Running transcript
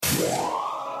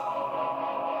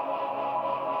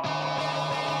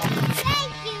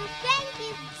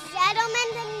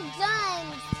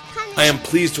I am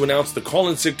pleased to announce the Call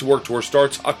in Sick to Work tour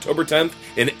starts October 10th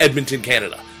in Edmonton,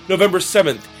 Canada, November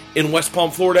 7th in West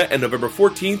Palm, Florida, and November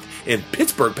 14th in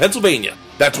Pittsburgh, Pennsylvania.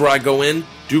 That's where I go in,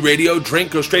 do radio,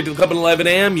 drink, go straight to the club at 11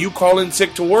 a.m., you call in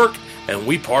sick to work, and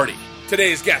we party.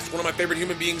 Today's guest, one of my favorite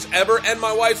human beings ever, and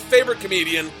my wife's favorite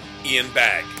comedian, Ian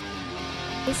Bagg.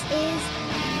 This is the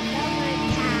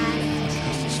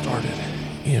Just started.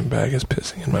 Ian Bagg is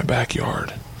pissing in my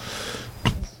backyard.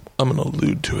 I'm going to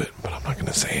allude to it, but I'm not going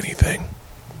to say anything.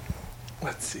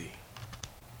 Let's see.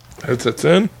 Headset's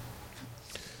in.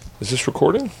 Is this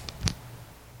recording?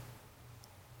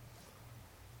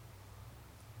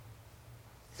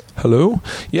 Hello?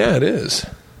 Yeah, it is.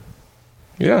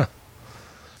 Yeah.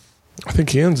 I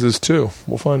think Ian's is too.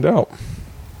 We'll find out.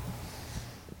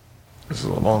 This is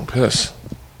a long piss.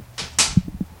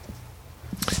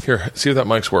 Here, see if that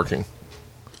mic's working.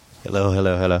 Hello.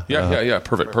 Yeah.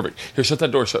 Perfect. Here, shut that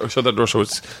door. Shut that door so it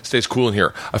stays cool in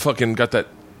here. I fucking got that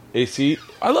AC.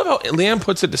 I love how Leanne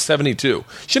puts it to 72.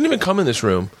 She didn't even come in this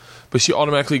room, but she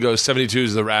automatically goes 72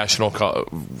 is the rational.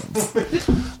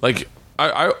 Like,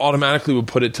 I automatically would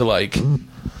put it to like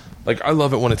I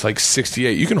love it when it's like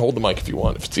 68. You can hold the mic if you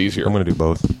want, if it's easier. I'm going to do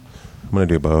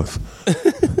both.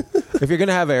 If you're going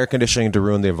to have air conditioning to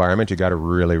ruin the environment, you got to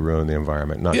really ruin the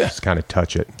environment, not just kind of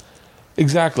touch it.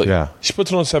 Exactly. Yeah. She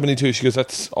puts it on 72. She goes,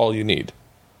 that's all you need.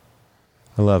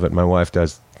 I love it. My wife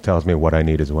tells me what I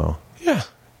need as well. Yeah.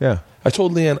 Yeah. I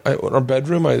told Leanne, in our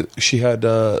bedroom, she had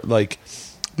like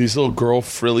these little girl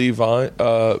frilly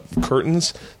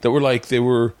curtains that were like, they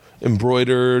were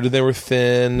embroidered, and they were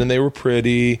thin, and they were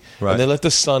pretty, right. And they let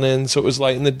the sun in, so it was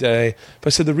light in the day. But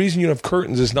I said, the reason you have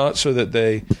curtains is not so that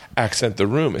they accent the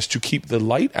room, it's to keep the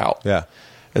light out. Yeah.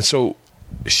 And so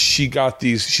she got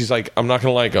these, she's like, I'm not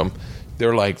going to like them.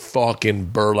 They're like fucking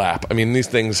burlap. I mean, these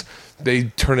things, they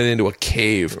turn it into a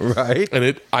cave. Right.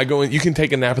 And I go in, you can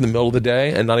take a nap in the middle of the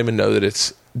day and not even know that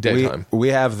it's daytime. We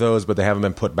have those, but they haven't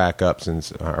been put back up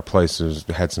since our place has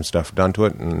had some stuff done to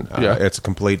it, and it's a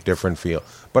complete different feel.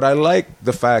 But I like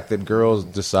the fact that girls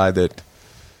decide that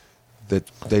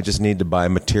they just need to buy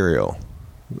material,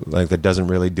 like that doesn't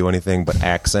really do anything but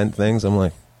accent things. I'm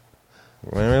like,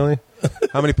 really?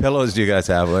 How many pillows do you guys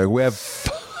have? Like, we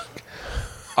have...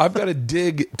 I've got to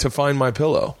dig to find my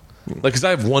pillow. Like, because I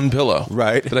have one pillow,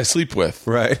 right, that I sleep with.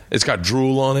 Right. It's got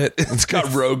drool on it. It's got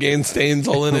Rogaine stains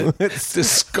all in it. It's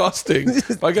disgusting.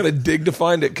 I got to dig to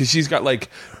find it because she's got like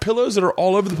pillows that are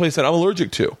all over the place that I'm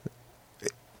allergic to.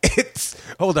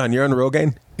 Hold on, you're on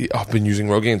Rogaine? I've been using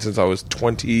Rogaine since I was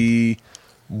 21.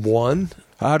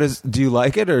 Do you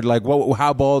like it, or like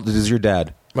how bald is your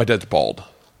dad? My dad's bald.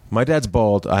 My dad's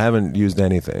bald. I haven't used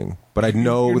anything, but I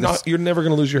know you're never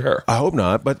going to lose your hair. I hope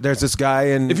not. But there's this guy,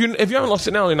 and if you haven't lost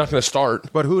it now, you're not going to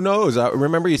start. But who knows?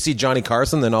 Remember, you see Johnny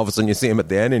Carson, then all of a sudden you see him at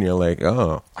the end, and you're like,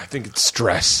 oh. I think it's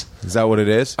stress. Is that what it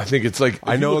is? I think it's like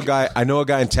I know a guy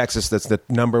in Texas that's the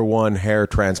 #1 hair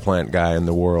transplant guy in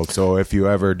the world. So if you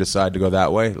ever decide to go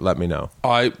that way, let me know.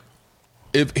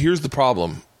 Here's the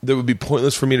problem. That would be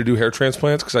pointless for me to do hair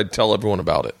transplants because I'd tell everyone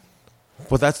about it.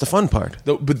 Well, that's the fun part.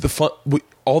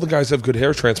 All the guys that have good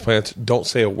hair transplants don't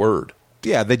say a word.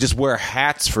 Yeah, they just wear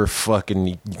hats for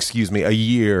fucking, a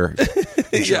year.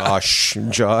 Josh, who's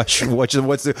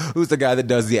the guy that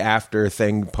does the after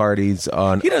thing parties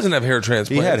on? He doesn't have hair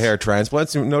transplants. He had hair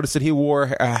transplants. You notice that he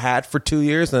wore a hat for 2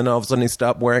 years, and then all of a sudden he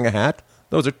stopped wearing a hat?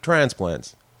 Those are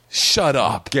transplants. Shut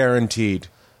up. Guaranteed.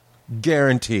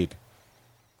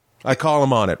 I call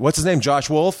him on it. What's his name? Josh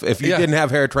Wolf? If you didn't have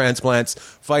hair transplants,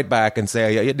 fight back and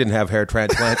say, yeah, you didn't have hair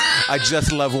transplants. I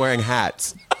just love wearing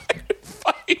hats.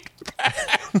 Fight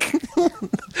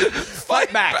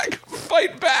back.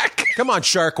 Fight back. Come on,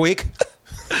 Shark Week.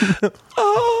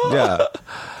 Yeah.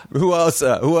 Who else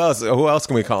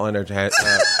can we call in there?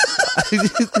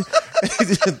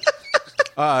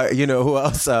 Who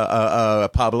else?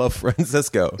 Pablo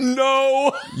Francisco.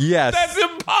 No. Yes. That's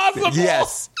impossible.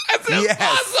 Yes. That's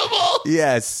impossible.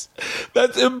 Yes.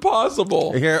 That's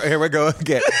impossible. Here we go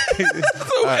again.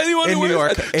 So anyone in New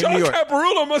York, John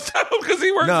Caparulo must have him because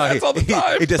he wears hats all the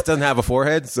time. He just doesn't have a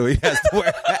forehead, so he has to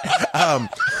wear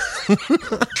hats.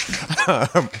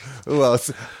 Who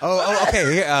else?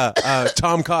 Okay.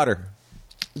 Tom Cotter.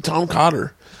 Tom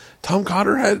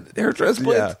Cotter had hair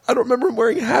transplants. Yeah. I don't remember him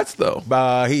wearing hats though.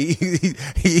 He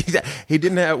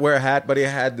didn't wear a hat, but he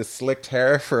had the slicked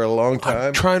hair for a long time.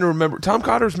 I'm trying to remember. Tom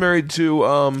Cotter's married to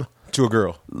a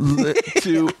girl.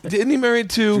 Didn't he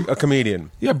married to a comedian?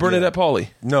 Yeah, Bernadette Pauly.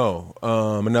 No,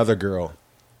 another girl.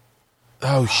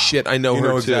 Oh shit! I know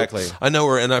her too. Exactly. I know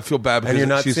her, and I feel bad. And you're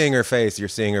not seeing her face; you're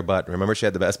seeing her butt. Remember, she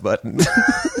had the best butt.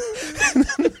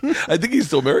 I think he's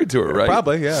still married to her, right?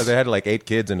 Probably, yeah. They had like 8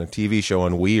 kids in a TV show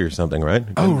on Wii or something, right?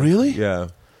 Oh, really? Yeah.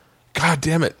 God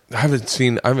damn it! I haven't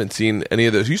seen any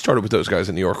of those. You started with those guys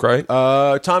in New York, right?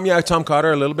 Tom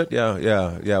Cotter a little bit. Yeah.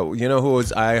 You know who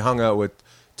was? I hung out with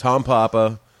Tom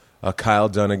Papa, Kyle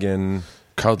Dunnigan.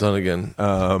 Do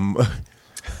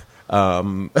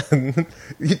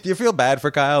you feel bad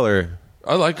for Kyle, or?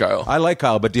 I like Kyle. I like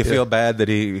Kyle, but do you feel bad that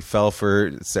he fell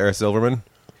for Sarah Silverman?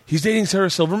 He's dating Sarah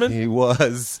Silverman? He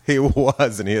was,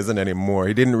 and he isn't anymore.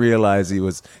 He didn't realize he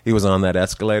was on that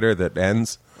escalator that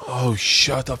ends. Oh,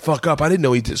 shut the fuck up. I didn't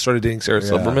know he started dating Sarah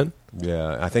Silverman.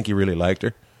 Yeah, I think he really liked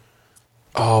her.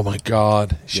 Oh, my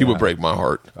God. She would break my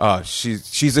heart. Oh,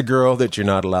 she's a girl that you're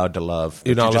not allowed to love.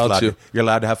 You're not allowed to. You're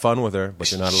allowed to have fun with her,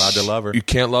 but you're not allowed to love her. You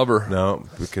can't love her. No,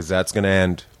 because that's going to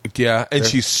end. Yeah, and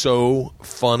she's so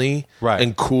funny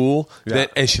and cool,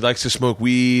 and she likes to smoke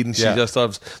weed, and she just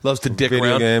loves to dick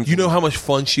Video around. games. You know how much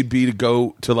fun she'd be to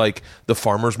go to like the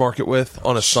farmer's market with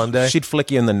on a Sunday? She'd flick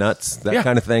you in the nuts, that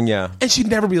kind of thing, yeah. And she'd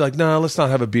never be like, "No, let's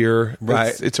not have a beer.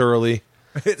 Right. It's early."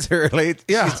 It's early.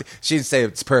 Yeah. She'd say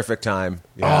it's perfect time.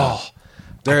 Yeah. Oh.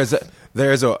 There's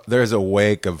a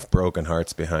wake of broken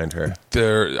hearts behind her.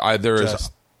 There is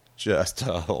just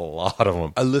a lot of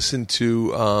them. I listened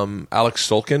to Alex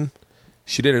Sulkin.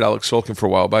 She dated Alex Sulkin for a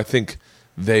while, but I think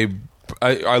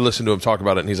I listened to him talk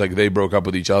about it, and he's like, they broke up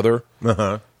with each other.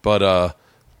 Uh-huh. But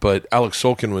Alex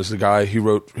Sulkin was the guy he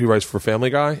writes for Family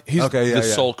Guy. He's the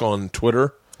Sulk on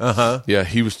Twitter. Uh-huh. Yeah,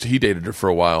 he dated her for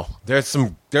a while. There's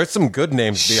some good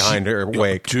names behind her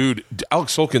wake. Dude,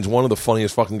 Alex Sulkin's one of the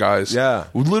funniest fucking guys. Yeah.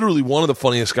 Literally one of the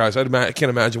funniest guys. I can't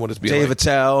imagine what it's being Dave like.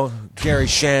 Attell, Gary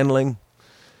Shandling.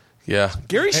 Yeah.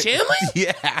 Gary Shandling?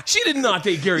 Yeah. She did not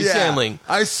date Gary Shandling.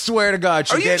 I swear to God,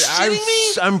 she did. Are you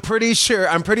shitting me? I'm pretty sure.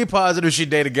 I'm pretty positive she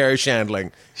dated Gary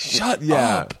Shandling. Shut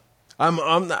up.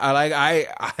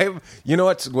 You know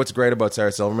what's great about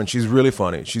Sarah Silverman? She's really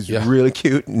funny. She's really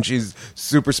cute, and she's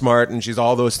super smart, and she's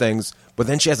all those things. But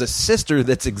then she has a sister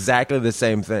that's exactly the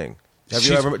same thing.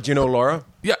 Do you know Laura?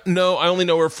 Yeah, no, I only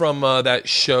know her from that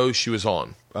show she was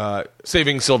on.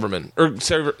 Saving Silverman or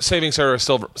Saving Sarah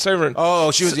Silverman.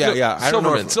 Oh, she was I don't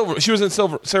know Silverman. She was in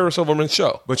Sarah Silverman's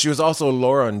show, but she was also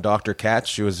Laura on Dr. Katz.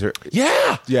 She was her.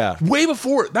 Yeah. Way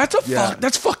before.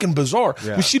 That's fucking bizarre.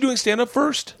 Yeah. Was she doing stand up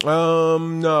first?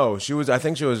 No, she was. I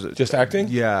think she was just acting.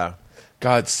 Yeah.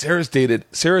 God, Sarah's dated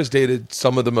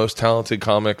some of the most talented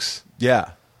comics.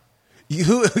 Yeah.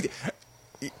 You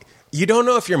don't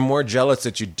know if you're more jealous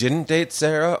that you didn't date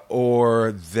Sarah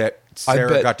or that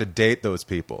Sarah got to date those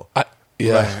people.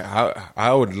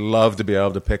 I would love to be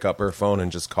able to pick up her phone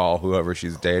and just call whoever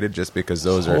she's dated, just because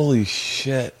those are... Holy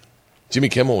shit. Jimmy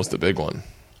Kimmel was the big one.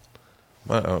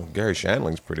 Gary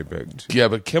Shandling's pretty big, too. Yeah,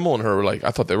 but Kimmel and her were like...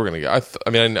 I thought they were going to get...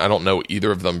 I don't know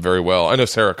either of them very well. I know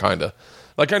Sarah kind of.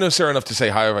 Like, I know Sarah enough to say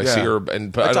hi if I see her.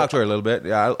 But I talked to her a little bit.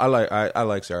 Yeah, I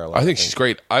like Sarah a lot. I think she's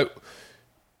great.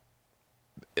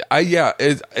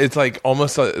 It's like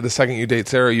almost the second you date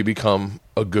Sarah, you become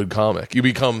a good comic. You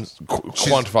become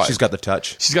quantified. She's got the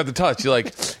touch. She's got the touch. You're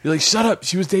like, shut up.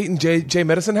 She was dating Jay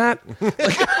Medicine Hat.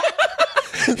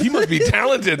 Like, he must be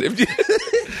talented.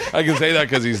 I can say that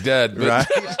because he's dead. Right?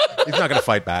 He's not going to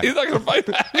fight back. He's not going to fight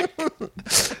back.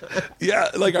 Yeah,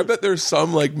 like I bet there's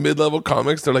some like mid-level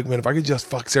comics. They're like, man, if I could just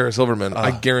fuck Sarah Silverman,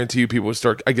 I guarantee you people would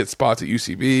start. I get spots at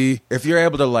UCB. If you're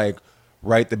able to like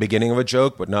write the beginning of a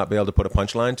joke but not be able to put a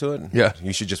punchline to it,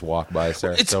 you should just walk by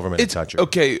Sarah Silverman and touch her.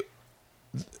 Okay,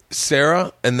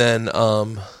 Sarah, and then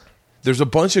there's a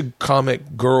bunch of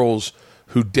comic girls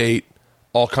who date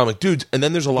all comic dudes, and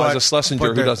then there's Eliza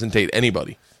Schlesinger who doesn't date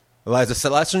anybody. Eliza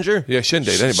Schlesinger? Yeah, she didn't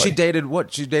date anybody. She dated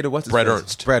what? She dated what's his Brett name?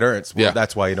 Ernst. Brett Ernst. Well,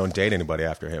 that's why you don't date anybody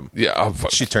after him. Yeah,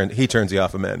 he turns you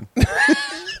off of men.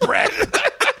 Brett.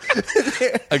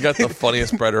 I got the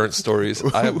funniest Brett Ernst stories.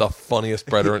 I have the funniest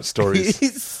Brett Ernst stories.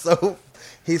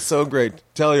 He's so great.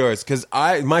 Tell yours, because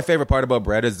my favorite part about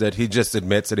Brett is that he just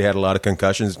admits that he had a lot of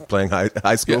concussions playing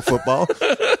high school football,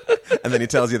 and then he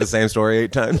tells you the same story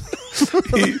 8 times.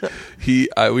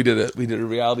 We did a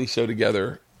reality show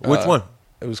together. Which one?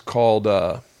 It was called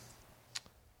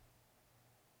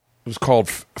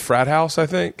Frat House, I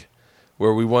think,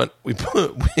 where we put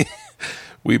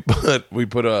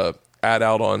a ad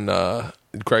out on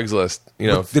Craigslist. You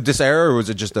know, did this air, or was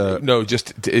it just a? No,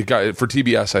 it got for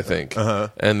TBS, I think.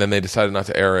 And then they decided not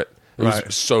to air it. It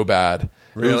was so bad.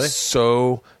 Really? It was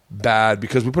so bad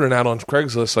because we put an ad on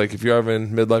Craigslist. Like, if you're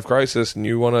having midlife crisis and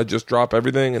you want to just drop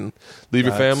everything and leave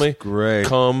your family, great.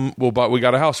 Come. We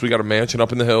got a house. We got a mansion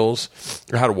up in the hills.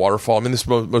 It had a waterfall. I mean, this is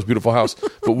the most beautiful house.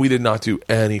 But we did not do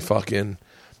any fucking.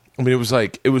 I mean,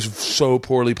 it was so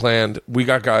poorly planned. We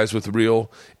got guys with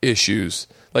real issues.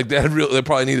 Like, they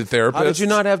probably needed therapists. How did you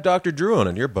not have Dr. Drew on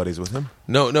it? You're buddies with him.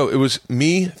 No, it was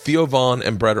me, Theo Vaughn,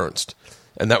 and Brett Ernst.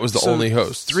 And that was the only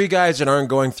host. 3 guys that aren't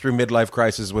going through midlife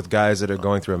crisis with guys that are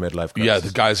going through a midlife crisis. Yeah,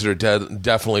 the guys that are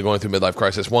definitely going through midlife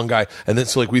crisis. One guy, and then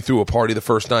so like we threw a party the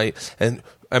first night, and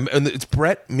it's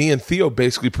Brett, me, and Theo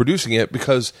basically producing it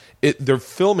because they're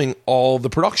filming all the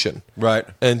production. Right.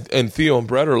 And Theo and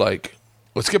Brett are like,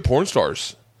 let's get porn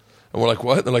stars. And we're like,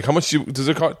 what? And they're like, how much does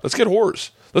it cost? Let's get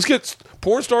whores. Let's get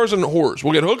porn stars and whores.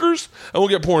 We'll get hookers and we'll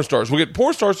get porn stars. We'll get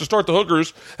porn stars to start the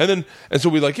hookers, and so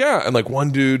we like, yeah. And like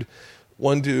one dude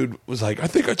was like, I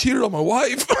think I cheated on my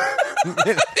wife.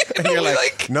 And you're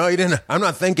like, no, you didn't. I'm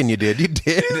not thinking you did. You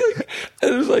did.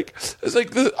 And it's like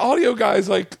the audio guy's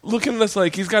like looking at us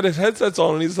like he's got his headsets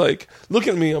on and he's like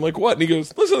looking at me. I'm like, what? And he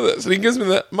goes, listen to this. And he gives me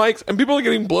the mics, and people are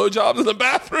getting blowjobs in the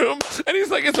bathroom. And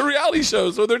he's like, it's a reality show,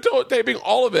 so they're taping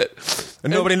all of it.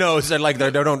 And nobody knows. They're like,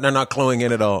 they're not cluing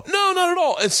in at all. No, not at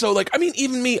all. And so, like, I mean,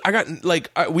 even me, I got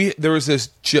there was this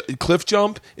cliff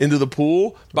jump into the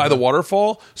pool by the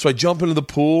waterfall. So I jump into the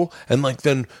pool, and like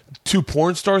then 2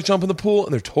 porn stars jump in the pool,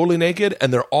 and they're totally naked,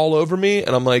 and they're all over me,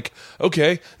 and I'm like,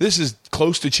 okay, this is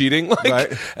close to cheating. Like,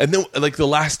 right. And then like the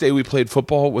last day we played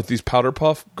football with these powder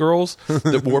puff girls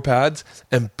that wore pads,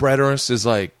 and Brett Ernst is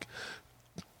like,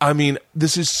 I mean,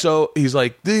 this is so. He's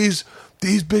like, these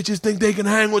bitches think they can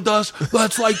hang with us.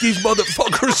 Let's light these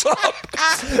motherfuckers up.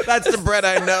 That's the Brett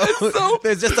I know. So,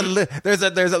 there's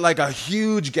just there's like a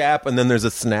huge gap, and then there's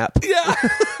a snap. Yeah.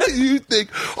 You think,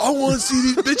 I want to see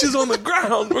these bitches on the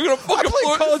ground. We're going to fucking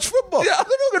play college football. Yeah.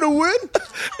 They're not going to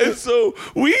win. And so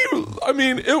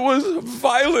it was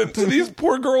violent. These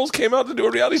poor girls came out to do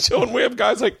a reality show, and we have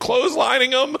guys like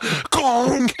clotheslining them.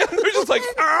 And they're just like,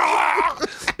 ah!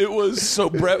 It was so,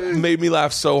 Brett made me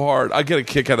laugh so hard. I get a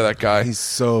kick out of that guy. He's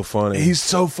so funny. He's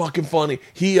so fucking funny.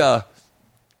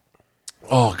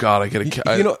 Oh God, I get a kick.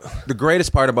 You know, the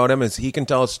greatest part about him is he can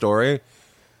tell a story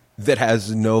that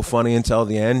has no funny until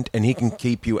the end, and he can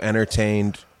keep you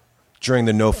entertained during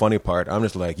the no funny part. I'm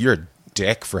just like, you're a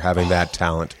dick for having that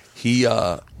talent. We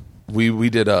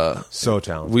did so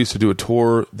talented. We used to do a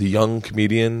tour, the Young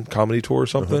Comedian comedy tour or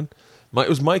something. It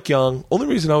was Mike Young. Only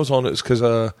reason I was on it is because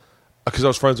I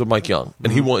was friends with Mike Young,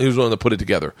 and he was one that put it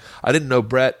together. I didn't know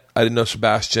Brett. I didn't know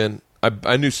Sebastian.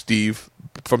 I knew Steve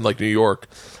from like New York.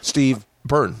 Steve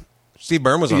Byrne. Steve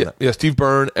Byrne was on that. Yeah, Steve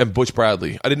Byrne and Butch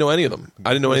Bradley. I didn't know any of them.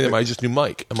 I just knew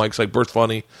Mike. And Mike's like, Bert's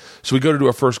funny. So we go to do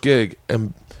our first gig,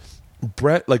 and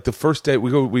Brett, like the first day, we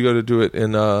go to do it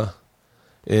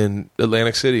in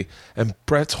Atlantic City, and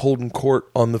Brett's holding court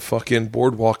on the fucking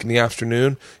boardwalk in the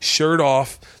afternoon, shirt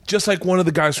off, just like one of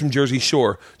the guys from Jersey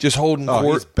Shore, just holding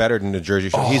court. He's better than the Jersey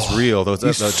Shore. He's real.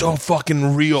 He's so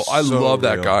fucking real. I love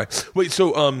that guy. Wait,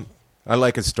 so I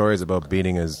like his stories about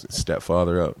beating his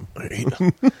stepfather up.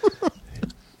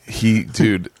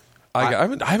 I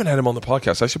haven't had him on the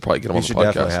podcast. I should probably get him on the podcast. You should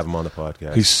definitely have him on the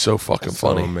podcast. He's so fucking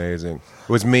funny. So amazing. It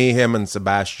was me, him, and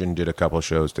Sebastian did a couple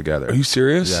shows together. Are you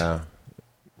serious? Yeah.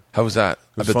 How was that?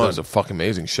 I bet those are fucking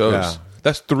amazing shows. Yeah.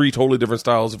 That's 3 totally different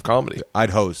styles of comedy.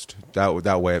 I'd host.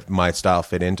 That way my style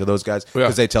fit into those guys.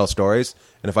 Because they tell stories.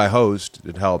 And if I host,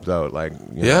 it helped out. Like,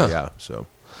 so.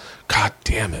 God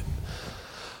damn it.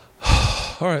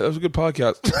 All right, that was a good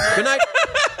podcast. Good night.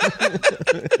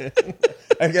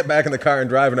 I get back in the car and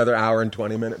drive another hour and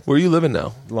 20 minutes. Where are you living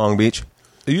now? Long Beach.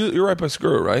 You're right by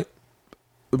Skuro, right?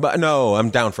 But no, I'm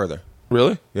down further.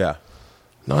 Really? Yeah.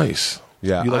 Nice.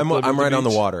 Yeah, I'm right on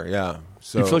the water. Yeah.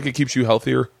 So you feel like it keeps you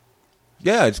healthier?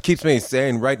 Yeah, it keeps me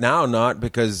sane. Right now, not,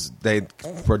 because they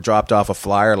were dropped off a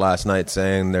flyer last night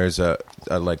saying there's a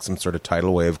like some sort of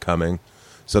tidal wave coming.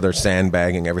 So they're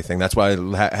sandbagging everything. That's why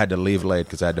I had to leave late,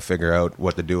 because I had to figure out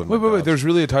what to do with my dogs. Wait. There's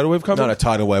really a tidal wave coming? Not a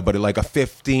tidal wave, but like a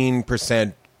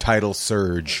 15% tidal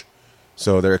surge.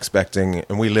 So they're expecting,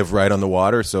 and we live right on the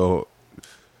water, so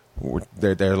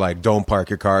they're like, don't park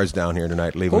your cars down here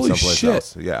tonight. Leave them someplace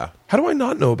else. Yeah. How do I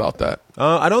not know about that?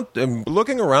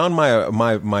 Looking around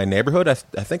my neighborhood, I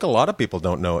think a lot of people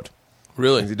don't know it.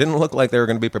 Really? It didn't look like they were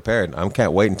going to be prepared. I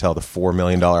can't wait until the $4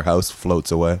 million house floats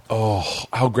away. Oh,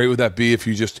 how great would that be if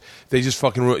they just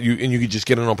fucking you and you could just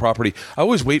get in on property. I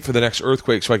always wait for the next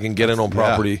earthquake so I can get in on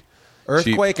property. Yeah.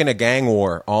 Earthquake and a gang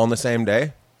war all in the same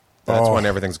day. That's when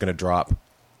everything's going to drop.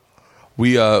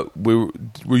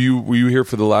 were you here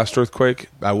for the last earthquake?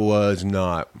 I was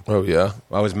not. Oh yeah,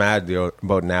 I was mad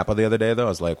about Napa the other day though. I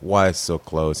was like, why is so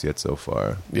close yet so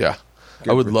far? Yeah,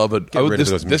 I would love it. This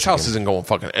house Michigan. isn't going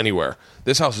fucking anywhere.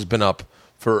 This house has been up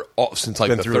since like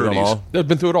Been the through it 30s. all? They've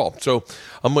been through it all. So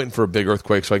I'm waiting for a big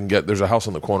earthquake so I can get. There's a house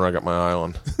on the corner I got my eye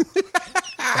on.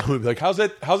 I would be like, how's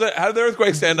it? How did the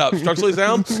earthquake stand up? Structurally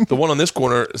sound? The one on this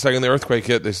corner, the second the earthquake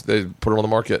hit, they put it on the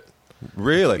market.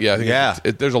 Really? Yeah, I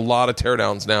think there's a lot of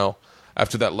teardowns now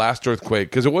after that last earthquake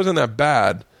because it wasn't that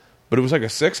bad, but it was like a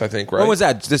 6, I think. Right? When was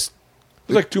that? It was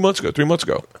like 2 months ago, 3 months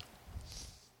ago.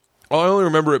 Oh, I only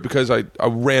remember it because I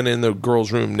ran in the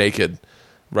girl's room naked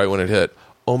right when it hit.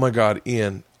 Oh my God,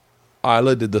 Ian,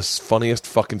 Isla did the funniest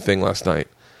fucking thing last night.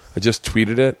 I just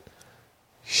tweeted it.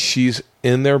 She's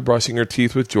in there brushing her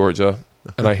teeth with Georgia,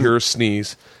 and I hear her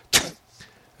sneeze. And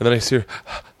then I see her,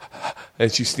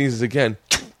 and she sneezes again,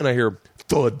 and I hear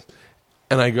thud.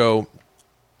 And I go,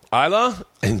 Isla?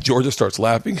 And Georgia starts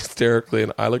laughing hysterically,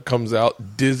 and Isla comes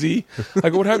out dizzy.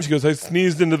 I go, what happened? She goes, I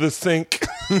sneezed into the sink.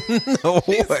 No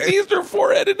She sneezed her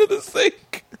forehead into the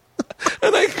sink.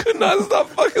 And I could not stop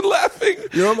fucking laughing.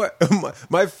 You know,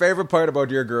 my favorite part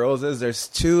about your girls is there's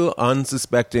 2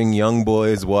 unsuspecting young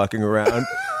boys walking around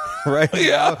right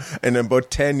Yeah. now. And in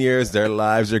about 10 years, their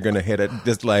lives are going to hit it.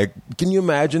 Just like, can you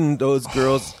imagine those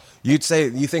girls? You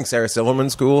think Sarah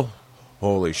Silverman's cool?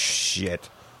 Holy shit.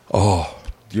 Oh.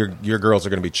 Your girls are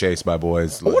going to be chased by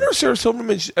boys. I wonder if Sarah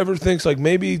Silverman ever thinks, like,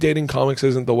 maybe dating comics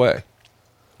isn't the way.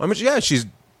 I mean, yeah,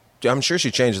 I'm sure she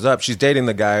changes up. She's dating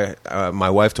the guy. My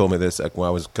wife told me this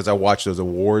because I watched those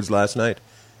awards last night.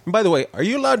 And by the way, are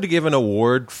you allowed to give an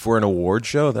award for an award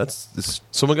show?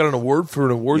 Someone got an award for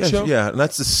an award show? Yeah, and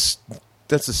that's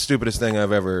the stupidest thing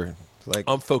I've ever like.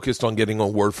 I'm focused on getting an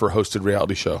award for a hosted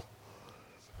reality show.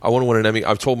 I want to win an Emmy.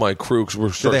 I've told my crew because we're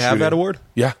Do starting. they have that award?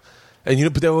 Yeah.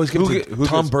 And but they always give it to who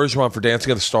Tom gets- Bergeron for Dancing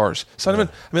with the Stars. It's not even,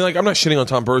 I mean, like, I'm not shitting on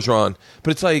Tom Bergeron, but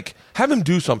it's like, have him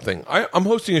do something. I'm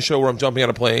hosting a show where I'm jumping out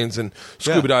of planes and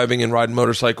scuba diving and riding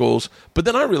motorcycles, but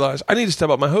then I realize I need to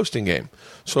step up my hosting game.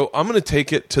 So I'm going to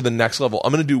take it to the next level.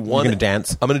 I'm going to do one. You're gonna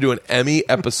dance? I'm going to do an Emmy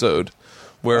episode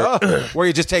where, Where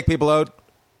you just take people out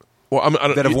well,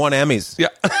 that have won Emmys. Yeah.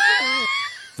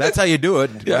 That's how you do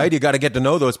it, Yeah. right? You got to get to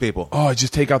know those people. Oh, I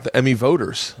just take out the Emmy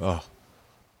voters. Oh.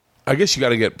 I guess you got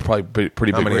to get probably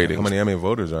pretty big ratings. How many Emmy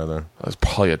voters are there? That's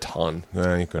probably a ton.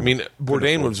 Yeah, you I couldn't- mean,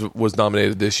 Bourdain was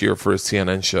nominated this year for a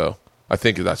CNN show. I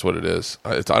think that's what it is.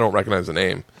 I don't recognize the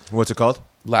name. What's it called?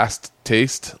 Last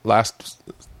Taste? Last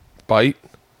Bite?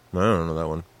 I don't know that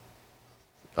one.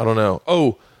 I don't know.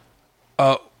 Oh,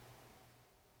 I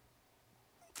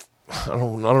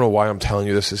don't know why I'm telling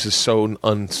you this. This is so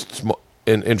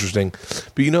interesting.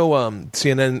 But you know,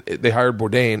 CNN, they hired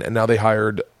Bourdain, and now they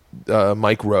hired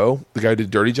Mike Rowe, the guy who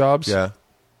did Dirty Jobs. Yeah,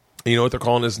 And you know what they're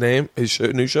calling his name? His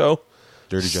new show?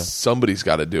 Dirty Job. Somebody's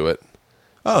got to do it.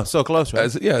 Oh, so close, right?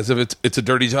 As if it's a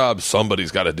dirty job,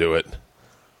 somebody's got to do it.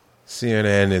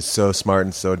 CNN is so smart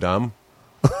and so dumb.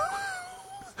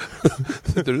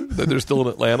 they're still in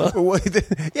Atlanta.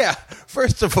 Yeah,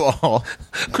 first of all,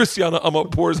 Christiana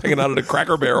Amanpour is hanging out at a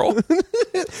Cracker Barrel.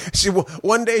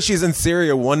 one day she's in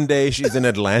Syria, one day she's in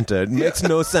Atlanta. It makes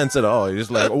no sense at all. You're just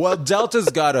like, well, Delta's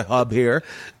got a hub here.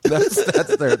 That's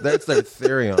their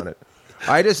theory on it.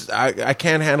 I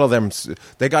can't handle them.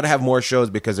 They got to have more shows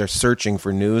because they're searching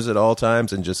for news at all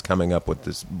times and just coming up with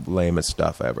this lamest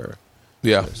stuff ever.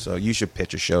 Yeah. So you should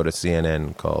pitch a show to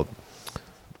CNN called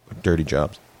Dirty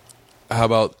Jobs. How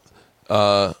about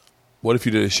what if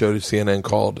you did a show to CNN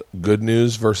called Good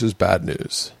News versus Bad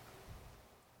News?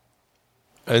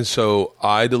 And so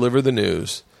I deliver the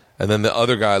news, and then the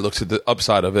other guy looks at the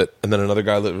upside of it, and then another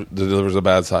guy delivers the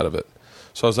bad side of it.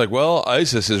 So I was like, well,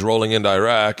 ISIS is rolling into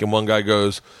Iraq, and one guy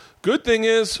goes, good thing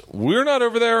is, we're not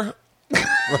over there.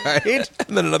 Right?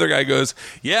 And then another guy goes,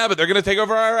 yeah, but they're going to take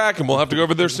over Iraq, and we'll have to go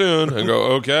over there soon. And go,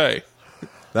 okay.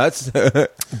 That's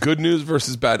Good news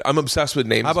versus bad. I'm obsessed with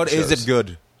names. How about of shows. is it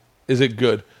good? Is it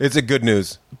good? Is it good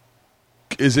news?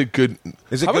 Is it good?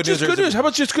 Is it How good about just news or good is it- news? How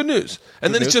about just good news?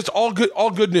 And then Good it's news? just all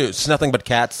good news. It's nothing but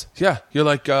cats. Yeah, you're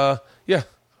like, yeah. And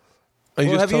Well,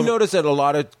 just have you tell- noticed that a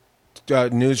lot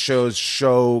of news shows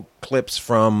show clips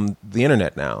from the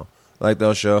internet now? Like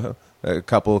they'll show a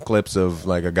couple of clips of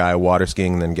like a guy water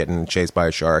skiing and then getting chased by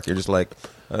a shark. You're just like,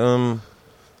 that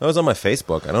was on my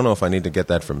Facebook. I don't know if I need to get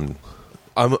that from.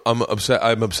 I'm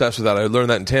obsessed with that. I learned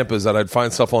that in Tampa is that I'd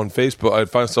find stuff on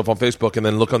Facebook and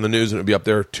then look on the news and it'd be up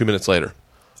there 2 minutes later.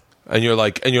 And you're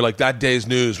like that day's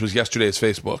news was yesterday's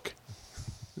Facebook.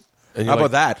 And How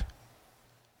about that?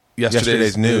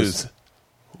 Yesterday's news.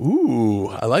 Ooh,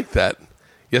 I like that.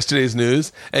 Yesterday's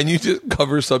news, and you just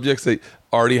cover subjects that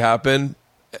already happened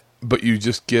but you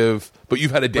just give. But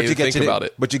you've had a day to think about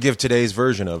it. But you give today's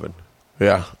version of it.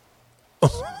 Yeah.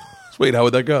 Wait, how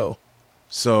would that go?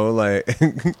 So like,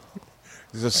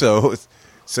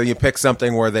 so you pick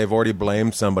something where they've already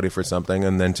blamed somebody for something,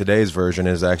 and then today's version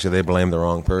is actually they blame the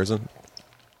wrong person.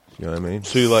 You know what I mean?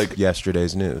 So you like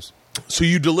yesterday's news. So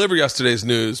you deliver yesterday's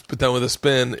news, but then with a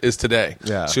spin is today.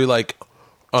 Yeah. So you're like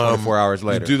 24 hours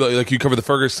later. You do like you cover the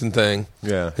Ferguson thing.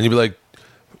 Yeah. And you'd be like,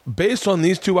 based on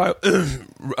these two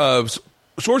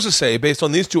sources say, based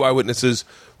on these two eyewitnesses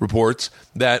reports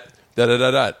that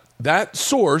that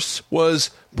source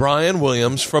was Brian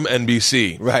Williams from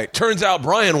NBC. Right. Turns out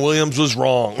Brian Williams was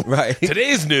wrong. Right.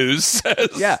 Today's news says.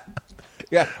 Yeah.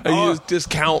 Yeah. And you just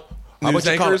discount news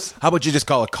anchors. How about you just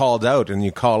call it called out, and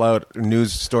you call out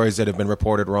news stories that have been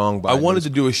reported wrong by I wanted to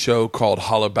do a show called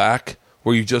Holla Back,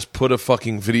 where you just put a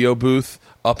fucking video booth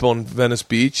up on Venice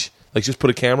Beach. Like, just put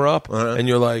a camera up, and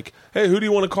you're like, hey, who do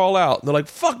you want to call out? And they're like,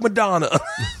 fuck Madonna.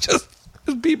 just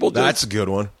people do. That's a good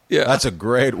one. Yeah. That's a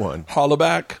great one. Holla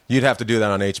Back. You'd have to do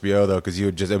that on HBO, though, because it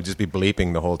would just be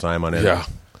bleeping the whole time on it. Yeah.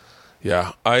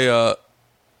 Yeah. I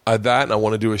that, and I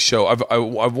want to do a show.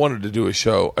 I've wanted to do a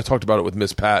show. I talked about it with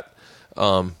Miss Pat.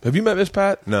 Have you met Miss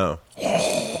Pat? No.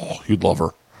 Oh, you'd love her.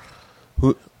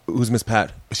 Who's Miss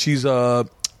Pat? She's a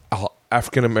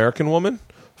African-American woman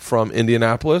from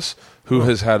Indianapolis who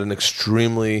has had an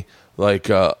extremely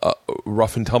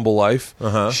rough and tumble life.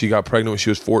 She got pregnant when she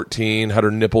was 14, had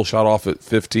her nipple shot off at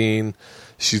 15.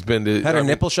 She's been to her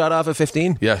nipple shot off at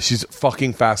 15? Yeah, she's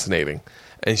fucking fascinating.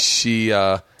 And she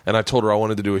and I told her I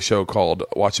wanted to do a show called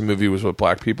Watching Movies with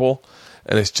Black People.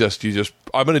 And it's just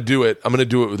I'm going to do it. I'm going to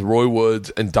do it with Roy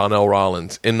Woods and Donnell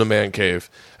Rollins in the man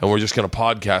cave, and we're just going to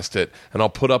podcast it. And I'll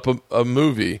put up a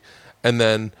movie, and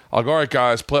then I'll go, all right,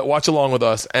 guys, watch along with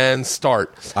us and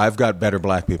start. I've got better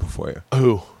black people for you.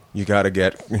 Who? You've got to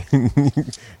get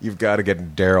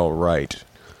Daryl Wright.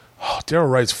 Oh, Daryl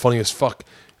Wright's funny as fuck.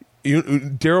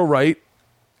 Daryl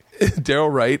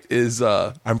Wright is.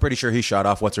 I'm pretty sure he shot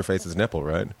off what's her face's nipple,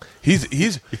 right?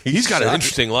 He's got an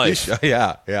interesting life.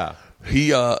 Yeah.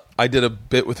 I did a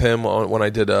bit with him when I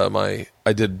did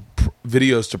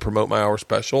videos to promote my hour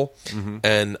special,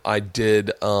 and I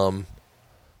did a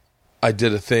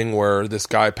thing where this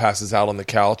guy passes out on the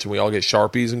couch, and we all get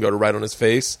Sharpies and go to write on his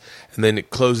face, and then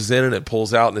it closes in and it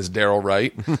pulls out, and it's Daryl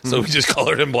Wright. So we just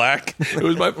colored him black. It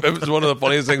was one of the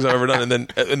funniest things I've ever done. And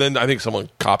then I think someone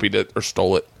copied it or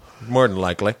stole it. More than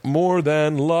likely,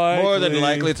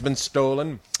 it's been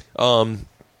stolen.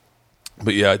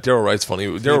 But yeah, Daryl Wright's funny.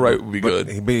 Daryl Wright would be good.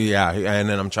 Yeah, and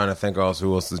then I'm trying to think also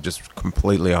who else is just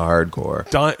completely hardcore.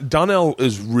 Donnell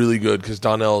is really good because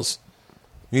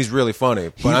he's really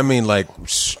funny. But I mean, like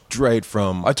straight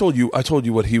from. I told you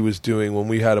what he was doing when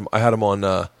we had him. I had him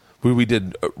on. We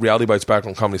did Reality Bites back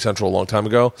on Comedy Central a long time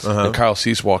ago, and Kyle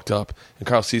Cease walked up, and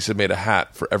Kyle Cease had made a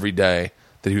hat for every day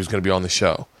that he was going to be on the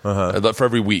show, for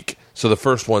every week. So the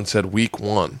first one said week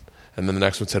 1. And then the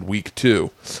next one said week 2.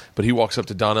 But he walks up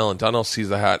to Donnell, and Donnell sees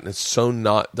the hat, and it's so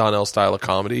not Donnell's style of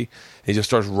comedy. And he just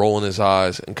starts rolling his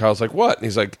eyes. And Kyle's like, what? And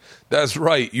he's like, that's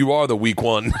right, you are the week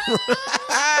 1.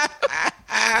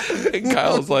 And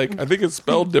Kyle's like, I think it's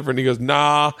spelled different. He goes,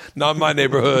 nah, not in my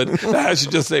neighborhood. I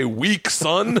should just say weak,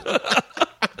 son.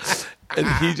 And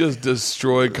he just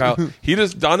destroyed Kyle.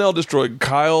 Donnell destroyed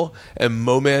Kyle and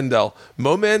Mo Mandel.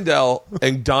 Mo Mandel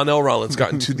and Donnell Rollins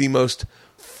got into the most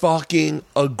fucking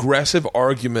aggressive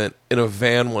argument in a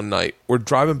van one night. We're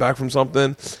driving back from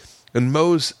something, and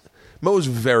Mo's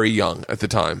very young at the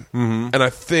time, and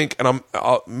I think, and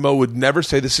Mo would never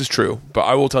say this is true, but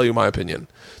I will tell you my opinion.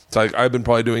 It's like I've been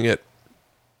probably doing it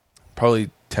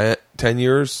 10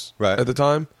 years at the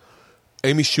time.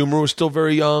 Amy Schumer was still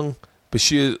very young, but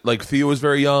Thea was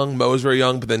very young, Mo was very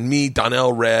young, but then me,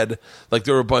 Donnell, Red, like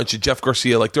there were a bunch of Jeff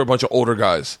Garcia, like there were a bunch of older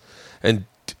guys, and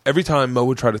every time Mo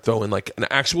would try to throw in like an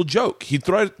actual joke, he'd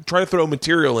try to throw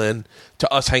material in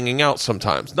to us hanging out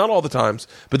sometimes. Not all the times,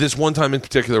 but this one time in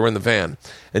particular, we're in the van,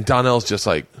 and Donnell's just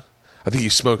like, I think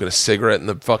he's smoking a cigarette in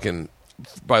the fucking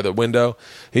by the window.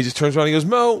 He just turns around and he goes,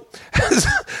 Mo,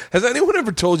 has anyone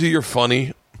ever told you you're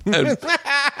funny? And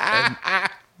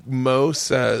Mo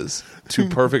says, to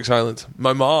perfect silence,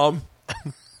 my mom.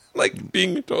 Like,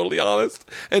 being totally honest.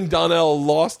 And Donnell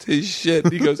lost his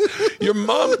shit. He goes, your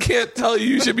mom can't tell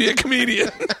you should be a comedian.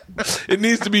 It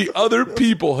needs to be other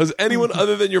people. Has anyone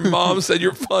other than your mom said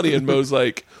you're funny? And Mo's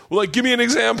like, well, like, give me an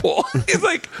example. He's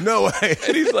like, no way.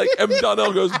 And he's like, and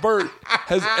Donnell goes, Bert,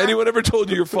 has anyone ever told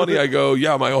you you're funny? I go,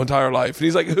 yeah, my whole entire life. And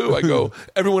he's like, who? I go,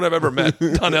 everyone I've ever met,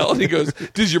 Donnell. And he goes,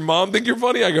 does your mom think you're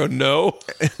funny? I go, no.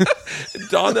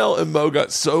 Donnell and Mo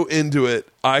got so into it,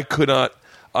 I could not.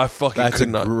 I fucking That's could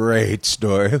a not. great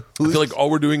story. I feel like all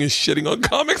we're doing is shitting on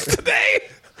comics today.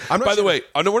 By the way,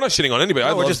 no, we're not shitting on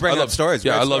anybody. we're just bringing up stories.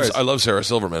 Yeah, Great I love Sarah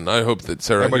Silverman. I hope that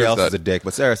Sarah. Everybody hears else is that. a dick,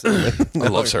 but Sarah Silverman. I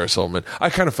love Sarah Silverman. I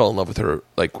kind of fell in love with her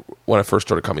like when I first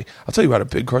started coming. I'll tell you who I had a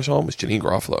big crush on was Janine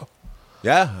Garofalo.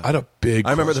 Yeah, I had a big.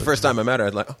 I remember crush the first time I met her. I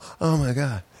was like, "Oh my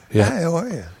god, Yeah. Hi, how are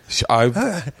you?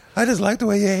 I just like the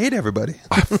way you hate everybody."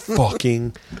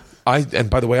 And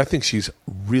by the way, I think she's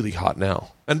really hot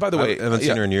now. And by the way, I haven't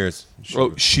seen her in years.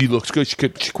 She looks good. She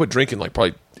quit drinking like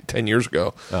probably 10 years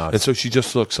ago. And so she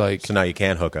just looks like... So now you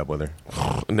can't hook up with her.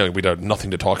 No, we have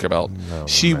nothing to talk about. No,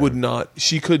 she would not...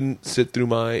 She couldn't sit through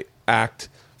my act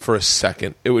for a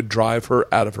second. It would drive her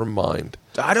out of her mind.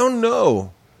 I don't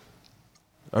know.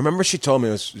 I remember she told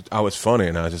me I was funny,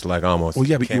 and I was just like almost. Well,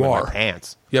 yeah, but came you in are. my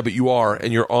pants. Yeah, but you are,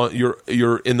 and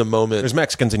you're in the moment. There's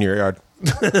Mexicans in your yard.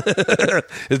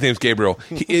 His name's Gabriel.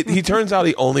 He turns out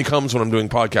he only comes when I'm doing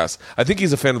podcasts. I think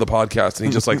he's a fan of the podcast, and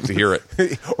he just likes to hear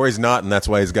it. Or he's not, and that's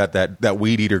why he's got that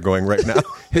weed eater going right now.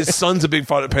 His son's a big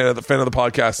fan of the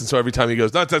podcast, and so every time he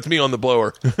goes, that's me on the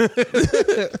blower.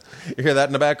 You hear that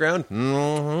in the background?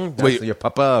 Mm-hmm. Wait, your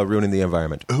papa ruining the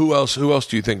environment. Who else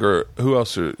do you think,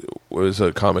 was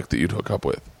a comic that you'd hook up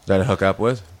with? That I hook up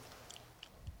with?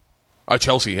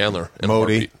 Chelsea Handler.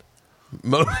 Modi.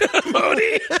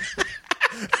 Modi.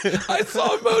 I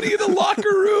saw Modi in the locker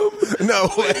room. No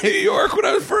way. In New York when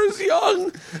I was first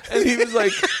young, and he was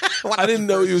like, I didn't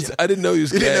know he was gay. You didn't know he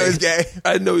was gay.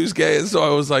 I didn't know he was gay, and so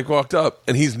I was like, walked up,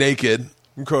 and he's naked.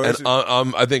 Of course. And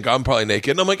I think I'm probably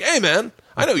naked, and I'm like, hey man,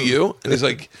 I know you, and he's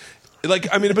like,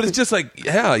 I mean, but it's just like,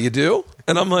 yeah, you do,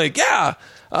 and I'm like, yeah.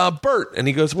 Bert. And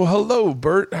he goes, well, hello,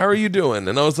 Bert. How are you doing?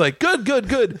 And I was like, good.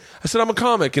 I said, I'm a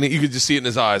comic. And you could just see it in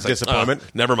his eyes. Like, disappointment?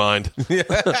 Never mind.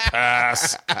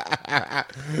 Pass. I'm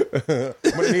going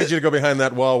to need you to go behind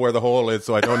that wall where the hole is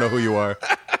so I don't know who you are.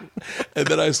 And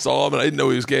then I saw him, and I didn't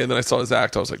know he was gay. And then I saw his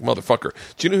act. I was like, motherfucker.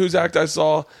 Do you know whose act I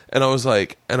saw? And I was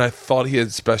like, and I thought he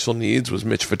had special needs was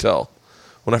Mitch Fattel.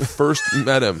 When I first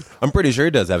met him. I'm pretty sure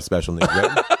he does have special needs,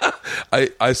 right?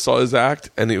 I saw his act,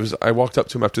 and I walked up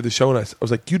to him after the show, and I was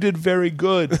like, you did very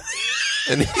good.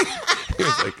 And he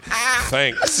was like,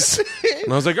 thanks.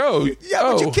 And I was like, oh. Yeah,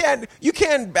 but you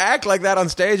can't act like that on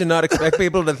stage and not expect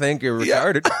people to think you're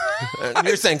retarded.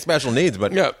 You're saying special needs,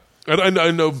 but... Yeah. And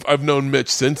I know I've known Mitch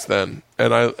since then,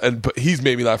 but he's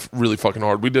made me laugh really fucking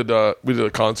hard. We did a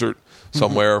concert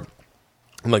somewhere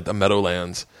in like the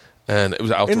Meadowlands, and it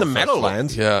was out in the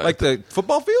Meadowlands, like the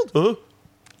football field. Huh?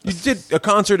 You did a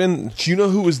concert in. Do you know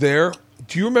who was there?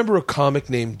 Do you remember a comic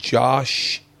named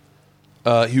Josh?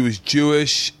 He was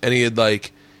Jewish, and he'd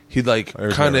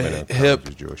kind of hip,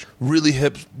 really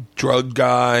hip drug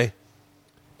guy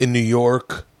in New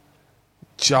York.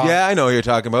 Josh. Yeah, I know who you're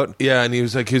talking about. Yeah, and he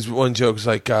was like, his one joke was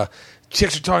like,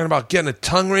 chicks are talking about getting a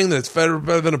tongue ring that's better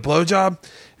than a blowjob.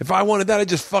 If I wanted that, I'd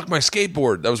just fuck my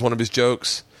skateboard. That was one of his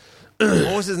jokes.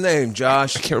 What was his name?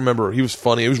 Josh? I can't remember. He was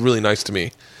funny. It was really nice to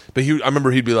me. But I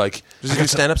remember he'd be like... Does he do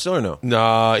stand-up still or no?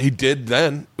 Nah, he did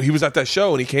then. He was at that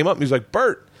show, and he came up, and he was like,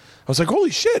 Bert. I was like, holy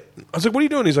shit. I was like, what are you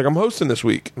doing? He's like, I'm hosting this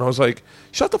week. And I was like,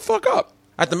 shut the fuck up.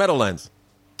 At the Meadowlands?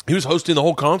 He was hosting the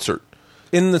whole concert.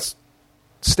 In the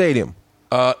stadium?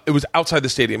 It was outside the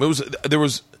stadium. It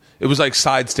was like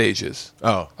side stages.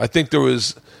 Oh. I think there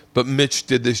was... But Mitch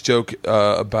did this joke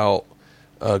about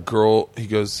a girl. He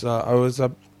goes, I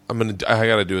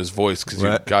gotta do his voice because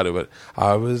you got to. But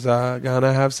I was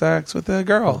gonna have sex with a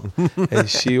girl, and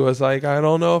she was like, "I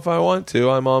don't know if I want to.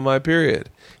 I'm on my period."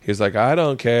 He was like, "I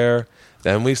don't care."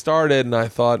 Then we started, and I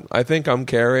thought, "I think I'm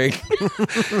carrying."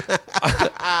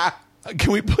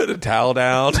 Can we put a towel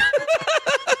down?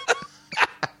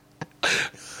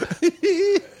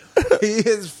 He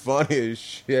is funny as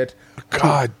shit.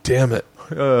 God damn it!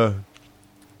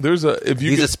 He's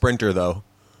a sprinter though.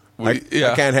 I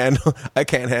can't handle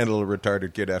a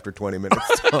retarded kid after 20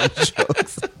 minutes telling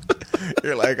jokes.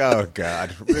 You're like, oh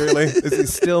God, really? Is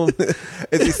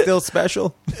he still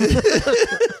special?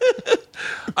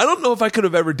 I don't know if I could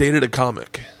have ever dated a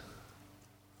comic.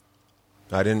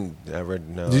 I didn't ever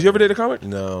know. Did you ever date a comic?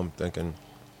 No, I'm thinking.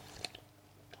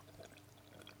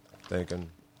 I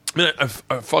mean, I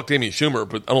fucked Amy Schumer,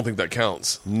 but I don't think that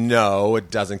counts. No,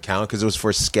 it doesn't count because it was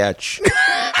for sketch.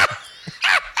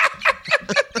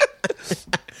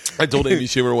 I told Amy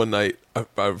Schumer one night,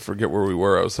 I forget where we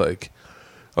were. I was like,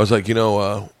 I think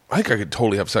I could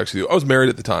totally have sex with you. I was married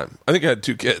at the time. I think I had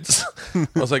 2 kids. I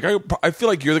was like, I feel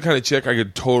like you're the kind of chick I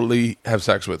could totally have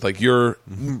sex with. Like, you're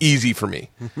easy for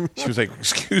me. She was like,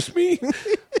 excuse me?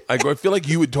 I feel like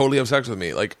you would totally have sex with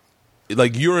me. Like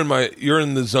you're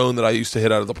in the zone that I used to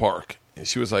hit out of the park. And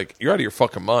she was like, you're out of your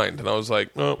fucking mind. And I was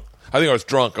like, no. I think I was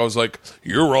drunk. I was like,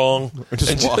 "You're wrong."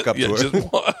 Just walk up to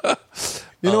her.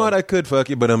 You know what? I could fuck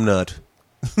you, but I'm not.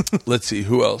 Let's see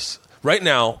who else. Right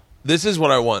now, this is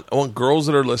what I want. I want girls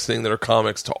that are listening, that are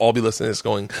comics, to all be listening to this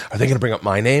going, are they going to bring up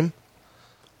my name?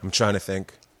 I'm trying to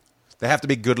think. They have to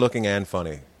be good looking and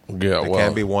funny. Yeah, They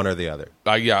can't be one or the other.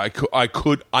 I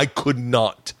could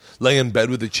not lay in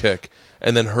bed with a chick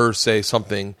and then her say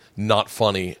something not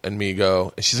funny and me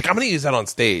go, and she's like, I'm going to use that on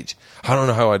stage. I don't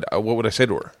know what would I say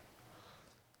to her?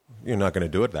 You're not going to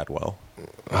do it that well.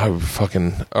 I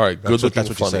fucking, all right, good looking, That's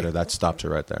what you funny. said to her. That stopped her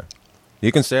right there.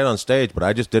 You can say it on stage, but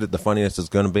I just did it the funniest it's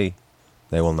going to be.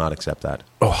 They will not accept that.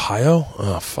 Ohio?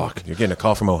 Oh, fuck. You're getting a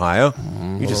call from Ohio?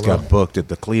 You just got booked at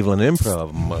the Cleveland Improv.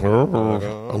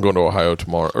 I'm going to Ohio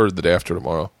tomorrow, or the day after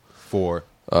tomorrow. For?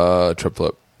 Trip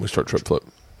flip. We start trip flip.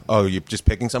 Oh, you're just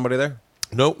picking somebody there?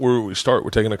 No, we're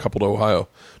taking a couple to Ohio.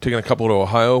 Taking a couple to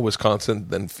Ohio, Wisconsin,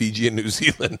 then Fiji and New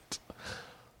Zealand.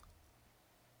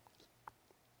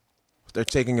 They're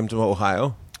taking him to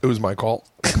Ohio? It was my call.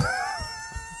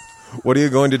 What are you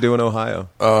going to do in Ohio?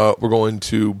 We're going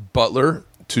to Butler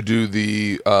to do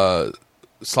the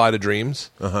Slide of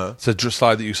Dreams. Uh-huh. It's a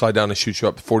slide that you slide down and shoot you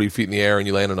up 40 feet in the air and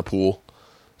you land in a pool.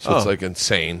 So it's like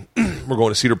insane. We're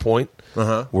going to Cedar Point.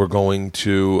 Uh-huh. We're going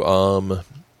to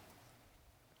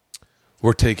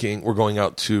we're going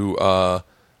out to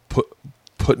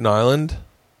Putin Island.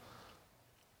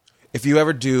 If you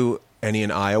ever do any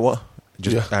in Iowa,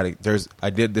 I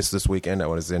did this weekend. I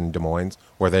was in Des Moines,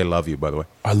 where they love you, by the way.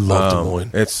 I love Des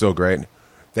Moines. It's so great.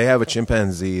 They have a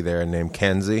chimpanzee there named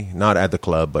Kenzie, not at the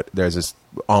club, but there's this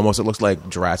it looks like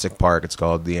Jurassic Park. It's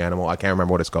called The Animal. I can't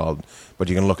remember what it's called, but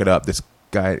you can look it up. This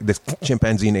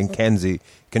chimpanzee named Kenzie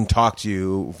can talk to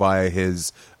you via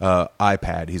his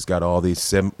iPad. He's got all these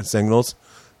signals,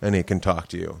 and he can talk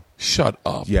to you. Shut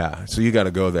up. Yeah, so you got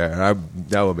to go there.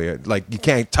 That would be it. Like, you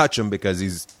can't touch him because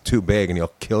he's too big and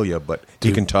he'll kill you, but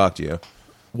he can talk to you.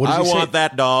 What does he say? Want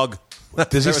that dog.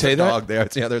 Does he say that? Dog there.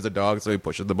 Yeah, there's a dog, so he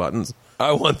pushes the buttons.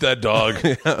 I want that dog.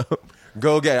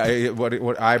 Go get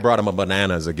what I brought him a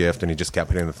banana as a gift, and he just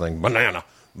kept hitting the thing. Banana,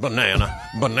 banana,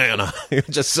 banana. He was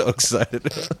just so excited.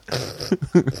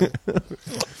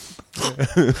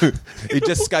 He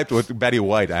just Skyped with Betty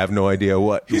White. I have no idea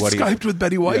what He Skyped with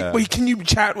Betty White? Yeah. Wait, can you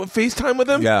chat with FaceTime with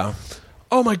him? Yeah.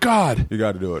 Oh my God. You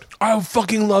got to do it. I would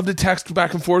fucking love to text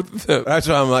back and forth with him. That's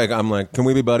what I'm like, can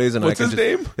we be buddies? And What's I can his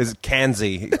name? It's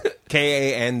Kanzie.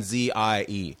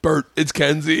 Kanzie. Bert, it's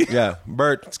Kenzie. Yeah,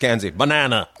 Bert, it's Kanzie.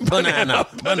 Banana. Banana.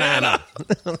 Banana.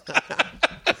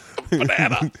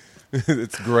 Banana.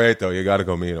 It's great, though. You got to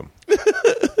go meet him.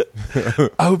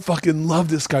 I would fucking love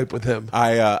to Skype with him.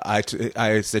 I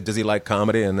said, does he like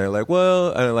comedy? And they're like,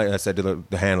 well, I said to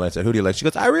the handler, I said, who do you like? She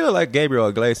goes, I really like Gabriel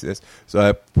Iglesias. So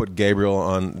I put Gabriel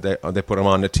on, they put him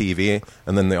on the TV,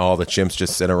 and then all the chimps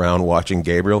just sit around watching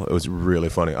Gabriel. It was really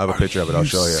funny. I have a picture of it. I'll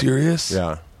show you. Serious?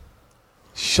 Yeah.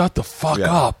 Shut the fuck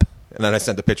up. And then I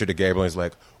sent the picture to Gabriel, and he's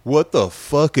like, what the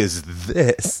fuck is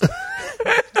this?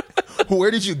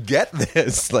 Where did you get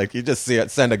this? Like, you just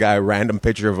send a guy a random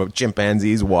picture of a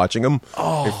chimpanzees watching him.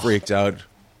 Oh. He freaked out.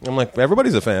 I'm like,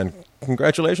 everybody's a fan.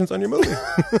 Congratulations on your movie.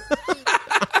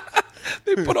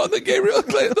 They put on the Gabriel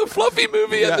Iglesias, the fluffy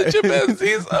movie at the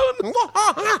chimpanzees.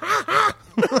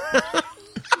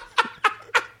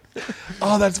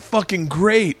 Oh, that's fucking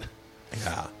great.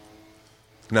 Yeah.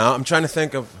 Now, I'm trying to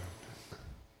think of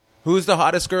who's the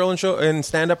hottest girl in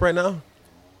stand-up right now?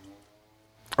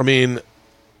 I mean,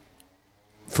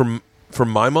 for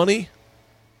my money,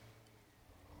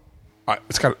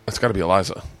 it's got to be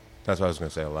Eliza. That's what I was going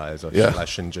to say, Eliza. Yeah.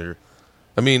 Schlesinger.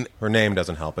 I mean, her name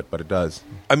doesn't help it, but it does.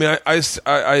 I mean, I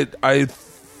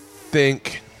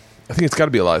think it's got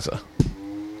to be Eliza,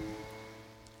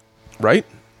 right?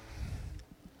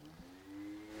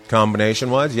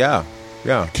 Combination-wise, yeah.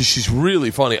 Because she's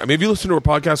really funny. I mean, have you listened to her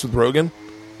podcast with Rogan?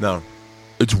 No.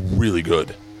 It's really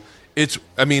good. I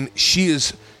think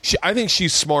she's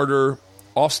smarter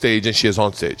off stage than she is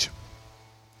on stage.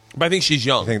 But I think she's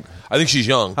young. I think she's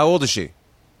young. How old is she?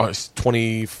 She's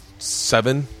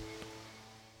 27.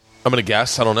 I'm going to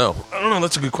guess. I don't know.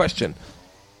 That's a good question.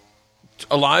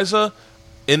 Eliza,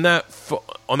 on that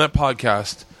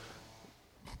podcast.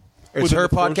 It's her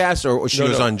podcast, or she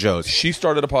was on Joe's? She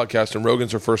started a podcast, and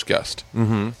Rogan's her first guest.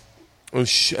 Mm-hmm.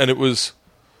 And it was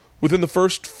within the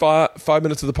first 5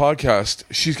 minutes of the podcast,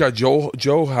 she's got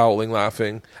Joe howling,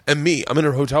 laughing, and me. I'm in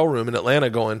her hotel room in Atlanta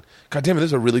going, God damn it, this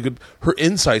is a really good... Her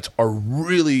insights are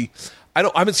really... I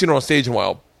haven't seen her on stage in a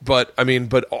while, but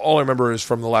all I remember is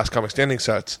from the last Comic Standing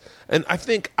sets. And I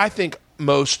think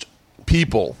most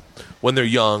people, when they're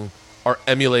young, are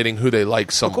emulating who they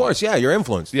like somewhat. Of course, yeah, you're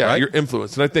influenced. Yeah, right? you're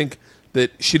influenced. And I think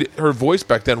that her voice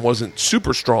back then wasn't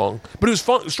super strong, but it was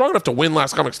strong enough to win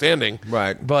Last Comic Standing.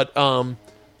 Right. But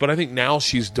I think now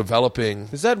she's developing.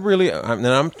 Is that really? And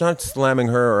I'm not slamming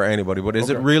her or anybody, but is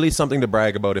it really something to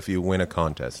brag about if you win a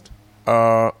contest?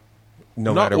 No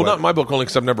matter what. Not in my book, only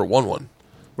because I've never won one.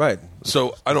 Right.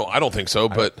 So I don't think so.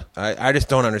 But I just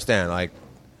don't understand. Like,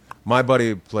 my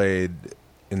buddy played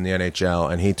in the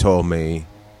NHL, and he told me.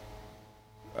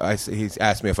 He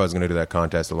asked me if I was going to do that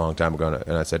contest a long time ago,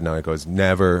 and I said no. He goes,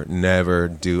 never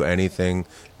do anything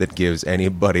that gives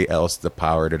anybody else the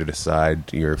power to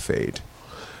decide your fate.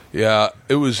 Yeah,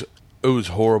 it was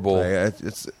horrible.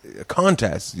 It's a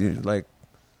contest. I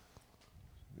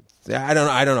don't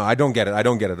know. I don't get it. I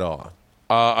don't get it at all.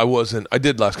 I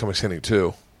did Last Comic Standing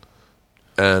too,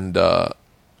 and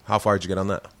how far did you get on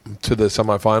that? To the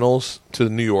semifinals, to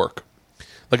New York.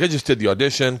 Like, I just did the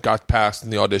audition, got passed in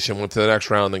the audition, went to the next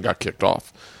round, then got kicked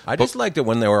off. I just liked it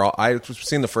when they were all... I was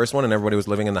seeing the first one and everybody was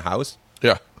living in the house.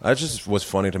 Yeah. That just was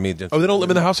funny to me. They don't live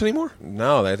in the house anymore?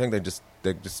 No, I think they just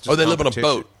Oh, they live on a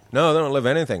boat? No, they don't live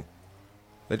anything.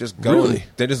 They just go. Really?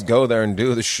 They just go there and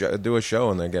do a show,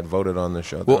 and they get voted on the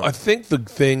show. Well, I think the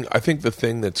thing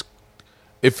that's...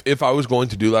 If I was going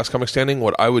to do Last Comic Standing,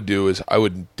 what I would do is I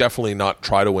would definitely not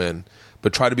try to win,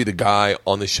 but try to be the guy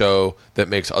on the show that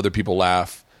makes other people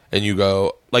laugh. And you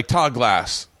go, like Todd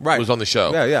Glass was on the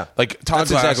show. Yeah. Like Todd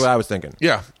That's Glass, exactly what I was thinking.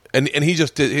 Yeah. And he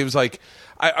just did, he was like,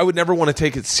 I would never want to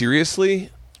take it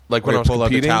seriously. Like when I was pull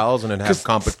competing. out the towels and then have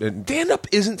competition. Stand-up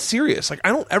isn't serious. Like, I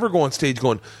don't ever go on stage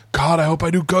going, God, I hope I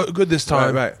do good this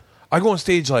time. Right. I go on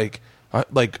stage fucking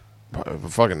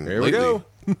Here lately. we go.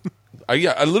 I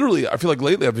feel like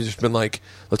lately I've just been like,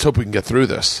 let's hope we can get through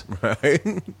this. Right.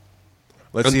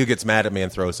 Let's see who gets mad at me and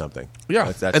throws something.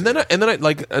 Yeah, and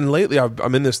then lately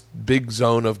I'm in this big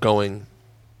zone of going.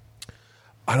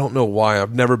 I don't know why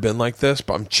I've never been like this,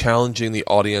 but I'm challenging the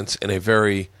audience in a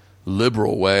very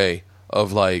liberal way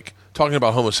of like talking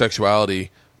about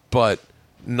homosexuality, but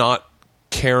not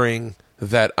caring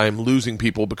that I'm losing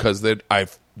people because that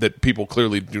people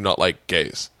clearly do not like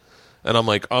gays, and I'm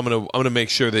like I'm gonna make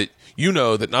sure that you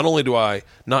know that not only do I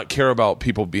not care about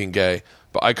people being gay,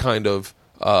 but I kind of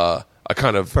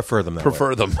prefer them. I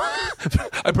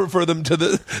prefer them to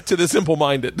the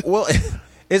simple-minded. Well,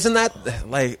 isn't that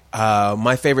like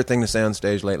my favorite thing to say on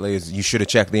stage lately is you should have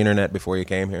checked the internet before you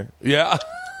came here? Yeah.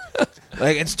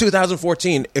 Like, it's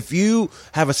 2014. If you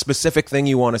have a specific thing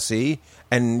you want to see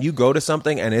and you go to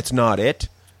something and it's not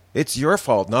it's your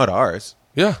fault, not ours.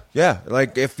 Yeah. Yeah.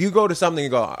 Like, if you go to something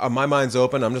and go, my mind's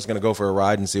open, I'm just going to go for a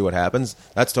ride and see what happens,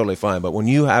 that's totally fine. But when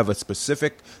you have a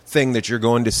specific thing that you're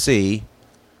going to see...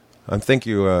 I think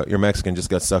your Mexican just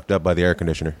got sucked up by the air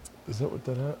conditioner. Is that what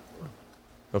that happened?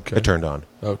 Okay. It turned on.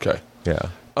 Okay. Yeah.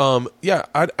 Yeah,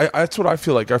 I that's what I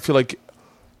feel like. I feel like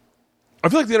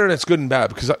the internet's good and bad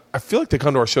because I feel like they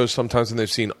come to our shows sometimes and they've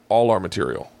seen all our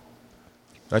material.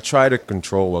 I try to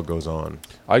control what goes on.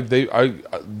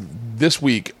 This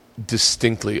week,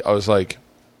 distinctly, I was like,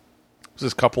 there's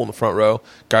this couple in the front row,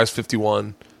 guy's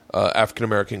 51,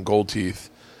 African-American, gold teeth.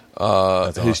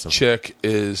 That's his awesome. chick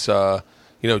is...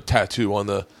 tattoo on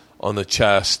the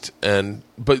chest,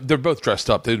 but they're both dressed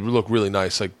up. They look really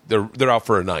nice. Like they're out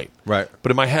for a night. Right.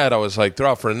 But in my head, I was like, they're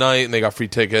out for a night and they got free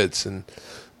tickets. And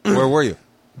where were you?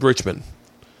 Richmond,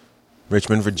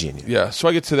 Virginia. Yeah. So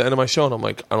I get to the end of my show and I'm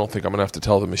like, I don't think I'm gonna have to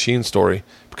tell the machine story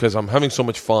because I'm having so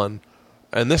much fun,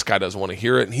 and this guy doesn't want to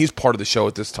hear it, and he's part of the show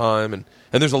at this time, and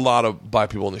there's a lot of black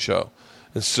people in the show,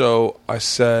 and so I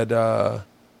said.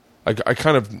 I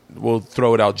kind of will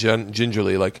throw it out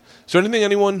gingerly, like, is there anything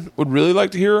anyone would really like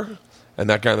to hear? And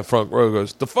that guy in the front row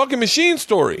goes, the fucking machine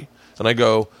story. And I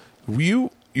go,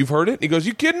 you've heard it? And he goes,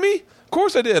 you kidding me? Of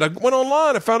course I did. I went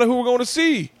online. I found out who we're going to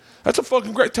see. That's a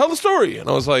fucking great... Tell the story. And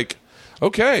I was like,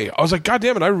 okay. I was like, God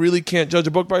damn it, I really can't judge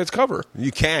a book by its cover.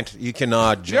 You can't. You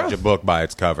cannot judge a book by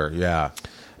its cover. Yeah.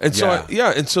 And so,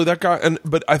 and so that guy...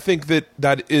 But I think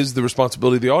that is the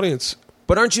responsibility of the audience.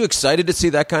 But aren't you excited to see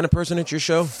that kind of person at your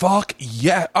show? Fuck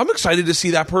yeah. I'm excited to see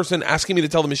that person asking me to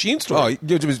tell the machine story.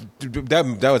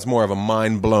 That was more of a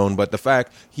mind blown, but the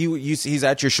fact he's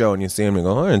at your show and you see him and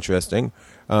go, oh, interesting.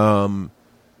 And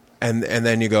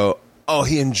then you go, oh,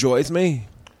 he enjoys me?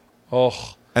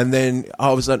 Oh. And then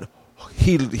all of a sudden,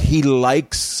 he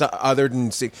likes other than...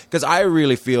 Because I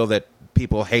really feel that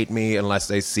people hate me unless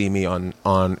they see me on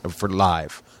for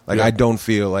live. Like, I don't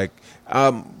feel like...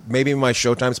 maybe my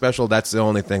Showtime special, that's the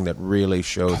only thing that really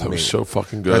shows me. That was so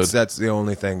fucking good. That's the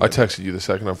only thing. I texted you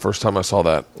the first time I saw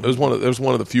that. It was one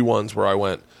of the few ones where I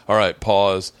went, all right,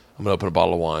 pause. I'm going to open a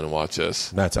bottle of wine and watch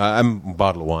this. I'm a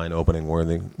bottle of wine opening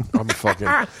worthy.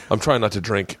 I'm trying not to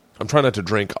drink I'm trying not to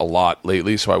drink a lot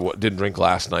lately, so I didn't drink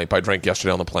last night, but I drank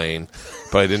yesterday on the plane,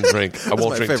 but I didn't drink. I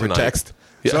won't drink tonight. Text.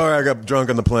 Yeah. Sorry, I got drunk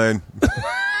on the plane.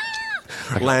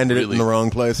 Landed it in the wrong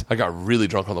place. I got really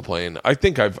drunk on the plane. I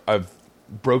think I've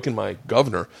broken my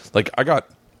governor. Like I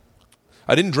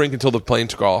didn't drink until the plane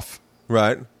took off.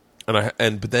 Right.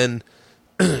 But then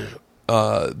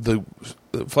the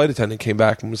flight attendant came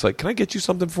back and was like, "Can I get you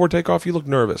something before takeoff? You look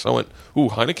nervous." I went, "Ooh,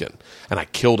 Heineken," and I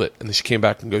killed it. And then she came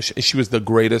back and goes, she was the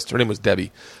greatest. Her name was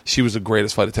Debbie. She was the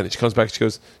greatest flight attendant. She comes back. She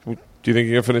goes, "Do you think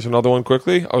you can finish another one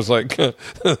quickly?" I was like,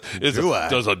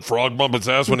 "Does a frog bump its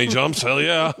ass when he jumps? Hell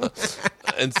yeah!"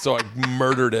 And so I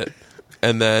murdered it.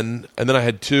 And then I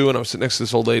had two, and I was sitting next to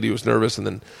this old lady who was nervous, and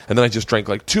then I just drank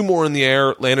like two more in the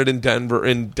air, landed in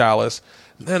Dallas.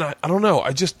 And then I don't know,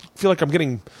 I just feel like I'm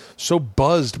getting so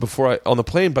buzzed on the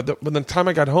plane, but by the time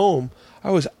I got home,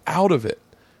 I was out of it.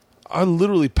 I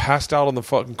literally passed out on the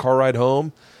fucking car ride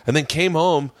home, and then came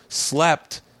home,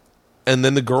 slept, and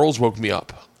then the girls woke me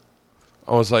up.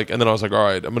 I was like, all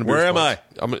right, I'm gonna be. Where am I?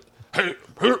 I'm gonna. Hey,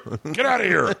 get out of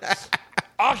here.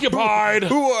 Occupied.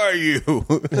 Who are you?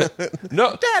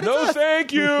 No,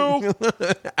 thank you.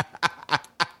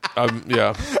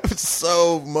 Yeah.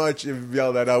 So much you've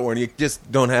yelled that out when you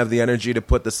just don't have the energy to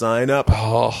put the sign up.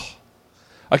 Oh,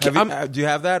 Do you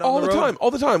have that on all the the road? time? All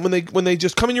the time when they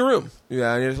just come in your room.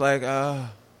 Yeah, and you're just like,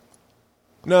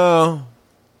 no.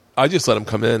 I just let them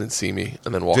come in and see me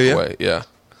and then walk Do you? away. Yeah.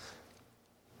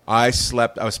 I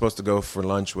slept. I was supposed to go for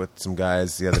lunch with some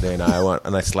guys the other day in Iowa,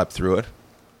 and I slept through it.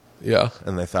 Yeah.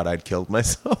 And they thought I'd killed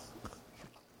myself.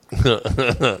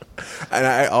 And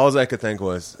all I could think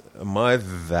was, am I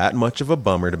that much of a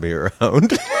bummer to be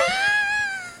around?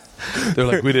 They're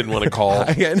like, we didn't want to call.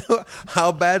 I know.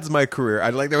 How bad's my career?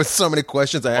 There was so many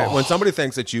questions I had. When somebody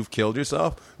thinks that you've killed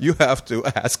yourself, you have to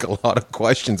ask a lot of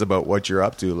questions about what you're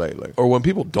up to lately. Or when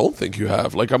people don't think you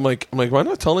have. I'm like, am I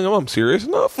not telling them I'm serious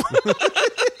enough?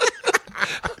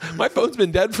 My phone's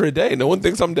been dead for a day. No one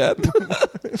thinks I'm dead.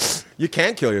 You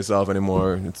can't kill yourself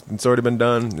anymore. It's already been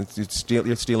done.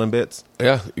 You're stealing bits.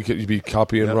 Yeah, you'd be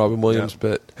copying Robin Williams'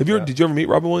 bit. Did you ever meet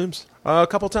Robin Williams? A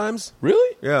couple times.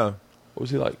 Really? Yeah. What was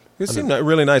he like? He seemed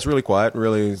really nice, really quiet,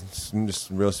 really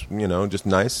just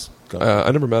nice.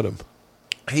 I never met him.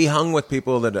 He hung with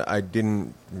people that I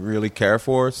didn't really care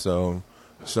for, so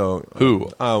Who?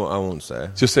 I won't say.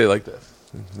 Just say it like this.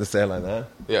 Just say it like that.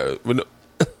 Yeah.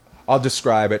 I'll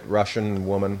describe it. Russian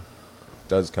woman,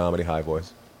 does comedy, high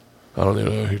voice. I don't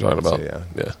even know who you're talking about. So,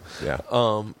 yeah.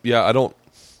 Yeah, I don't.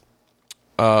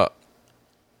 I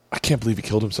can't believe he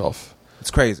killed himself.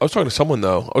 It's crazy. I was talking to someone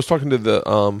though. I was talking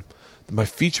to my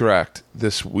feature act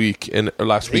this week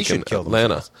last week in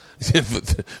Atlanta.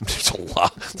 There's a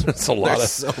lot.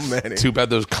 There's so many. Too bad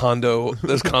those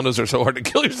condos are so hard to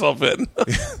kill yourself in.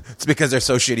 It's because they're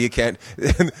so shitty you can't.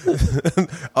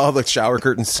 All the shower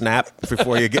curtains snap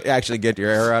before you actually get your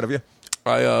air out of you.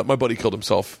 My buddy killed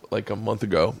himself like a month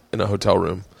ago in a hotel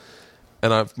room,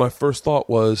 and my first thought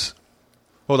was,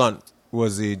 hold on,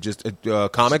 was he just a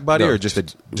comic buddy or just a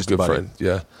good buddy? friend?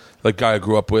 Yeah, like guy I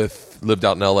grew up with, lived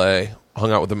out in L.A.,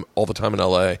 hung out with him all the time in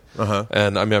L.A.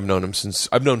 And I mean, I've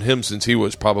known him since he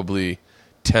was probably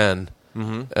 10,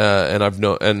 and I've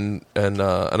known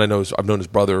I've known his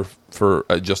brother for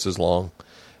just as long,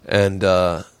 and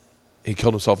he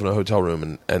killed himself in a hotel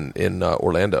room in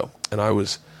Orlando, and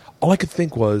all I could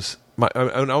think was,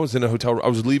 I was in a hotel room. I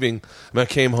was leaving. I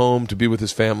came home to be with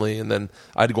his family, and then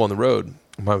I had to go on the road.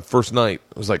 My first night,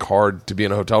 it was like hard to be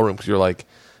in a hotel room because you're like,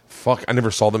 fuck, I never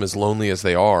saw them as lonely as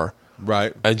they are.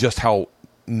 Right. And just how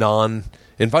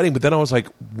non-inviting. But then I was like,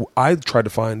 I tried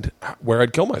to find where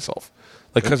I'd kill myself.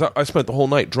 Like, because I spent the whole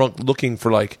night drunk looking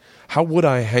for, like, how would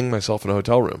I hang myself in a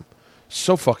hotel room?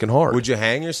 So fucking hard. Would you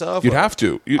hang yourself? You'd have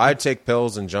to. I'd take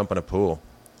pills and jump in a pool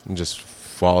and just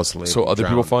fall asleep. So other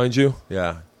people find you?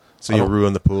 Yeah. So you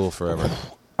ruin the pool forever.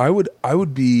 I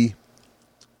would be...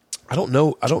 I don't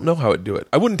know how I'd do it.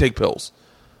 I wouldn't take pills.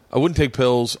 I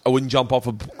wouldn't jump off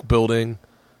a building.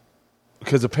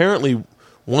 Because apparently,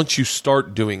 once you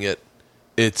start doing it,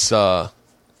 it's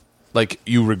like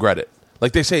you regret it.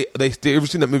 Like they say, they ever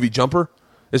seen that movie Jumper?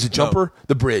 Is it Jumper? No.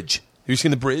 The Bridge. Have you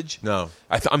seen The Bridge? No.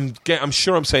 I'm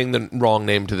sure I'm saying the wrong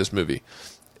name to this movie.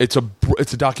 It's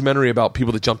a documentary about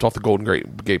people that jumped off the Golden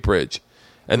Gate Bridge,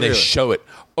 and they show it.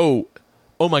 Oh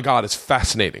my God, it's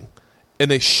fascinating. And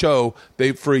they show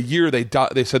for a year they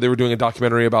said they were doing a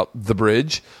documentary about the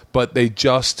bridge, but they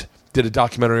just did a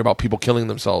documentary about people killing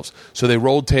themselves. So they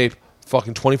rolled tape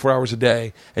fucking 24 hours a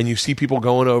day, and you see people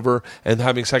going over and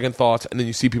having second thoughts, and then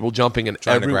you see people jumping, and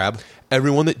trying to grab.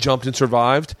 Everyone that jumped and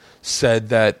survived said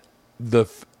that the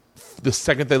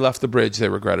second they left the bridge, they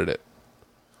regretted it.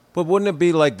 But wouldn't it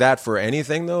be like that for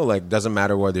anything, though? Like, doesn't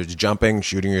matter whether it's jumping,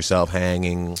 shooting yourself,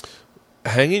 hanging.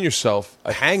 Hanging yourself.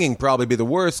 Hanging probably be the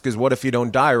worst, because what if you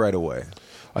don't die right away?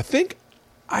 I think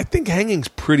hanging's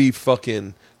pretty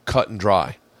fucking cut and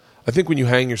dry. I think when you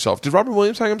hang yourself... Did Robin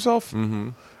Williams hang himself?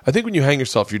 Mm-hmm. I think when you hang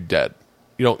yourself, you're dead.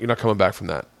 You're not coming back from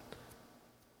that.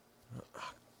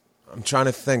 I'm trying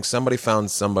to think. Somebody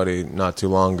found somebody not too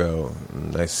long ago,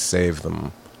 and they saved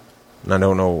them. And I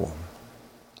don't know...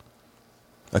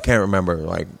 I can't remember,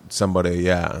 like, somebody,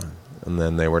 yeah. And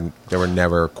then they were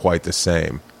never quite the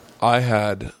same. I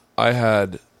had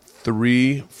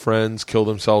 3 friends kill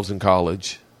themselves in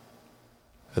college,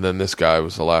 and then this guy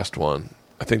was the last one.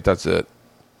 I think that's it.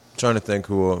 I'm trying to think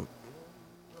who...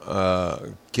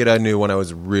 kid I knew when I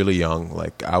was really young,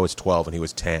 like, I was 12 and he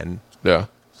was 10. Yeah.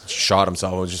 Shot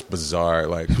himself. It was just bizarre.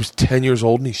 Like, he was 10 years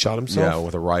old and he shot himself? Yeah,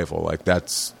 with a rifle. Like,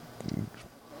 that's...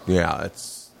 Yeah,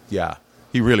 it's... Yeah.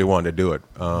 He really wanted to do it.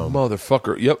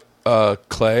 Motherfucker. Yep.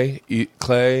 Clay.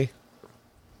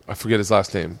 I forget his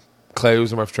last name. Clay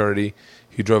was in my fraternity.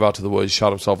 He drove out to the woods,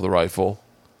 shot himself with a rifle.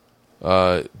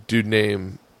 Dude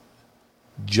named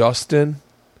Justin.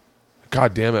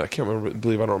 God damn it. I can't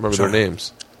believe I don't remember their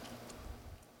names.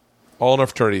 All in our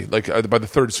fraternity. Like, by the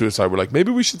third suicide, we're like,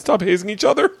 maybe we should stop hazing each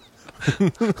other.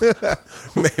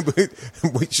 Maybe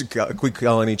we should quit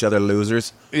calling each other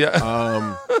losers.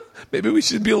 Yeah. Maybe we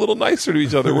should be a little nicer to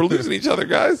each other. We're losing each other,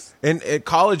 guys. And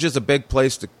college is a big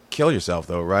place to kill yourself,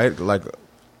 though, right? Like,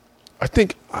 I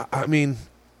think. I mean,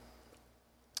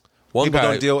 one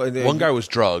guy was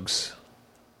drugs.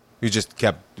 He just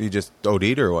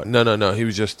OD'd or what? No. He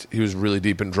was really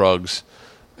deep in drugs,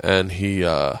 and he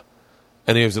was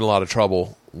in a lot of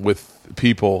trouble with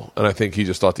people. And I think he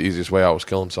just thought the easiest way out was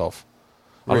kill himself.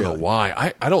 I don't know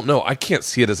why. I don't know. I can't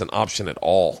see it as an option at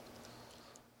all.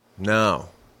 No.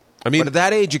 I mean, but at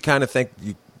that age, you kind of think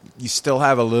you still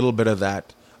have a little bit of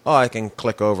that, oh, I can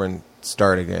click over and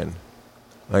start again.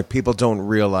 Like, people don't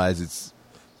realize it's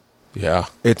the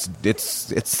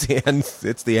end.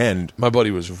 It's the end. My buddy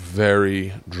was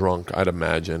very drunk, I'd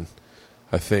imagine.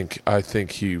 I think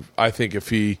if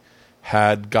he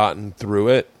had gotten through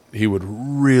it, he would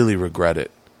really regret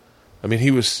it. I mean,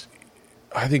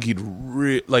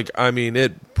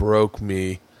 it broke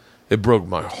me. It broke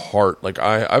my heart. Like,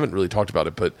 I haven't really talked about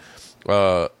it, but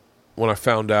when I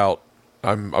found out,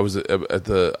 my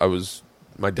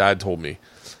dad told me.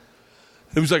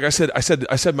 It was like I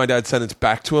said my dad's sentence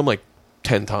back to him like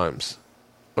 10 times.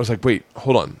 I was like, wait,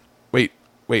 hold on. Wait,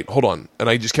 hold on. And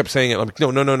I just kept saying it. I'm like, no.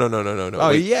 Oh,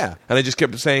 wait. Yeah. And I just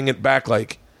kept saying it back,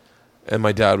 like, and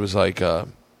my dad was like, he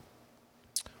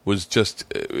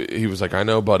was like, I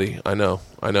know, buddy. I know.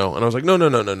 And I was like, no.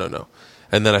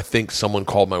 And then I think someone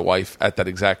called my wife at that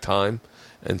exact time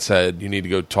and said, you need to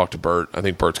go talk to Bert. I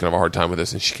think Bert's going to have a hard time with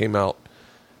this. And she came out.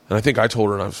 And I think I told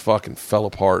her, and I fucking fell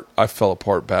apart. I fell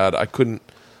apart bad. I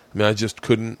just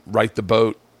couldn't right the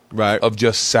boat of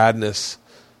just sadness.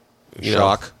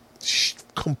 Shock.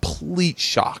 Complete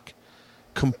shock.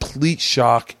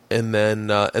 And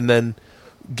then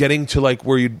getting to like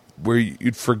where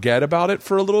you'd forget about it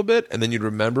for a little bit, and then you'd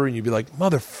remember, and you'd be like,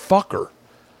 motherfucker.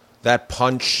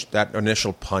 That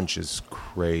initial punch is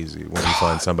crazy when you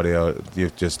find somebody out. You're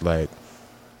just like,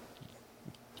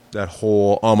 that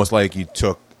whole, almost like you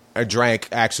drank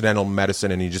accidental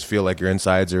medicine and you just feel like your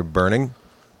insides are burning.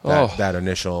 That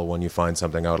initial, when you find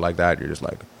something out like that, you're just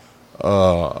like,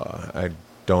 I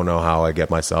don't know how I get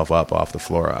myself up off the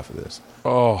floor after this.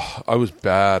 Oh, I was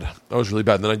bad. I was really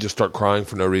bad. And then I'd just start crying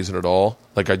for no reason at all.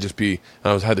 Like, had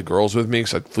the girls with me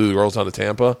because I flew the girls down to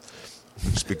Tampa.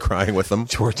 Just be crying with them.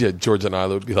 George and Isla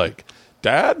would be like,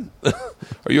 Dad,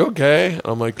 are you okay? And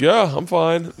I'm like, yeah, I'm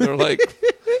fine. And they're like,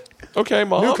 okay,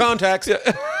 Mom. New contacts. Yeah.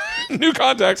 New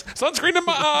contacts. Sunscreen in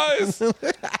my eyes.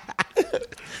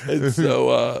 And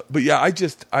so, but yeah, I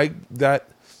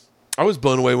was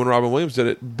blown away when Robin Williams did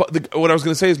it. But what I was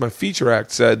going to say is my feature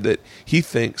act said that he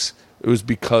thinks it was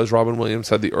because Robin Williams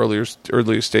had the earliest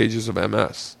stages of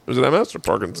MS. Was it MS or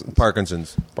Parkinson's?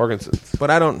 Parkinson's. But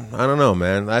I don't know,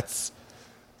 man. That's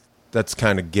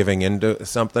kind of giving into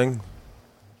something.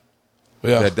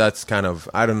 Yeah. That's kind of,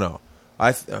 I don't know.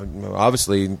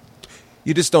 Obviously,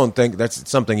 you just don't think that's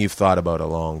something you've thought about a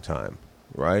long time,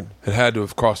 right? It had to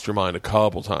have crossed your mind a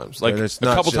couple times. Like, a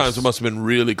couple times it must have been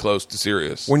really close to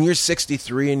serious. When you're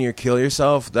 63 and you kill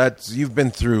yourself, you've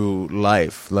been through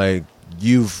life. Like,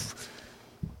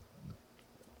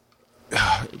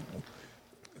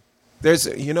 there's,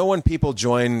 when people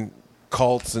join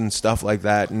cults and stuff like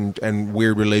that and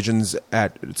weird religions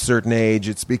at a certain age,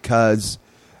 it's because,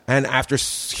 and after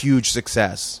huge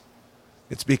success,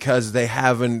 it's because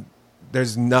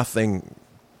there's nothing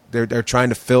they're trying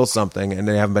to fill something and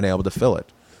they haven't been able to fill it.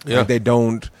 Yeah. Like they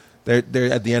don't.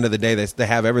 They're at the end of the day they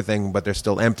have everything, but they're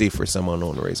still empty for some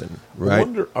unknown reason. Right.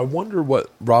 I wonder what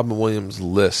Robin Williams'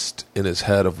 list in his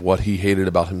head of what he hated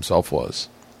about himself was.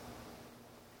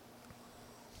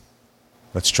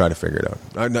 Let's try to figure it out.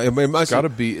 It's got to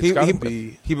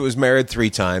be. He was married 3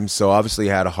 times, so obviously he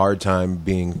had a hard time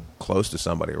being close to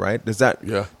somebody, right? Does that?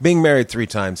 Yeah. Being married 3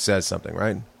 times says something,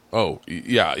 right? Oh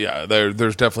yeah.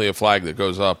 There's definitely a flag that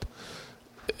goes up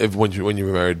when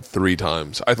you're married 3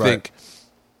 times. I think.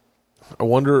 I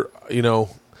wonder.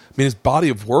 His body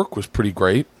of work was pretty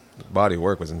great. Body of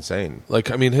work was insane.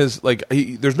 Like, I mean,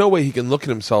 there's no way he can look at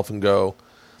himself and go.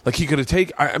 Like he could have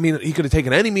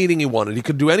taken any meeting he wanted. He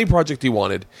could do any project he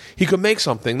wanted. He could make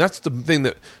something. That's the thing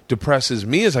that depresses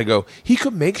me as I go, he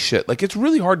could make shit. Like, it's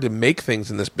really hard to make things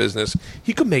in this business.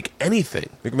 He could make anything.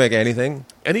 He could make anything?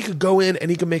 And he could go in and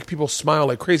he could make people smile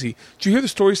like crazy. Did you hear the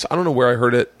story? I don't know where I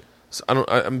heard it.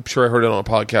 I'm sure I heard it on a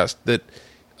podcast that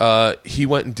he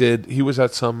went and he was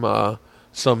at some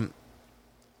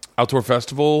outdoor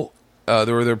festival.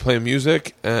 They were there playing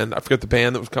music, and I forget the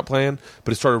band that was playing,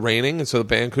 but it started raining, and so the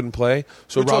band couldn't play.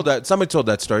 So somebody told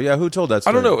that story. Yeah, who told that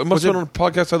story? I don't know. It must have been on a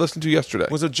podcast I listened to yesterday.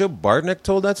 Was it Joe Bartnick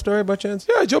told that story by chance?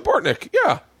 Yeah, Joe Bartnick.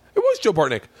 Yeah, it was Joe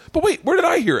Bartnick. But wait, where did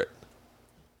I hear it?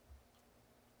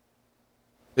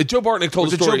 Joe Bartnick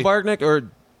told the story. Was it Joe Bartnick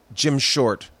or Jim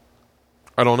Short?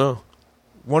 I don't know.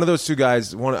 One of those 2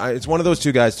 guys. It's one of those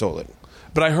 2 guys told it.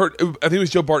 But I think it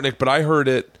was Joe Bartnick, but I heard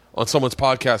it on someone's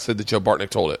podcast said that Joe Bartnick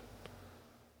told it.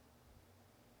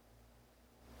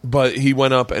 But he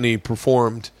went up and he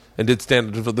performed and did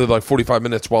like 45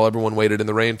 minutes while everyone waited in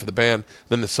the rain for the band.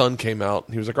 Then the sun came out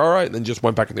and he was like, all right, and then just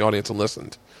went back in the audience and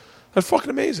listened. That's fucking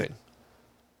amazing.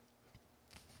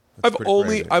 I've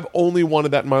only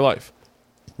wanted that in my life.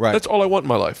 Right. That's all I want in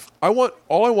my life.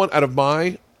 All I want out of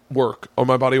my work or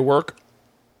my body of work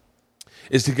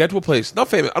is to get to a place, not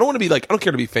famous. I don't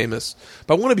care to be famous,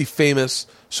 but I want to be famous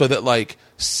so that like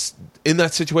in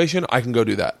that situation I can go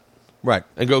do that. Right.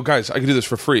 And go, guys, I can do this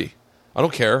for free. I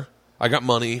don't care. I got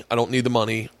money. I don't need the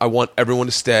money. I want everyone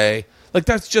to stay. Like,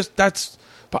 but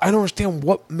I don't understand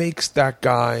what makes that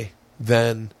guy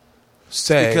then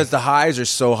say. Because the highs are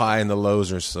so high and the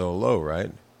lows are so low,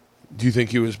 right? Do you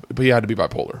think but he had to be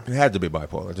bipolar? He had to be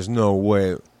bipolar. There's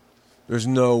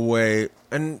no way.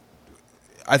 And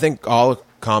I think all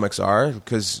comics are,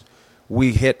 because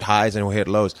we hit highs and we hit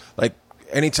lows. Like,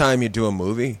 anytime you do a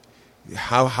movie,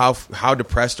 how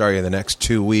depressed are you the next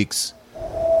 2 weeks?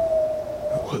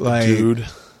 Like, dude,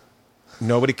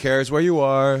 nobody cares where you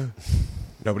are.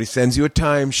 Nobody sends you a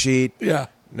timesheet. Yeah.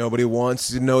 Nobody wants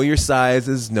to know your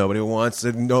sizes. Nobody wants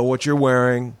to know what you're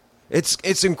wearing.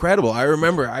 It's incredible. I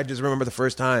just remember the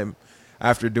first time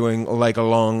after doing like a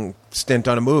long stint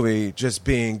on a movie, just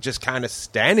kind of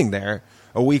standing there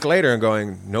a week later and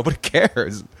going, nobody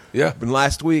cares. Yeah. But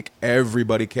last week,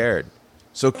 everybody cared.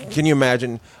 So can you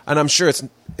imagine? And I'm sure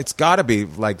it's got to be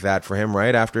like that for him,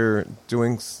 right? After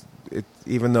doing it,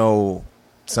 even though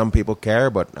some people care,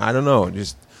 but I don't know.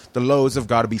 Just the lows have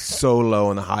got to be so low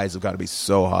and the highs have got to be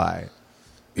so high.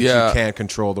 Yeah, you can't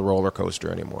control the roller coaster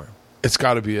anymore. It's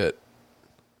got to be it.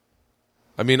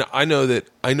 I mean, I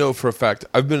know for a fact.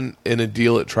 I've been in a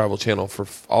deal at Travel Channel for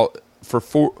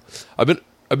 4. I've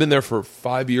been there for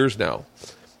 5 years now.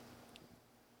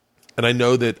 And I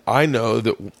know that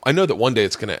one day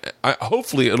it's going to.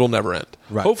 Hopefully, it'll never end.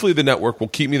 Right. Hopefully, the network will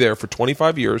keep me there for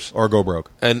 25 years or go broke.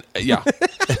 And yeah,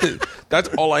 that's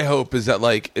all I hope is that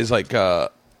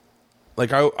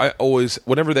I always,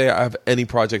 whenever they have any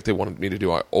project they wanted me to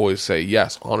do, I always say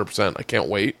yes, 100%. I can't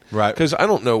wait, right? Because I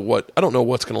don't know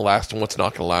what's going to last and what's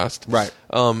not going to last, right?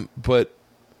 But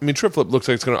I mean, Trip Flip looks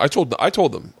like it's going to. I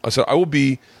told them. I said I will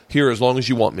be here as long as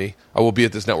you want me. I will be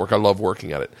at this network. I love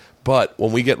working at it. But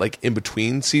when we get like in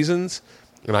between seasons,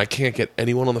 and I can't get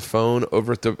anyone on the phone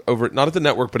over not at the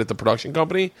network, but at the production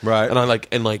company, right?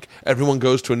 And everyone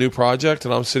goes to a new project,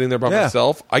 and I'm sitting there by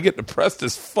myself. I get depressed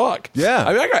as fuck. Yeah,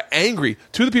 I mean, I got angry.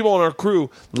 2 of the people on our crew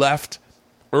left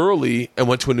early and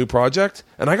went to a new project,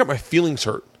 and I got my feelings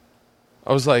hurt.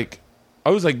 I was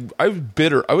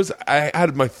bitter. I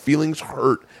had my feelings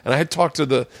hurt, and I had talked to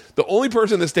the only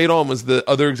person that stayed on was the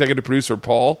other executive producer,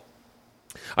 Paul.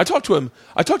 I talked to him.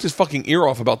 I talked his fucking ear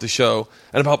off about the show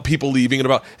and about people leaving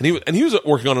and he was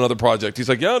working on another project. He's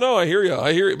like, yeah, no, I hear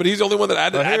you, but he's the only one that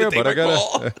had to take my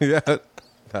call. Yeah,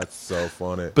 that's so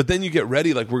funny. But then you get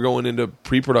ready, like we're going into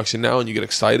pre-production now, and you get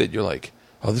excited. You're like,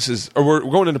 oh, we're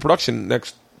going into production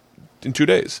in 2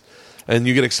 days, and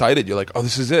you get excited. You're like, oh,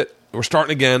 this is it. We're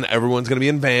starting again. Everyone's going to be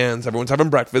in vans. Everyone's having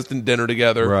breakfast and dinner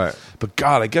together. Right. But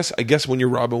God, I guess when you're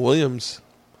Robin Williams,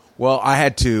 well, I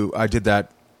did that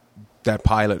that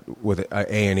pilot with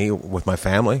A&E with my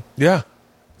family. Yeah.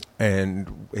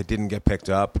 And it didn't get picked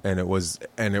up, and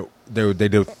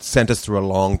they sent us through a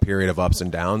long period of ups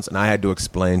and downs, and I had to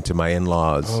explain to my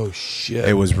in-laws. Oh shit!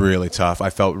 It was really tough.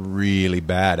 I felt really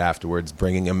bad afterwards,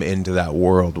 bringing them into that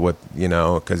world with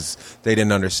because they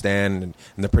didn't understand,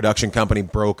 and the production company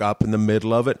broke up in the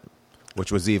middle of it,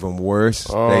 which was even worse.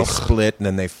 Oh. They split, and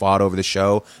then they fought over the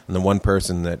show, and the one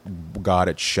person that got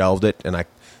it shelved it, and I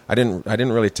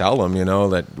didn't really tell them,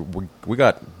 that we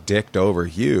got dicked over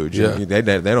huge. Yeah. They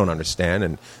don't understand,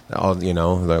 and all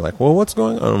they're like, "Well, what's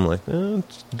going on?" I'm like,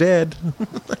 "It's dead."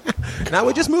 Now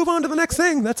we just move on to the next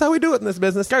thing. That's how we do it in this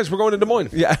business, Guys, we're going to Des Moines.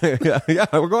 Yeah. We're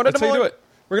going to Des That's how you Moines. do it.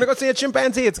 We're gonna go see a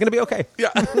chimpanzee. It's gonna be okay.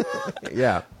 Yeah.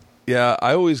 Yeah. Yeah,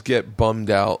 I always get bummed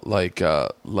out like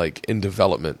in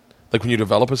development. Like when you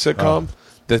develop a sitcom,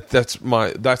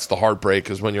 that's the heartbreak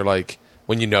is when you're like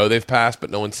when they've passed but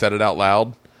no one said it out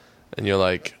loud. And you're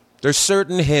like, there's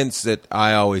certain hints that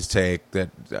I always take that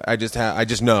I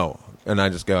just know, and I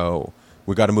just go,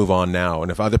 we got to move on now. And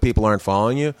if other people aren't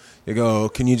following you, you go,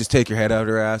 can you just take your head out of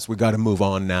your ass? We got to move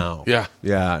on now. Yeah,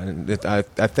 yeah. And I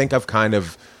think I've kind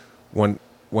of when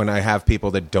I have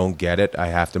people that don't get it, I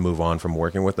have to move on from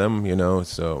working with them.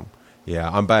 So yeah,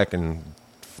 I'm back in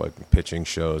fucking pitching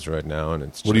shows right now, and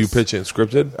it's what are you pitching?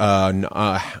 Scripted?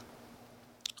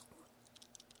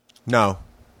 No.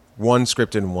 One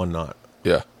scripted and one not.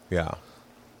 Yeah. Yeah.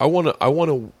 I'll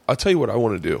tell you what I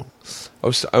want to do. I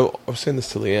was saying this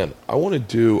to Leanne. I want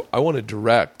to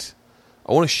direct.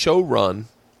 I want to show run.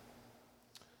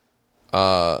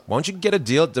 Why don't you get a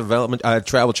deal at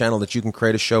Travel Channel that you can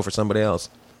create a show for somebody else?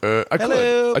 I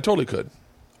totally could.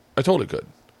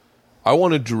 I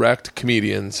want to direct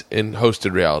comedians in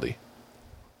hosted reality.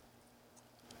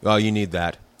 Oh, you need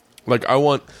that. Like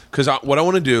because what I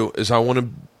want to do is I want,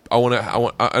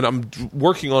 and I'm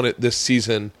working on it this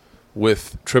season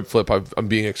with Trip Flip. I'm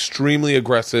being extremely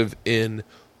aggressive in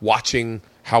watching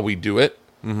how we do it.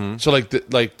 Mm-hmm. So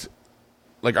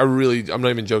I'm not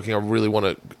even joking. I really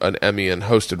want an Emmy in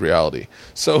hosted reality.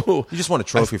 So you just want a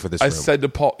trophy for this. I room. said to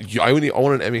Paul, I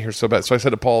want an Emmy here so bad. So I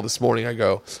said to Paul this morning, I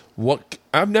go, what?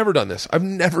 I've never done this.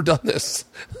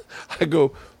 I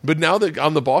go, but now that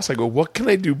I'm the boss, I go, what can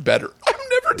I do better? I've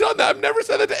never done that. I've never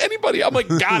said that to anybody. I'm like,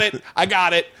 got it. I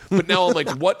got it. But now I'm like,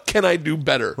 what can I do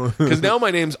better? Because now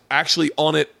my name's actually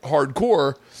on it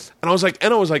hardcore. And I was like,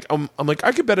 I'm like,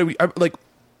 I bet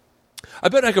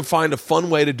I could find a fun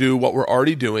way to do what we're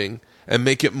already doing and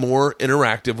make it more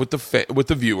interactive with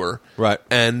the viewer, right?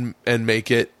 And make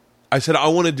it. I said I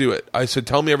want to do it. I said,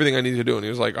 tell me everything I need to do, and he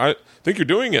was like, I think you're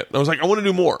doing it. And I was like, I want to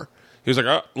do more. He was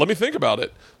like, let me think about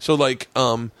it. So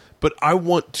but I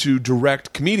want to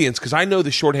direct comedians because I know the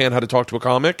shorthand how to talk to a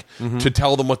comic to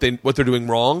tell them what they're doing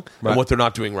wrong and what they're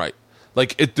not doing right.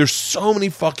 Like there's so many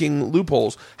fucking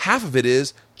loopholes. Half of it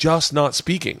is just not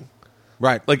speaking.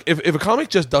 Right. Like, if a comic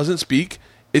just doesn't speak,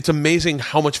 it's amazing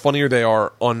how much funnier they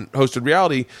are on hosted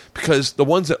reality because the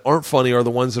ones that aren't funny are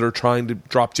the ones that are trying to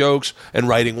drop jokes and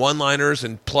writing one-liners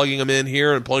and plugging them in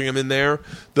here and plugging them in there.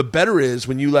 The better is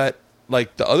when you let,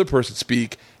 like, the other person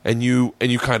speak and you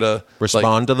kind of...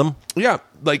 respond to them? Yeah.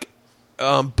 Like,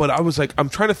 but I was like, I'm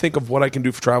trying to think of what I can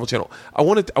do for Travel Channel. I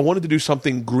wanted to do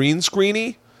something green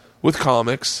screeny with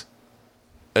comics...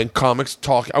 and comics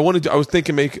talk. I was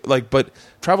thinking but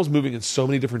travel's moving in so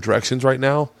many different directions right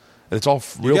now, and it's all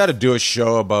real. You got to do a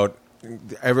show about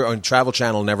Travel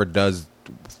Channel never does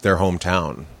their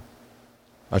hometown.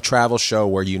 A travel show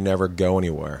where you never go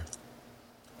anywhere.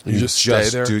 You just stay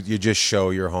there. You just show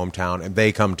your hometown, and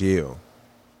they come to you.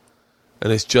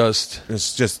 And it's just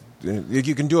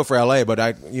you can do it for LA,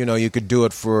 but you could do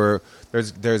it for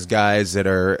there's guys that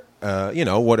are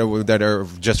that are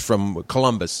just from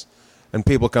Columbus. And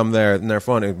people come there, and they're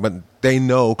funny, but they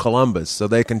know Columbus, so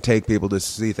they can take people to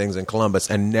see things in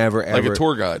Columbus and never, ever... like a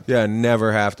tour guide. Yeah,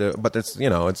 never have to... But it's,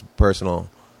 it's personal.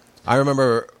 I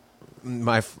remember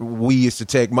my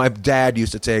dad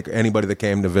used to take anybody that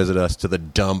came to visit us to the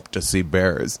dump to see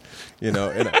bears. It's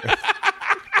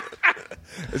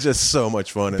just so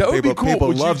much fun. That would be cool.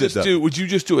 People loved it, though. Would you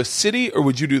just do a city, or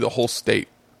would you do the whole state?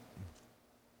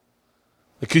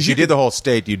 Because you did the whole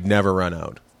state, you'd never run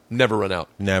out. Never run out.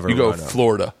 You go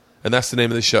Florida, and that's the name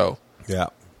of the show. Yeah.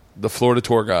 The Florida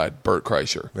tour guide, Bert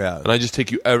Kreischer. Yeah. And I just take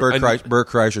you... Bert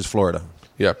Kreischer's Florida.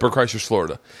 Yeah, Bert Kreischer's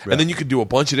Florida. Yeah. And then you could do a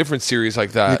bunch of different series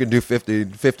like that. You could do 50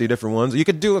 different ones. You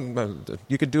could do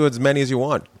as many as you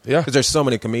want. Yeah. Because there's so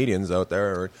many comedians out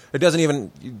there. It doesn't even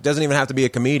have to be a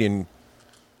comedian.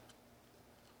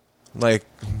 Like...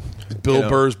 Bill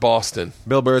Burr's Boston.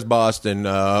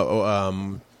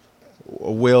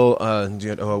 Will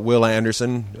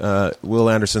Anderson. Will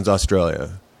Anderson's Australia.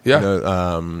 Yeah.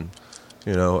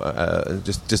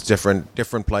 Just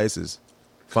different places.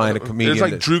 Find a comedian. It's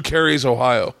like Drew Carey's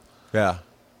Ohio. Yeah.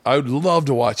 I would love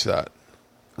to watch that.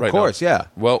 Right Of course, now. yeah.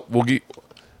 Well,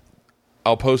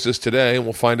 I'll post this today, and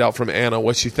we'll find out from Anna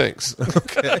what she thinks.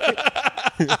 Okay.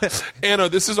 Anna,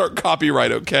 this is our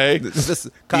copyright, okay? This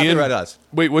copyright us.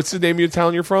 Wait, what's the name of your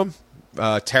town you're from?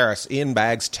 Terrace. Ian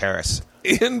Bagg's Terrace.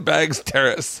 Ian Bagg's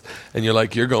Terrace. And you're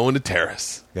like, you're going to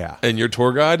Terrace. Yeah. And your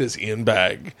tour guide is Ian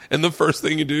Bagg. And the first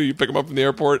thing you do, you pick him up from the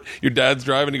airport, your dad's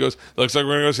driving, he goes, looks like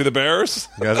we're going to go see the Bears.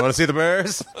 You guys want to see the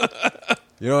Bears?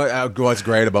 You know what's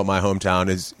great about my hometown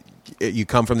is you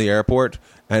come from the airport,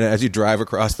 and as you drive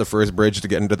across the first bridge to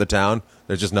get into the town,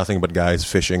 there's just nothing but guys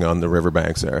fishing on the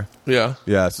riverbanks there. Yeah.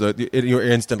 Yeah, so you're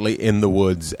instantly in the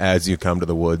woods as you come to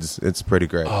the woods. It's pretty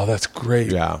great. Oh, that's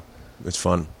great. Yeah, it's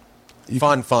fun.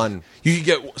 Fun. You can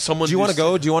get someone. Do you want to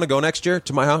go? Do you want to go next year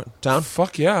to my town?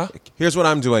 Fuck yeah. Here's what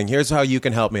I'm doing. Here's how you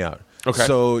can help me out. Okay.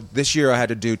 So this year I had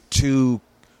to do 2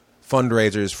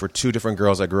 fundraisers for 2 different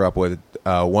girls I grew up with.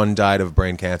 One died of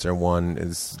brain cancer, and one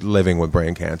is living with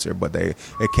brain cancer. But it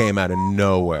came out of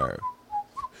nowhere.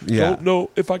 Yeah. Don't know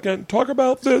if I can talk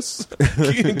about this.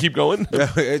 Keep going.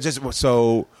 It just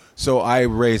so I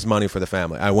raised money for the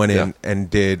family. I went in and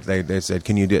did. They said,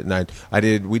 "Can you do it?" And I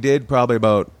did. We did probably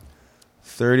about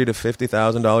 $30,000 to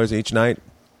 $50,000 each night,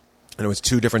 and it was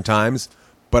 2 different times.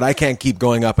 But I can't keep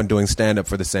going up and doing stand up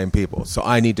for the same people, so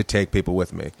I need to take people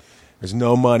with me. There's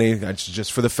no money. It's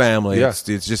just for the family. Yeah.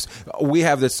 It's just we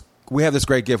have this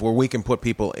great gift where we can put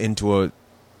people into a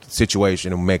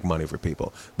situation and make money for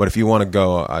people. But if you want to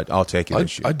go, I'll take you.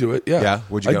 I'd do it. Yeah. Yeah.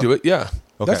 Would you? I'd do it. Yeah.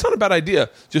 Okay. That's not a bad idea.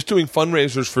 Just doing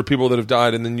fundraisers for people that have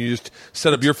died, and then you just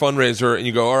set up your fundraiser, and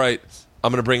you go, all right,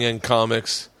 I'm going to bring in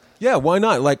comics. Yeah, why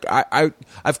not? Like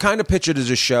I've kind of pictured it as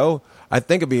a show. I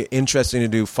think it'd be interesting to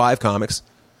do 5 comics,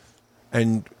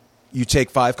 and you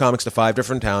take 5 comics to 5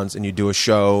 different towns, and you do a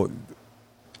show,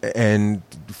 and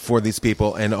for these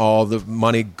people, and all the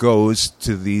money goes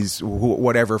to these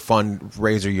whatever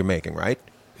fundraiser you're making, right?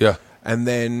 Yeah. And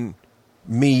then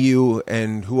me, you,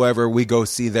 and whoever, we go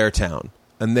see their town.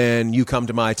 And then you come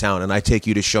to my town, and I take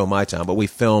you to show my town. But we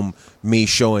film me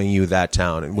showing you that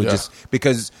town. And we just,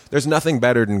 because there's nothing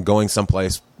better than going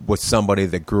someplace with somebody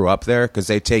that grew up there, because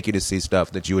they take you to see stuff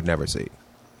that you would never see.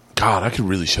 God, I could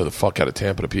really show the fuck out of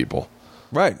Tampa to people.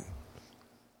 Right.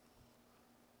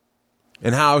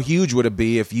 And how huge would it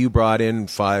be if you brought in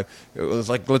 5? It was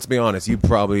like, let's be honest, you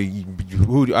probably,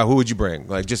 who would you bring?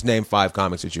 Like, just name 5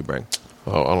 comics that you bring.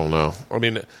 Oh, I don't know. I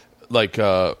mean, like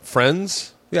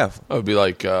friends. Yeah, I would be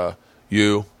like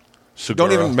you, Segura.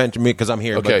 Don't even mention me because I'm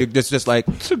here. Okay. But it's just like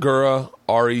Segura,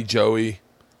 Ari, Joey.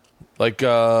 Like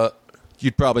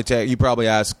you'd probably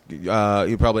ask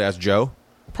Joe.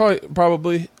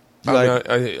 Probably. Like,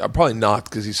 I probably not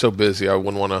because he's so busy. I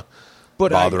wouldn't want to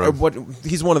bother him.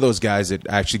 He's one of those guys that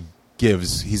actually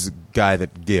gives. He's a guy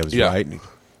that gives, right?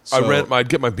 So, I'd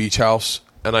get my beach house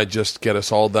and I'd just get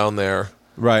us all down there,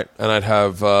 right? And I'd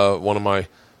have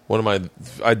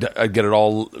I'd get it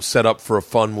all set up for a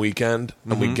fun weekend,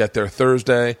 and we'd get there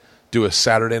Thursday, do a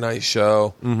Saturday night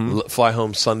show, fly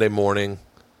home Sunday morning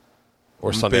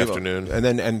or Sunday afternoon,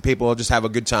 and people will just have a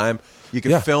good time. You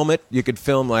could film it. You could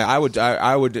film like I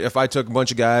would if I took a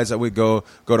bunch of guys. I would go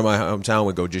to my hometown.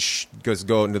 We'd go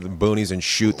go into the boonies and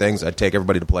shoot things. I'd take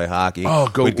everybody to play hockey.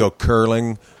 We'd go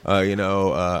curling. I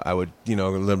would a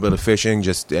little bit of fishing.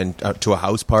 To a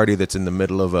house party that's in the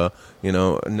middle of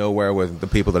nowhere with the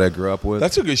people that I grew up with.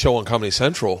 That's a good show on Comedy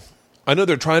Central. I know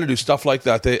they're trying to do stuff like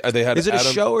that. They had. Is it a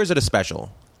show or is it a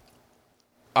special?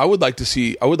 I would like to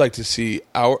see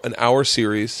an hour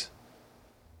series,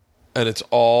 and it's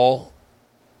all.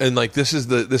 And like this is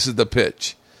the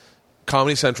pitch.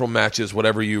 Comedy Central matches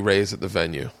whatever you raise at the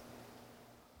venue.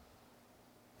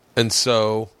 And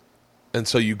so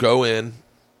you go in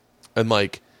and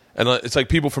it's like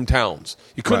people from towns.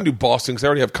 You couldn't do Boston because they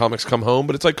already have comics come home,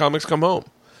 but it's like comics come home.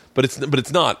 But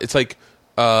it's not. It's like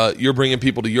you're bringing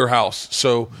people to your house.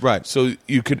 So So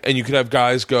you could have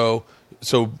guys go.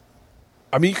 So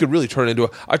I mean, you could really turn it into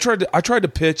a. I tried to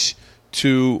pitch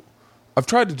to. I've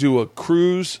tried to do a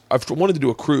cruise. I've wanted to do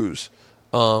a cruise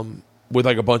with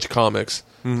like a bunch of comics.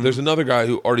 Mm-hmm. There's another guy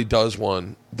who already does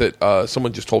one that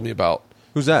someone just told me about.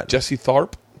 Who's that? Jesse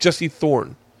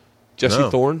Thorne.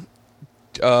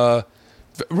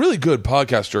 Really good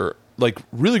podcaster.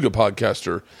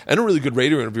 And a really good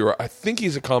radio interviewer. I think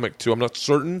he's a comic too. I'm not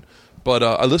certain, but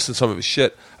I listened to some of his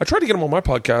shit. I tried to get him on my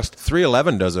podcast.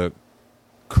 311 does a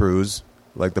cruise,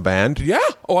 like the band. Yeah.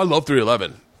 Oh, I love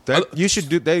 311. You should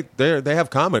do. They have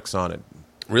comics on it.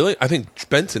 Really? I think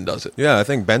Benson does it. Yeah, I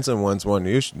think Benson wants one.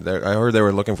 I heard they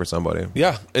were looking for somebody.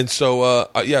 Yeah, and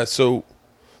so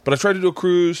but I tried to do a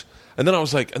cruise, and then I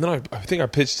was like, I think I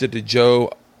pitched it to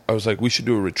Joe. I was like, we should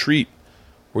do a retreat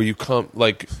where you come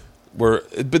but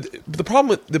the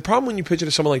problem when you pitch it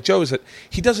to someone like Joe is that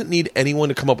he doesn't need anyone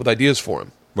to come up with ideas for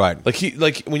him. Right.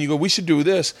 Like when you go, we should do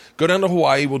this. Go down to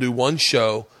Hawaii. We'll do one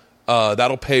show.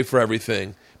 That'll pay for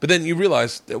everything. But then you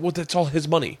realize that's all his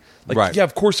money. Like, right. Yeah,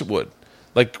 of course it would.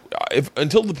 Like,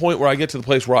 until the point where I get to the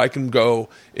place where I can go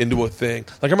into a thing.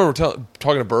 Like, I remember talking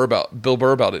to Bill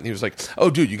Burr about it, and he was like, "Oh,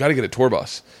 dude, you got to get a tour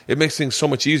bus. It makes things so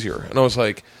much easier." And I was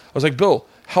like, Bill,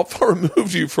 how far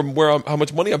removed are you from how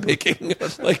much money I'm making?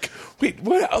 Like, wait,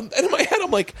 what? And in my head,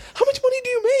 I'm like, how much money do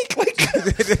you make? Like,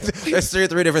 there's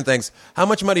three different things. How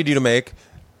much money do you make?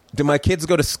 Do my kids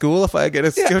go to school if I get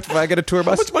a tour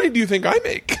bus? How much money do you think I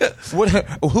make?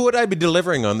 Who would I be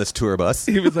delivering on this tour bus?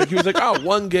 He was like, oh,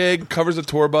 one gig covers a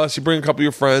tour bus. You bring a couple of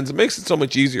your friends. It makes it so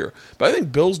much easier. But I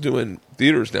think Bill's doing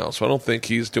theaters now, so I don't think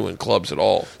he's doing clubs at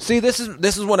all. See, this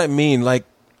is what I mean. Like,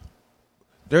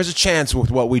 there's a chance with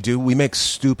what we do, we make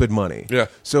stupid money. Yeah.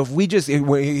 So if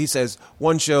he says,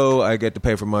 one show, I get to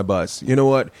pay for my bus. You know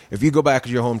what? If you go back to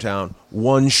your hometown,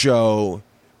 one show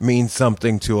means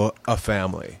something to a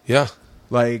family. Yeah.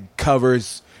 Like,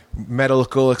 covers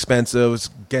medical expenses,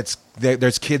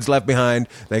 there's kids left behind,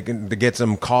 they get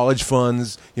some college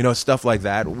funds, stuff like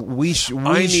that.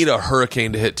 I need a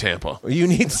hurricane to hit Tampa. You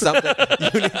need something.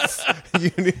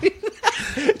 you need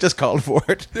just called for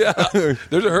it. Yeah.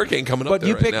 There's a hurricane coming up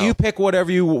there right now. You pick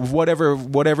whatever you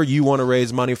want to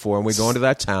raise money for, and we go into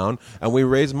that town and we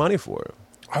raise money for it.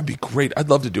 That'd be great. I'd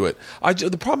love to do it.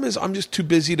 The problem is I'm just too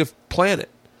busy to plan it.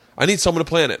 I need someone to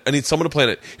plan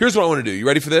it. Here's what I want to do. You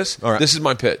ready for this? All right. This is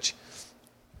my pitch.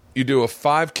 You do a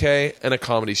 5K and a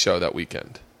comedy show that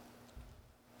weekend.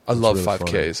 I love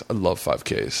 5Ks. I love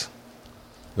 5Ks.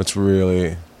 That's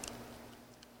really...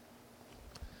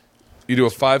 You do a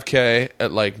 5K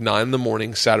at like 9 in the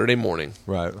morning, Saturday morning.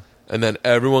 Right. And then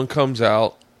everyone comes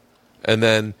out,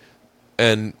 and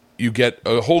you get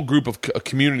a whole group of a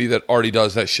community that already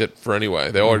does that shit for anyway.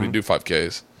 They already do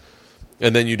 5Ks.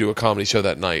 And then you do a comedy show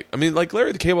that night. I mean, like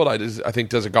Larry the Cable Guy does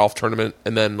a golf tournament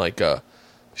and then like a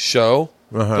show.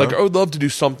 Uh-huh. Like, I would love to do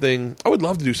something. I would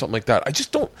love to do something like that. I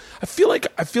just don't. I feel like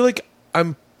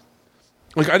I'm.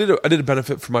 Like, I did a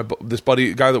benefit for this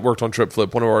buddy, guy that worked on Trip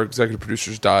Flip. One of our executive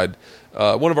producers died.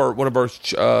 One of our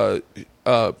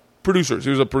producers. He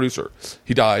was a producer.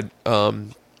 He died.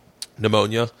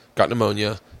 Pneumonia. Got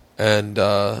pneumonia, and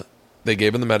they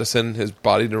gave him the medicine. His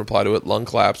body didn't reply to it. Lung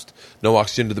collapsed. No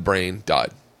oxygen to the brain.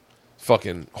 Died.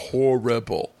 Fucking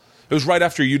horrible. It was right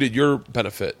after you did your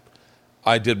benefit.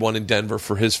 I did one in Denver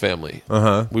for his family.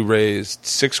 Uh-huh. We raised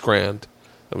 $6,000.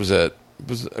 That was it.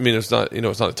 It's not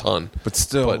a ton. But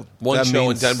still. But one show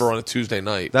in Denver on a Tuesday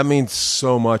night. That means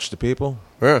so much to people.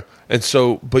 Yeah. And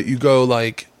so, but you go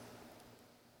like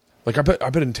I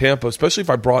bet in Tampa, especially if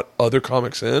I brought other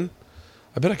comics in,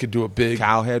 I bet I could do a big...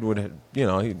 Cowhead would,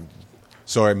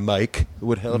 Mike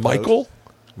would help Michael?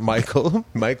 Out.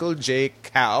 Michael J.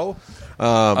 Cow.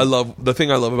 The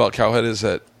thing I love about Cowhead is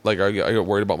that, like, I get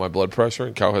worried about my blood pressure,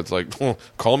 and Cowhead's like,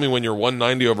 call me when you're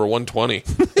 190 over 120.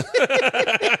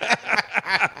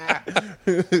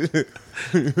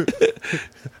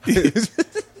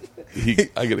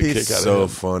 I get a kick out of him. He's so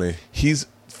funny. He's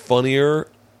funnier.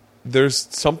 There's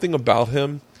something about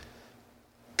him,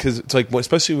 because it's like,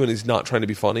 especially when he's not trying to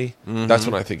be funny, that's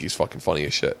when I think he's fucking funny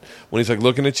as shit. When he's like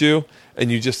looking at you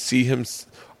and you just see him.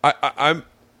 I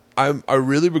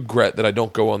really regret that I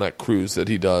don't go on that cruise that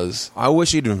he does. I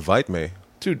wish he'd invite me.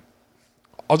 Dude,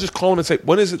 I'll just call him and say,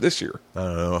 when is it this year? I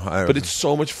don't know. But it's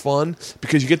so much fun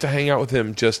because you get to hang out with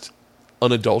him just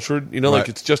unadulterated. Like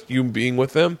it's just you being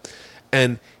with him.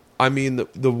 And I mean,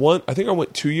 the one, I think I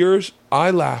went 2 years, I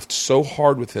laughed so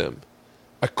hard with him.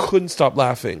 I couldn't stop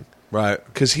laughing. Right.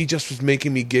 Because he just was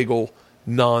making me giggle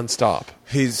nonstop.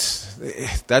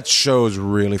 That show is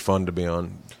really fun to be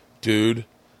on. Dude,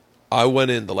 I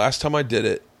went in, the last time I did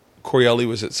it, Corielli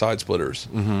was at Side Splitters.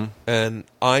 Mm-hmm. And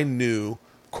I knew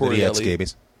Corielli... That he had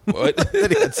scabies. What?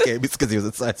 That he had scabies because he was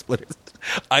at Side Splitters.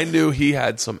 I knew he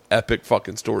had some epic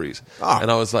fucking stories. Oh. And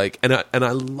I was like... And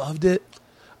I loved it.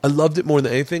 I loved it more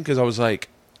than anything because I was like,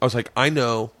 I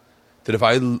know that if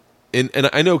and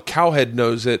I know Cowhead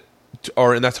knows it,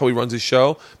 and that's how he runs his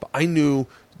show, but I knew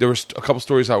there was a couple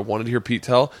stories I wanted to hear Pete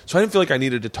tell, so I didn't feel like I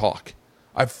needed to talk.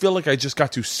 I feel like I just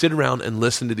got to sit around and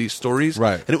listen to these stories,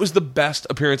 right? And it was the best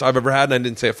appearance I've ever had, and I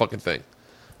didn't say a fucking thing.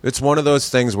 It's one of those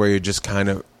things where you're just kind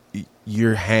of,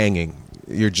 you're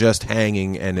just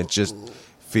hanging, and it just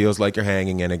feels like you're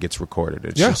hanging and it gets recorded.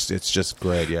 It's just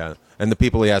great, yeah. And the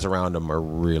people he has around him are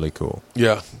really cool.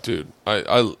 Yeah, dude.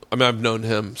 I mean, I've known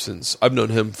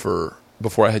him for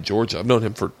before I had Georgia. I've known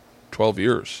him for 12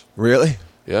 years. Really?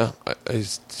 Yeah.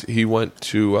 He went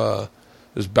to it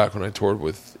was back when I toured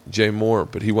with Jay Moore,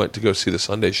 but he went to go see the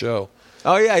Sunday show.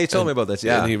 Oh yeah, he told me about this.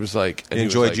 Yeah, and he was like, he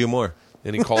enjoyed you more.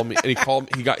 And he called me, and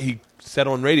he said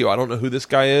on radio, I don't know who this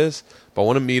guy is, but I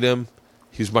want to meet him.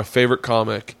 He's my favorite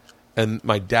comic, and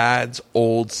my dad's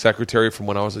old secretary from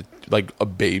when I was a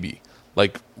baby,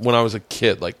 like when I was a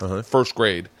kid, like first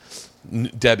grade.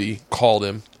 Debbie called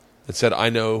him and said, I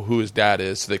know who his dad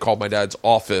is. So they called my dad's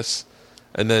office,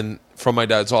 and then from my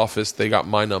dad's office they got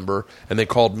my number, and they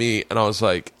called me, and I was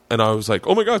like,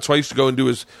 oh my god! So I used to go and do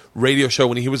his radio show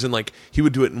when he was in he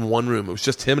would do it in one room. It was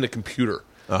just him and a computer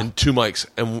and 2 mics,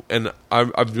 and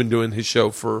I've been doing his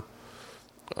show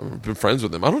I've been friends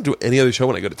with him. I don't do any other show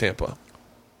when I go to Tampa.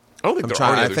 I don't think there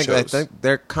are any other shows. I think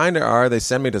there kind of are. They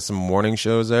send me to some morning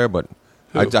shows there, but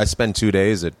I spend 2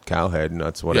 days at Cowhead, and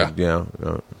that's what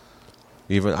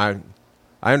even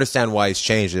I understand why he's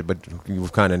changed it, but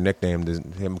you've kind of nicknamed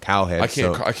him Cowhead.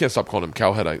 I can't stop calling him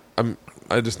Cowhead.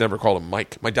 I just never called him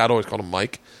Mike. My dad always called him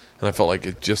Mike, and I felt like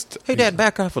it just... Hey, Dad,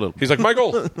 back off a little. He's like,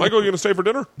 Michael, you going to stay for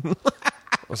dinner? I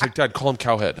was like, Dad, call him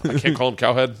Cowhead. I can't call him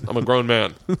Cowhead. I'm a grown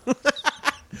man.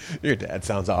 Your dad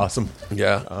sounds awesome.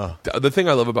 Yeah. The thing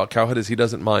I love about Cowhead is he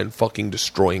doesn't mind fucking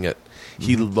destroying it.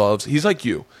 He's like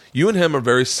you. You and him are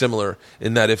very similar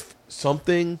in that if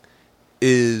something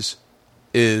is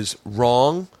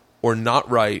wrong or not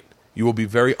right, you will be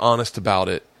very honest about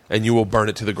it, and you will burn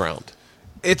it to the ground.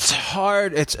 It's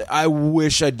hard. I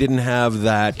wish I didn't have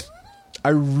that.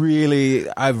 I've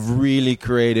really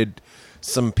created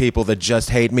some people that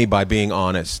just hate me by being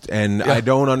honest, and I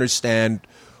don't understand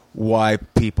why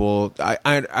people.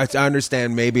 I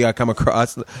understand maybe I come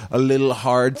across a little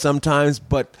hard sometimes,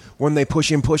 but when they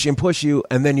push you,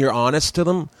 and then you're honest to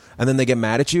them, and then they get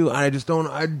mad at you, I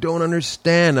don't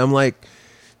understand. I'm like,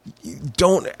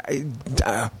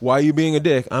 why are you being a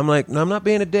dick? I'm like, no, I'm not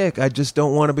being a dick. I just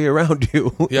don't want to be around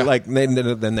you. Yeah. Then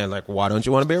they're like, why don't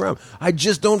you want to be around? I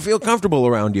just don't feel comfortable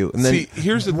around you. And then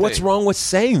here's the what's thing. wrong with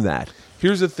saying that?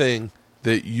 Here's the thing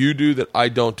that you do that I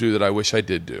don't do that I wish I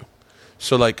did do.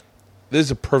 So this is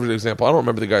a perfect example. I don't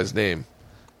remember the guy's name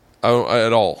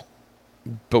at all,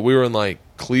 but we were in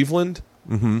Cleveland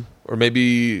or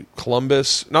maybe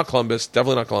Columbus. Not Columbus.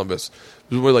 Definitely not Columbus.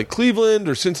 We were Cleveland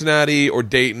or Cincinnati or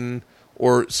Dayton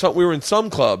or some. We were in some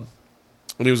club,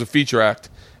 and he was a feature act,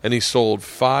 and he sold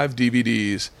 5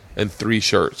 DVDs and 3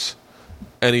 shirts,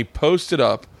 and he posted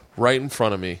up right in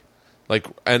front of me,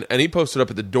 and he posted up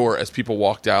at the door as people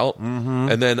walked out,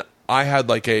 and then I had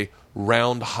a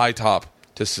round high top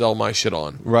to sell my shit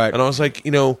on, right? And I was like,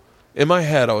 in my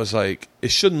head, I was like,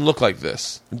 it shouldn't look like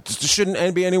this. It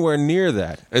shouldn't be anywhere near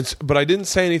that. But I didn't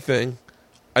say anything.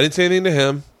 I didn't say anything to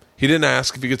him. He didn't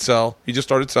ask if he could sell. He just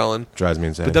started selling. Drives me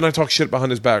insane. But then I talked shit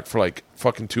behind his back for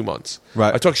fucking 2 months.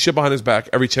 Right. I talked shit behind his back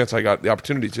every chance I got the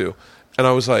opportunity to. And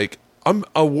I was like, I'm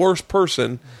a worse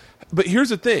person. But here's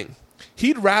the thing.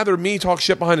 He'd rather me talk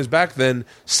shit behind his back than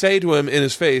say to him in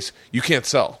his face, you can't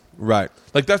sell. Right.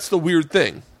 That's the weird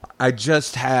thing. I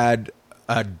just had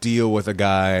a deal with a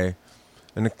guy,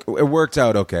 and it worked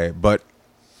out okay. But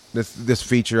this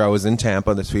feature, I was in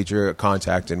Tampa. This feature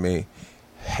contacted me.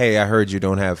 Hey, I heard you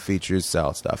don't have features,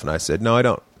 sell stuff. And I said, no, I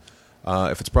don't.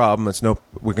 If it's a problem,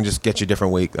 we can just get you a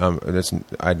different week.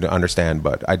 I understand,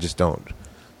 but I just don't.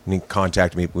 And he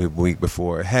contacted me a week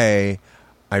before. Hey,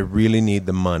 I really need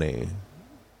the money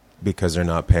because they're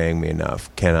not paying me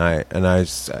enough. Can I? And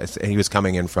he was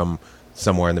coming in from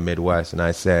somewhere in the Midwest, and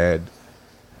I said,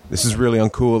 this is really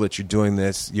uncool that you're doing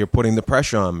this. You're putting the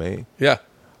pressure on me. Yeah.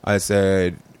 I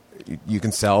said, you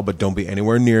can sell, but don't be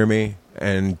anywhere near me,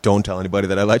 and don't tell anybody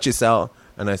that I let you sell.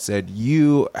 And I said,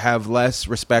 you have less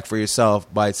respect for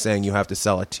yourself by saying you have to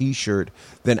sell a T-shirt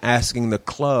than asking the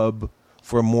club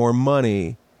for more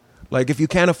money. If you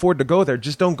can't afford to go there,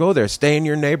 just don't go there. Stay in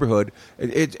your neighborhood.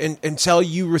 Until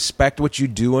you respect what you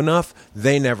do enough,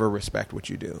 they never respect what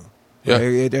you do. Yeah.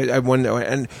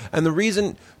 And the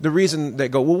reason they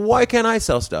go, well, why can't I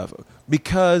sell stuff?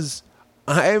 Because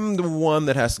I'm the one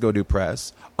that has to go do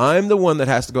press. I'm the one that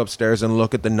has to go upstairs and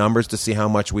look at the numbers to see how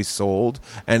much we sold.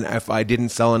 And if I didn't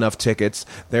sell enough tickets,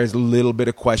 there's a little bit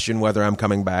of question whether I'm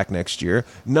coming back next year.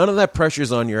 None of that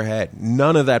pressure's on your head.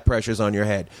 None of that pressure's on your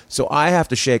head. So I have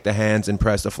to shake the hands and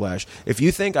press the flesh. If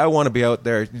you think I want to be out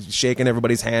there shaking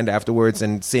everybody's hand afterwards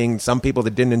and seeing some people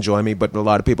that didn't enjoy me, but a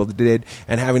lot of people that did,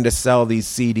 and having to sell these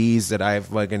CDs that I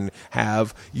fucking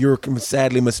have, you're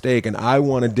sadly mistaken. I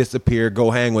want to disappear,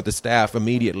 go hang with the staff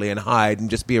immediately and hide and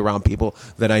just be around people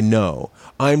that I know.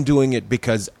 I'm doing it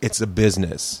because it's a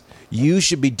business. You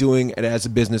should be doing it as a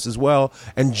business as well,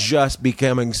 and just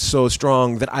becoming so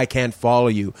strong that I can't follow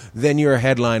you. Then you're a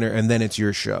headliner, and then it's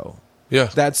your show. Yeah,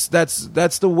 that's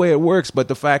the way it works. But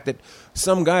the fact that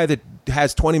some guy that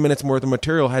has 20 minutes worth of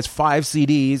material has 5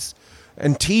 CDs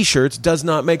and T-shirts does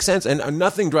not make sense. And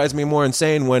nothing drives me more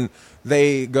insane when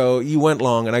they go, "You went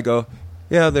long," and I go,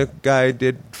 "Yeah, the guy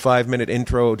did 5-minute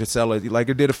intro to sell it. Like,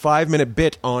 he did a 5-minute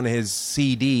bit on his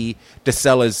CD to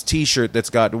sell his T-shirt that's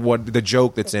got the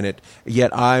joke that's in it.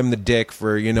 Yet I'm the dick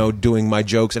for doing my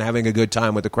jokes and having a good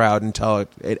time with the crowd until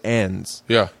it ends.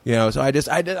 Yeah, So I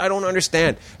don't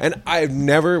understand. And I've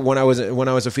never when I was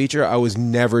a feature, I was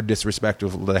never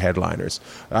disrespectful to the headliners.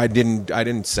 I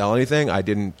didn't sell anything. I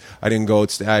didn't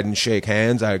shake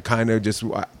hands. I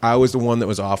was the one that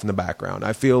was off in the background.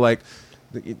 I feel like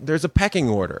there's a pecking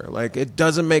order. Like, it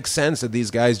doesn't make sense that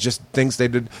these guys just think they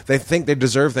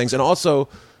deserve things. And also,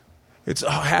 it's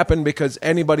happened because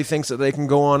anybody thinks that they can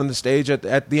go on the stage at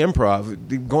the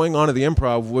Improv. Going on to the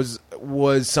Improv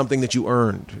was something that you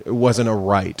earned. It wasn't a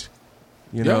right.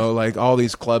 Like all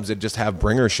these clubs that just have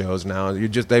bringer shows now,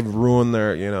 they've ruined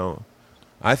their,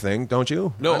 I think, don't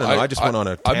you? No, I just went on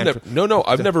a tangent.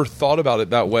 I've never thought about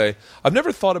it that way. I've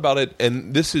never thought about it,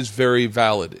 and this is very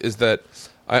valid, is that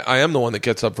I am the one that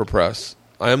gets up for press.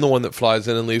 I am the one that flies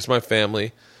in and leaves my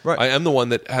family. Right. I am the one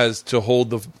that has to hold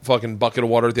the fucking bucket of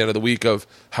water at the end of the week of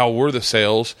how were the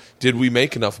sales? Did we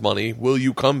make enough money? Will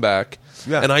you come back?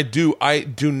 Yeah. And I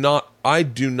do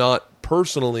not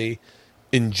personally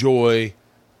enjoy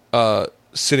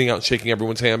sitting out and shaking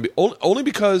everyone's hand, only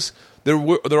because there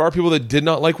are people that did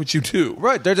not like what you do.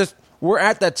 Right. They're just. We're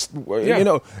at that,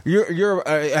 you're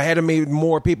ahead of me.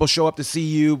 More people show up to see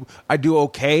you. I do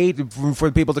okay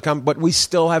for people to come, but we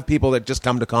still have people that just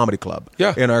come to comedy club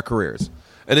in our careers.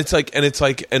 And it's like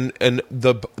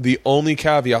the only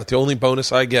caveat, the only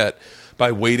bonus I get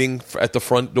by waiting at the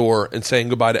front door and saying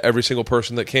goodbye to every single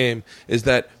person that came is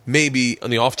that maybe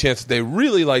on the off chance that they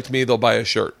really liked me, they'll buy a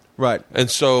shirt. Right. And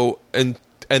so, and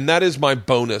that is my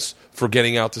bonus for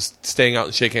getting out to staying out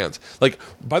and shake hands. Like,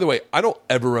 by the way, I don't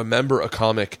ever remember a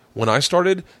comic when I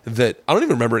started that I don't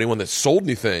even remember anyone that sold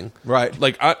anything. Right.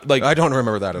 I don't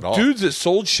remember that at all. Dudes that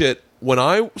sold shit when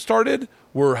I started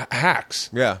were hacks.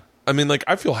 Yeah. I mean, like,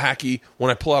 I feel hacky when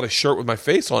I pull out a shirt with my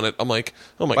face on it. I'm like,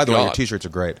 oh my God. By the way, your T-shirts are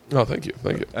great. Oh, thank you.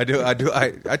 I do.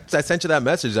 I sent you that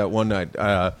message that one night.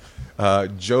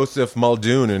 Joseph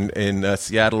Muldoon in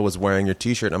Seattle was wearing your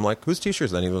T-shirt. I'm like, whose T-shirt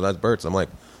is that? He goes, that's Bert's. I'm like,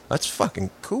 that's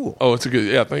fucking cool. Oh, it's a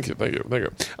good. Yeah, thank you.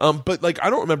 But like, I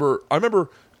don't remember. I remember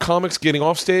comics getting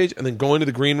off stage and then going to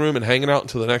the green room and hanging out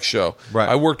until the next show. Right.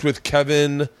 I worked with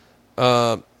Kevin.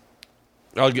 I'll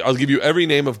give you every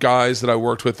name of guys that I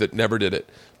worked with that never did it.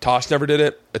 Tosh never did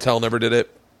it. Attell never did it.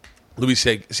 Louis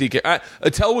C.K.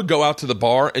 Attell would go out to the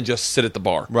bar and just sit at the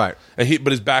bar. Right.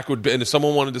 But his back would be, and if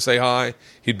someone wanted to say hi,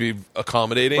 he'd be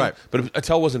accommodating. Right. But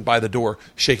Attell wasn't by the door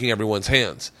shaking everyone's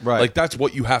hands. Right. Like, that's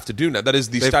what you have to do now. That is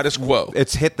the status quo.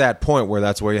 It's hit that point where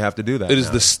that's where you have to do that. It is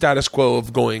the status quo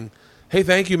of going, hey,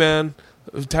 thank you, man.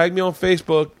 Tag me on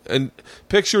Facebook. And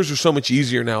pictures are so much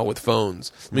easier now with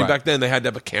phones. I mean, back then they had to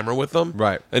have a camera with them.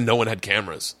 Right. And no one had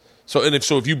cameras. So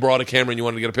if you brought a camera and you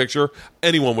wanted to get a picture,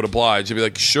 anyone would oblige. You'd be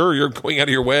like, sure, you're going out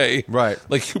of your way. Right.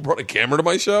 Like, you brought a camera to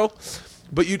my show?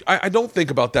 But I don't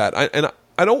think about that.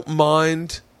 I don't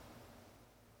mind.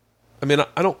 I mean,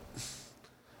 I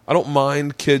don't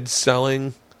mind kids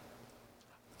selling.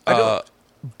 But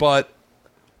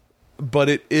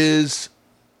it is.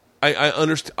 I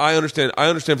understand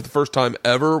for the first time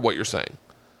ever what you're saying.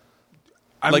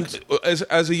 Like,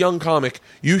 as a young comic,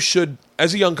 you should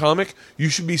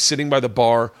be sitting by the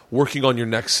bar working on your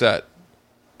next set.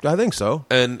 I think so.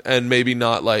 And maybe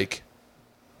not like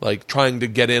trying to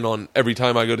get in on every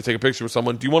time I go to take a picture with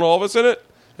someone. Do you want all of us in it?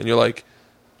 And you're like,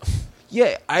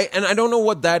 yeah. I don't know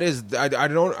what that is.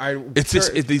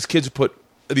 These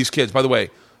kids. By the way,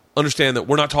 understand that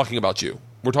we're not talking about you.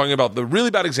 We're talking about the really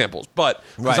bad examples, but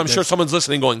because I'm sure someone's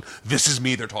listening going, this is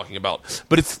me they're talking about.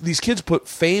 But it's these kids put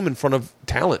fame in front of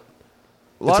talent.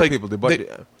 A lot of people do,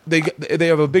 but they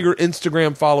have a bigger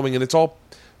Instagram following, and it's all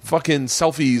fucking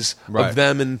selfies of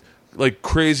them and like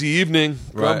crazy evening,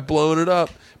 Right. I'm blowing it up.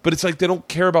 But it's like they don't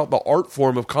care about the art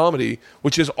form of comedy,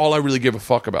 which is all I really give a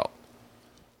fuck about.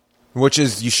 Which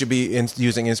is, you should be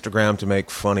using Instagram to make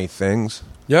funny things,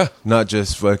 Yeah. not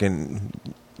just fucking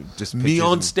just Me pictures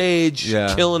on and- stage,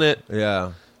 Yeah. killing it.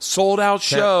 Yeah, Sold out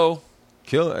show.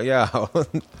 Yeah,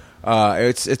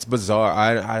 it's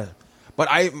bizarre.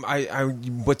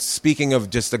 But speaking of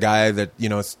just a guy that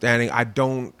standing, I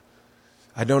don't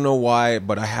know why,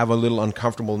 but I have a little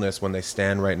uncomfortableness when they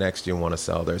stand right next to you and want to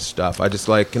sell their stuff. I just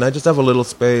like, can I just have a little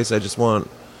space? I just.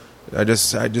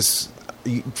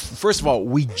 First of all,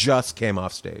 we just came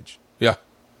off stage. Yeah.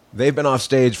 They've been off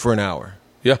stage for an hour.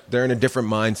 Yeah. They're in a different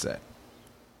mindset.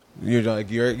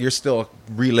 You're still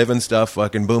reliving stuff.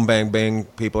 Fucking boom, bang, bang.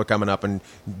 People are coming up and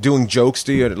doing jokes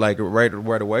to you like right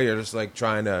away. You're just like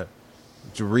trying to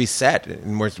reset,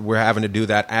 and we're having to do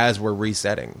that as we're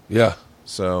resetting. Yeah.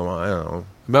 So I don't know.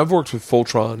 I mean, I've worked with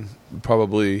Fultron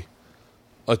probably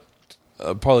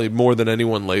more than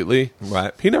anyone lately.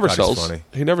 Right. He never God, he's sells. funny.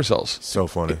 He never sells. So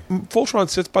funny. Fultron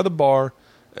sits by the bar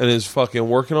and is fucking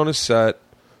working on his set.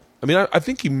 I mean, I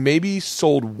think he maybe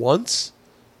sold once,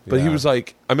 but he Yeah. was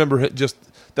like, I remember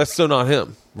that's still not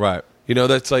him. Right.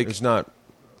 That's like, It's not.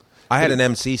 I had an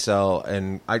MC sell,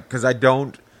 and because I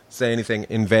don't say anything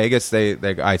in Vegas,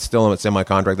 I still it's in my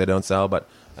contract they don't sell, but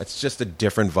it's just a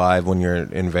different vibe when you're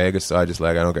in Vegas. So I just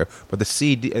I don't care. But the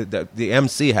CD, the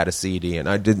MC had a CD, and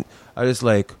I just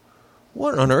like,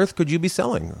 what on earth could you be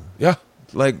selling? yeah.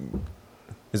 Like,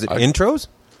 is it intros?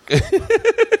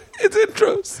 It's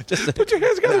intros. Just put your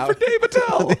hands together for Dave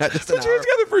Attell. Yeah, just Put an your hands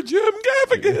together for Jim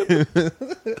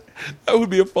Gaffigan. That would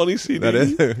be a funny CD. That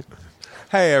is.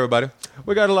 Hey, everybody.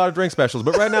 We got a lot of drink specials,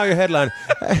 but right now your headline,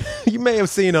 you may have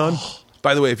seen on.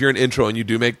 By the way, if you're an intro and you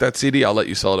do make that CD, I'll let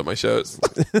you sell it at my shows.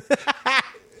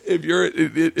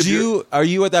 Are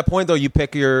you at that point though? You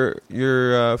pick your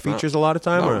features a lot of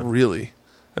time, Not or really.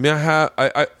 I mean,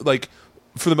 I like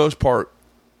for the most part,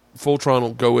 Fultron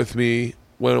will go with me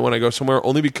when I go somewhere,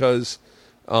 only because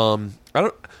I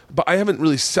haven't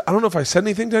really. I don't know if I said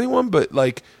anything to anyone, but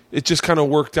like it just kind of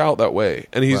worked out that way.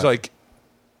 And he's Right. like,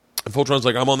 Fultron's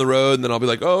like, I'm on the road, and then I'll be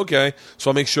like, oh, okay. So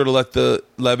I'll make sure to let the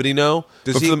levity know.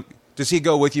 Does he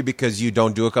go with you because you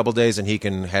don't do a couple days and he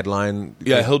can headline?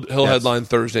 Yeah, he'll Yes. headline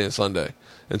Thursday and Sunday,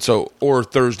 and so or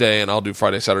Thursday, and I'll do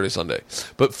Friday, Saturday, Sunday.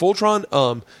 But Fultron,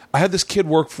 I had this kid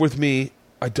work with me.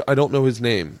 I don't know his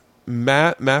name.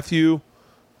 Matthew.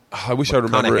 I wish I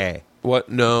remember it. What?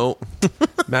 No,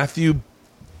 Matthew.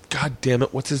 God damn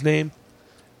it! What's his name?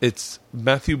 It's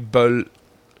Matthew Bol.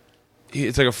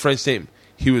 It's like a French name.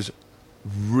 He was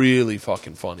really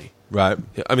fucking funny. Right.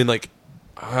 Yeah, I mean, like,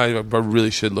 I really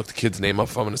should look the kid's name up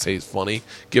if I'm going to say he's funny.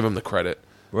 Give him the credit.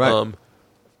 Right.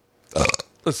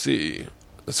 Let's see.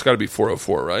 It's got to be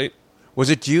 404, right? Was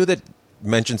it you that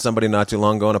mentioned somebody not too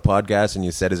long ago on a podcast and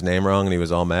you said his name wrong and he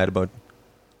was all mad about it?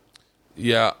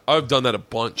 Yeah, I've done that a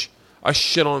bunch. I've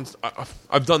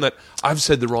done that. I've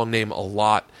said the wrong name a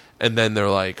lot, and then they're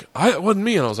like, it wasn't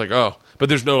me. And I was like, oh. But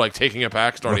there's no, like, taking it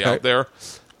back. It's already out there.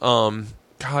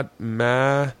 God,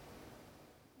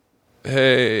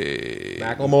 hey.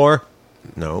 Macklemore?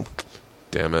 No.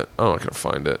 Damn it. I'm not going to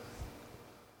find it.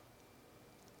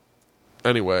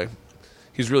 Anyway,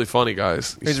 he's really funny,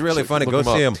 guys. He's really funny. Look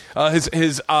Go see him.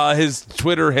 His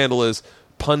Twitter handle is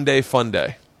Punday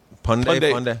Funday. Punday?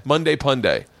 Monday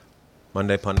Punday.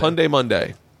 Monday Punday. Punday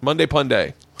Monday. Monday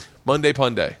Punday. Monday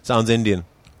Punday. Sounds Indian.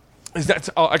 Is that?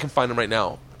 Oh, I can find him right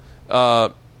now.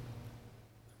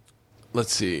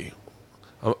 Let's see.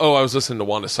 I was listening to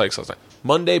Wanda Sykes last night.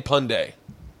 Monday Punday.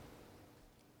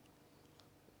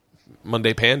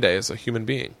 Monday Panday is a human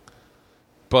being.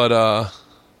 But,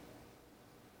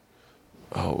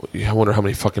 I wonder how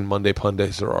many fucking Monday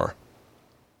Pundays there are.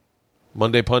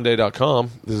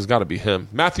 MondayPunday.com. This has got to be him.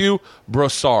 Matthew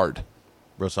Broussard.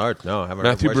 Broussard? No, I haven't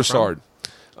Matthew heard. Where's he from?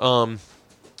 Broussard.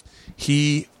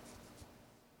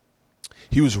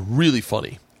 He was really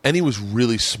funny, and he was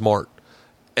really smart.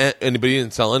 But he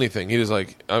didn't sell anything. He was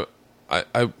like, I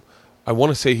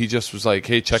want to say he just was like,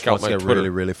 hey, check out my Twitter. Really,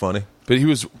 really funny. But he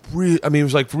was he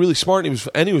was like really smart.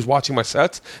 And he was watching my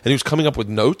sets, and he was coming up with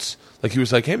notes. Like he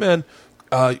was like, hey man,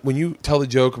 when you tell the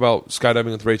joke about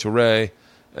skydiving with Rachel Ray,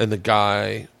 and the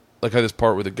guy, like I had this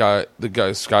part where the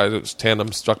guy's sky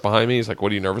tandem stuck behind me. He's like,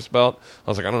 what are you nervous about? I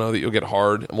was like, I don't know, that you'll get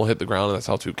hard and we'll hit the ground, and that's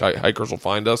how two hikers will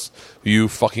find us. You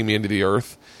fucking me into the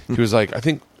earth. He was like, I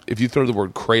think if you throw the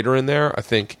word crater in there, I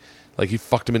think like he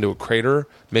fucked him into a crater,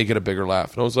 make it a bigger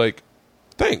laugh. And I was like,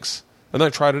 thanks. And then I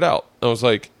tried it out. And I was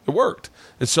like, it worked.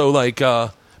 And so like,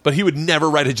 But he would never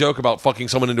write a joke about fucking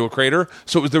someone into a crater.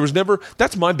 So there was never.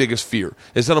 That's my biggest fear,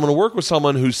 is that I'm going to work with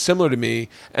someone who's similar to me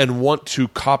and want to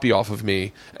copy off of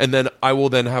me, and then I will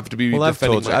then have to be Well,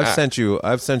 defending my act.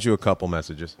 I've sent you a couple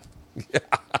messages.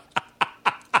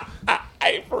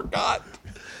 I forgot.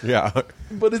 Yeah.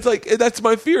 But it's like, that's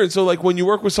my fear. And so, like, when you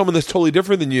work with someone that's totally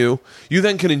different than you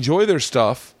then can enjoy their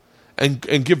stuff and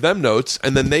give them notes,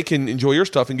 and then they can enjoy your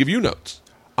stuff and give you notes.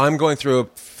 I'm going through a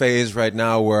phase right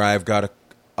now where I've got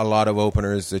a lot of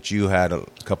openers that you had a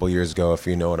couple years ago, if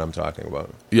you know what I'm talking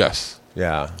about. Yes.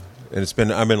 Yeah.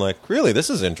 And I've been like, really, this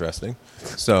is interesting.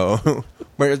 So,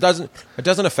 but it doesn't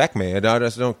affect me. I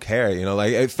just don't care. You know,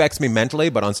 like, it affects me mentally,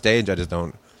 but on stage, I just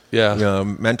don't. Yeah. You know,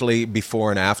 mentally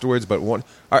before and afterwards. But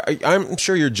I'm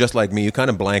sure you're just like me. You kind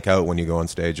of blank out when you go on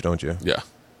stage, don't you? Yeah.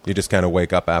 You just kind of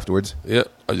wake up afterwards. Yeah.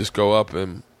 I just go up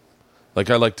and, like,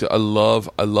 I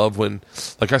love when,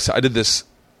 like I said, I did this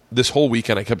whole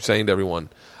weekend. I kept saying to everyone,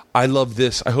 I love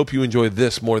this. I hope you enjoy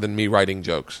this more than me writing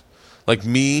jokes. Like,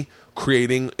 me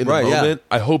creating in the moment.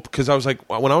 Yeah. I hope, because I was like,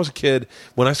 when I was a kid,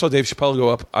 when I saw Dave Chappelle go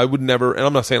up, I would never, and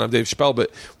I'm not saying I'm Dave Chappelle, but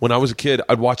when I was a kid,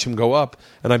 I'd watch him go up,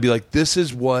 and I'd be like, this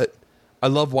is what I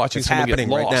love watching. It's someone happening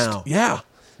get lost. right now. Yeah.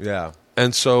 Yeah.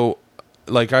 And so,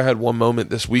 like, I had one moment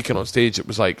this weekend on stage, it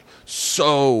was like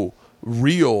so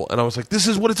real, and I was like, this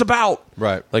is what it's about.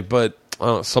 Right. Like, but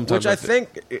sometimes, which I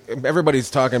think everybody's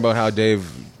talking about how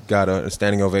Dave got a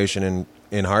standing ovation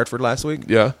in Hartford last week.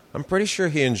 Yeah. I'm pretty sure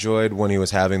he enjoyed when he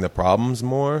was having the problems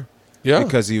more. Yeah.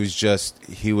 Because it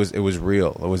was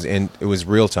real. It was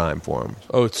real time for him.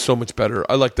 Oh, it's so much better.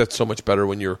 I like that so much better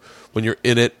when you're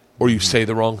in it, or you say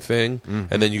the wrong thing,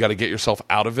 and then you got to get yourself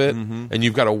out of it, and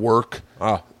you've got to work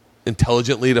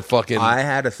intelligently to fucking. I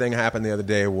had a thing happen the other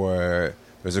day where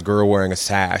there's a girl wearing a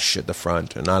sash at the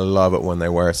front, and I love it when they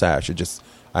wear a sash.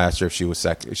 I asked her if she was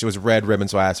second. She was red ribbon,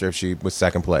 so I asked her if she was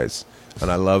second place. And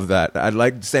I love that. I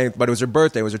like saying, but it was her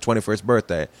birthday. It was her 21st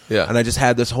birthday. Yeah. And I just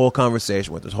had this whole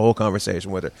conversation with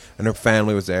her. And her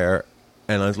family was there.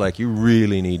 And I was like, you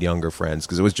really need younger friends.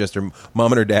 Because it was just her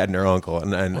mom and her dad and her uncle.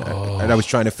 And I was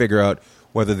trying to figure out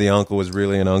whether the uncle was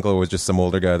really an uncle or was just some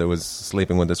older guy that was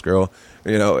sleeping with this girl.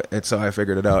 You know, and so I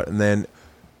figured it out. And then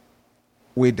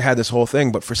we'd had this whole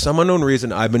thing. But for some unknown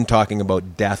reason, I've been talking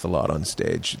about death a lot on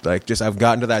stage. Like, just I've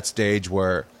gotten to that stage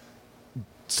where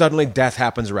suddenly death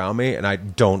happens around me, and I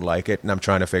don't like it, and I'm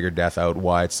trying to figure death out,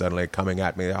 why it's suddenly coming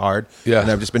at me hard. Yeah. And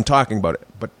I've just been talking about it.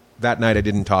 But that night I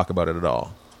didn't talk about it at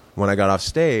all. When I got off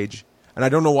stage, and I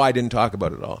don't know why I didn't talk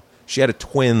about it at all. She had a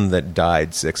twin that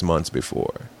died 6 months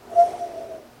before.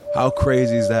 How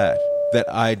crazy is that? That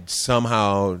I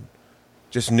somehow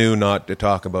just knew not to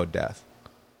talk about death.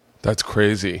 That's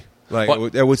crazy. Like,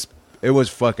 it was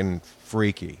fucking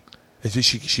freaky.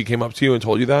 She came up to you and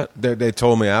told you that? They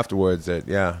told me afterwards that,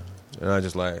 yeah. And I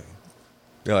just like,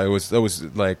 you know, it was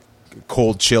like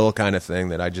cold chill kind of thing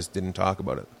that I just didn't talk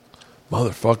about it.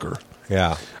 Motherfucker.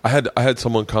 Yeah. I had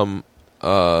someone come,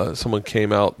 someone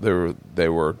came out, they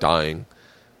were dying,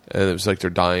 and it was like their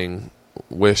dying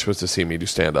wish was to see me do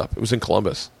stand up. It was in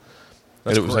Columbus.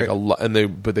 That's and it was great. like a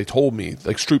lot, but they told me,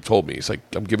 like Stroop told me, he's like,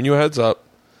 I'm giving you a heads up.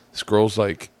 This girl's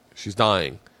like, she's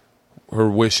dying. Her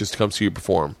wish is to come see you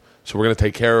perform. So we're going to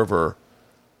take care of her,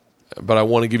 but I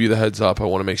want to give you the heads up. I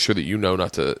want to make sure that you know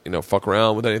not to, fuck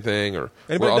around with anything, or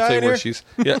anybody I'll tell you where here? she's.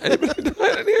 Yeah, anybody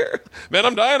dying in here? Man,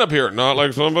 I'm dying up here. Not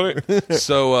like somebody.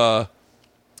 So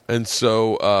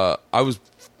I was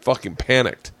fucking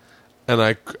panicked, and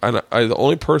the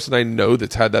only person I know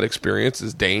that's had that experience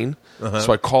is Dane.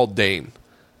 So I called Dane,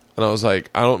 and I was like,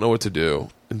 I don't know what to do,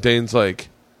 and Dane's like,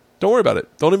 don't worry about it.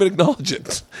 Don't even acknowledge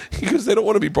it. Because they don't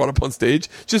want to be brought up on stage.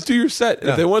 Just do your set. And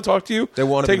if they want to talk to you, they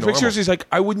want to take be pictures. normal. He's like,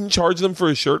 I wouldn't charge them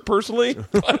for a shirt personally.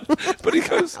 But he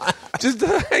goes, just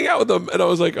hang out with them. And I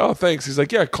was like, oh, thanks. He's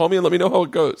like, yeah, call me and let me know how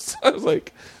it goes. I was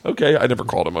like, okay. I never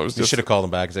called him. I was You just... should have called him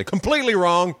back and said, completely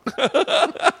wrong.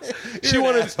 she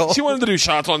wanted to do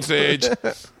shots on stage.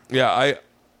 Yeah,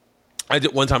 I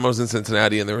did. One time I was in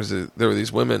Cincinnati, and there were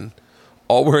these women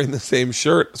all wearing the same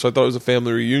shirt. So I thought it was a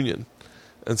family reunion.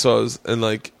 And so I was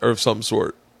or of some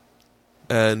sort.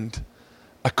 And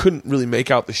I couldn't really make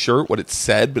out the shirt, what it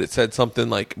said, but it said something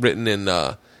like written in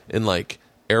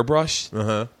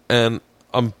airbrush. And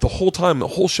the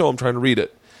whole show I'm trying to read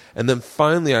it. And then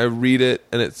finally I read it,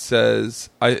 and it says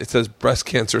breast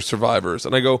cancer survivors.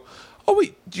 And I go, oh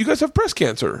wait, do you guys have breast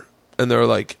cancer? And they're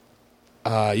like,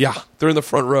 yeah, they're in the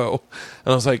front row.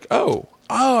 And I was like, I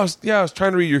was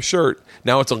trying to read your shirt.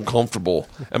 Now it's uncomfortable.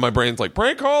 And my brain's like,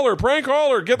 prank caller,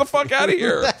 get the fuck out of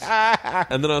here.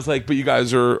 And then I was like, but you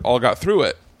guys all got through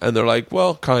it. And they're like,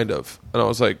 well, kind of. And I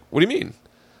was like, what do you mean?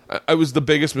 it was the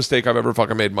biggest mistake I've ever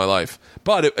fucking made in my life.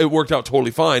 But it worked out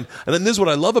totally fine. And then this is what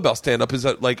I love about stand-up is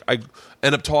that, like, I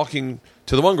end up talking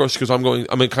to the one girl because I'm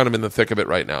kind of in the thick of it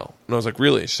right now. And I was like,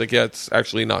 really? She's like, yeah, it's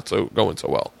actually not going so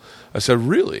well. I said,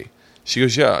 really? She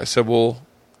goes, yeah. I said, well,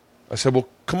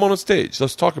 come on stage.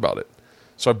 Let's talk about it.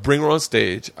 So I bring her on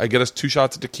stage. I get us 2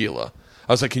 shots of tequila.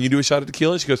 I was like, can you do a shot of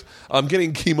tequila? And she goes, I'm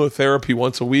getting chemotherapy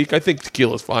once a week. I think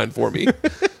tequila's fine for me.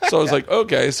 So I was like,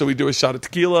 okay. So we do a shot of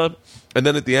tequila. And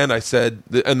then at the end I said,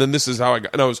 and then this is how I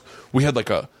got, and we had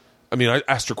like I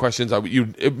asked her questions.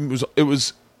 It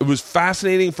was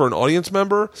fascinating for an audience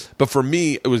member, but for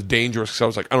me, it was dangerous because I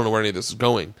was like, I don't know where any of this is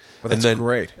going. Well, that's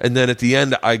great. And then at the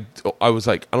end, I was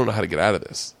like, I don't know how to get out of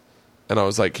this. And I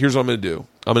was like, here's what I'm going to do.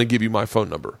 I'm going to give you my phone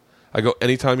number. I go,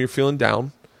 anytime you're feeling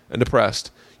down and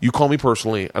depressed, you call me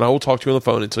personally, and I will talk to you on the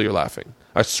phone until you're laughing.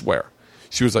 I swear.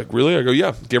 She was like, really? I go,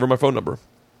 yeah. Gave her my phone number.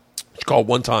 She called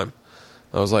one time.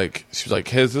 She was like,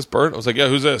 hey, is this Bert? I was like, yeah,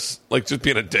 who's this? Like, just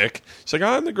being a dick. She's like,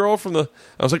 I'm the girl from the...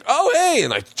 I was like, oh, hey!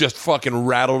 And I just fucking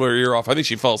rattled her ear off. I think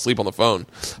she fell asleep on the phone.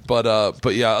 But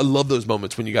yeah, I love those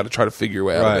moments when you got to try to figure your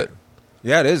way out of it.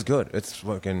 Yeah, it is good. It's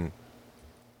fucking...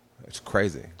 It's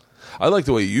crazy. I like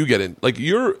the way you get in. Like,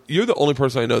 you're the only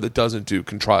person I know that doesn't do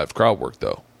contrived crowd work,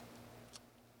 though.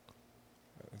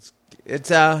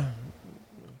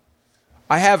 I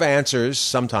have answers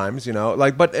sometimes,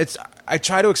 like, but I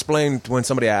try to explain when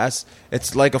somebody asks,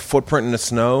 it's like a footprint in the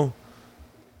snow.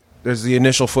 There's the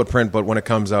initial footprint, but when it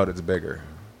comes out, it's bigger.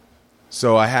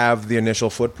 So I have the initial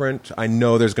footprint. I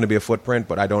know there's going to be a footprint,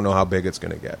 but I don't know how big it's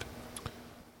going to get.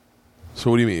 So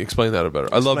what do you mean? Explain that better.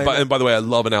 And by the way, I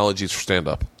love analogies for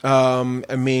stand-up.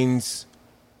 It means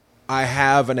I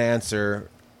have an answer.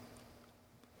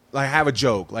 I have a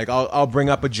joke. Like, I'll bring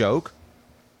up a joke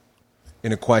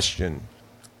in a question,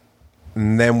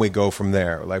 and then we go from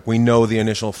there. Like, we know the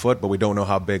initial foot, but we don't know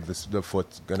how big the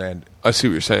foot's going to end. I see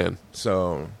what you're saying.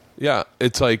 So... Yeah,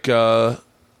 it's like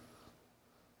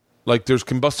there's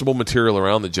combustible material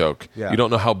around the joke. Yeah. You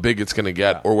don't know how big it's going to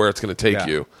get or where it's going to take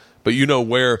you. But you know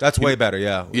where... That's way better,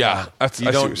 yeah. Yeah, I see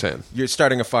what you're saying. You're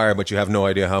starting a fire, but you have no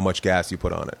idea how much gas you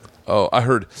put on it. Oh, I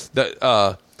heard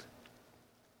that...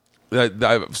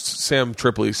 Sam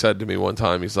Tripoli said to me one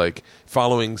time, he's like,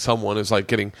 following someone is like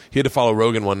getting... He had to follow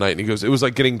Rogan one night, and he goes, it was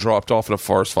like geting dropped off in a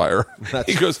forest fire.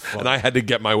 He goes, funny. And I had to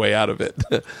get my way out of it.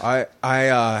 I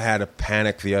had a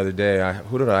panic the other day. I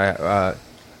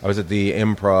was at the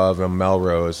Improv in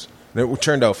Melrose. And it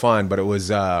turned out fine, but it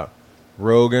was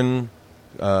Rogan...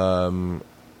 it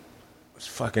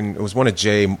was one of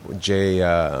Jay, young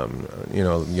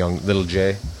little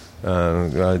Jay,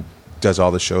 does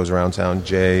all the shows around town.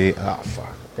 Jay,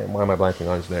 okay, why am I blanking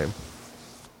on his name?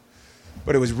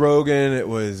 But it was Rogan. It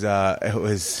was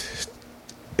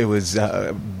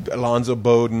Alonzo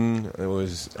Bowden. It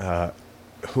was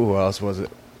who else was it?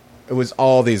 It was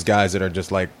all these guys that are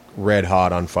just like red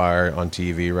hot on fire on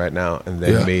TV right now, and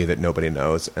then me that nobody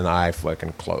knows, and I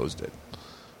fucking closed it.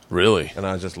 Really? And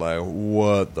I was just like,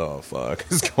 what the fuck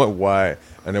is going, why?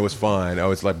 And it was fine. I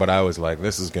was like,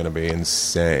 this is going to be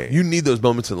insane. You need those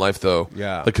moments in life, though.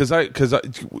 Yeah. Because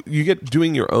you get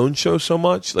doing your own show so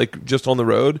much, like just on the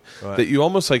road, that you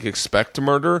almost like expect to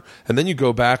murder, and then you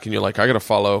go back and you're like, I got to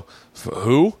follow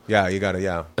who? Yeah, you got to,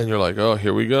 yeah. And you're like, oh,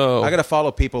 here we go. I got to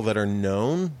follow people that are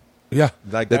known. Yeah.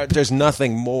 Like, there's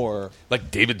nothing more.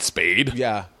 Like David Spade?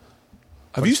 Yeah.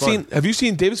 Have you seen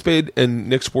David Spade and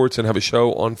Nick Swartzen have a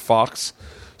show on Fox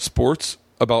Sports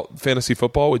about fantasy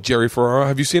football with Jerry Ferrara?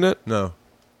 Have you seen it? No.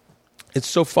 It's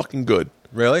so fucking good.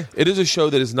 Really? It is a show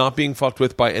that is not being fucked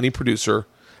with by any producer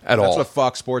at all. That's what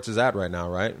Fox Sports is at right now,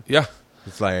 right? Yeah.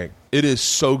 It's like... It is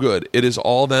so good. It is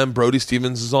all them. Brody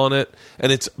Stevens is on it,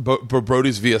 and it's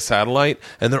Brody's via satellite,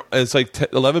 and it's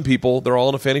like 11 people. They're all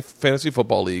in a fantasy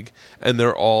football league, and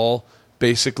they're all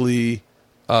basically...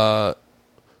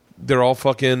 they're all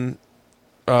fucking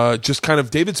just kind of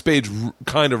David Spade's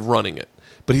kind of running it,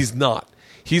 but he's not.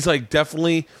 He's like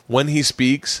definitely when he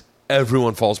speaks,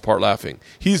 everyone falls apart laughing.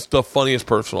 He's the funniest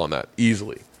person on that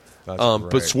easily. But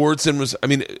Swartzen was. I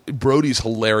mean, Brody's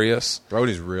hilarious.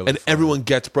 Brody's really and funny. Everyone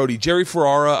gets Brody. Jerry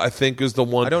Ferrara, I think, is the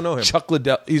one. I don't know him. Chuck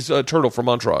Liddell. He's a turtle from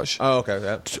Entourage. Oh,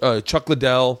 okay. Yeah. Chuck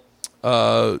Liddell,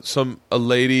 a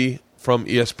lady from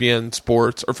ESPN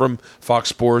Sports or from Fox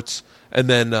Sports, and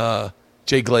then.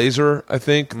 Jay Glazer, I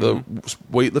think, the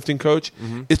weightlifting coach.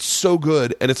 Mm-hmm. It's so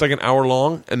good, and it's like an hour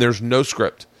long, and there's no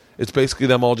script. It's basically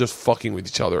them all just fucking with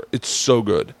each other. It's so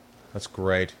good. That's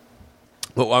great.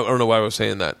 But I don't know why I was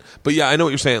saying that. But yeah, I know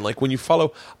what you're saying. Like when you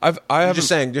follow, I'm just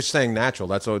saying natural.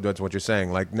 That's what you're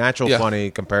saying. Like natural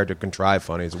funny compared to contrived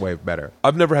funny is way better.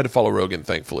 I've never had to follow Rogan,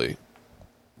 thankfully.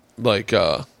 Like,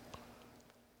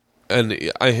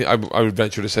 And I would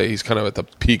venture to say he's kind of at the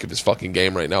peak of his fucking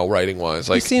game right now, writing wise.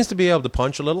 Like he seems to be able to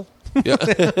punch a little. Yeah,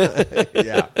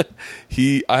 Yeah.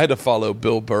 I had to follow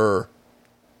Bill Burr.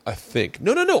 I think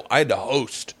no. I had to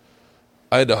host.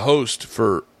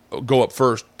 For Go Up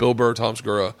First. Bill Burr, Tom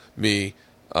Segura, me,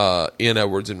 Ian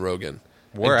Edwards, and Rogan.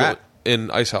 Where at?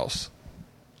 In Ice House.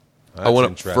 That's I went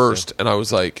up interesting. first, and I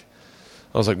was like,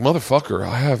 motherfucker,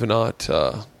 I haven't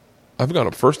gone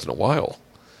up first in a while.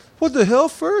 What the hell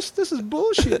first? This is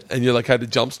bullshit. And you like had to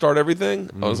jumpstart everything.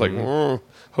 I was like, hope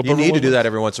You need to everyone- do that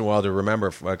every once in a while to remember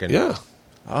fucking. Yeah,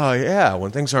 Oh yeah, when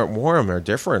things aren't warm, they're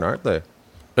different, aren't they?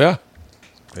 yeah.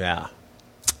 Yeah.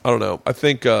 I don't know. I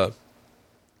think I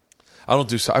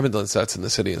haven't done sets in the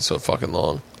city in so fucking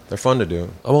long. They're fun to do.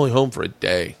 I'm only home for a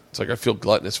day. It's like I feel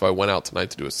gluttonous if I went out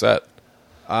tonight to do a set.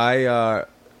 I'm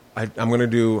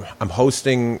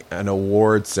hosting an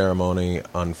award ceremony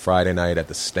on Friday night at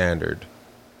the Standard.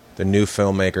 The new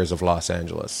filmmakers of Los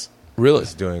Angeles. Really?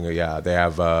 Is doing they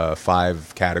have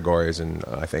 5 categories and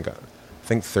I think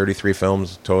 33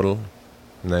 films total.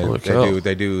 And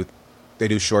they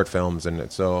do short films in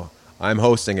it. So I'm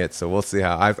hosting it, so we'll see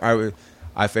how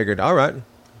I figured, all right.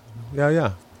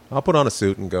 Yeah. I'll put on a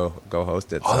suit and go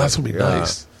host it. Oh, So, that's gonna be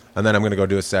nice. And then I'm going to go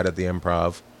do a set at the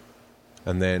Improv.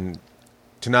 And then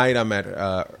tonight I'm at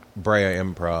Brea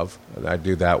Improv. I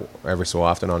do that every so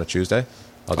often on a Tuesday.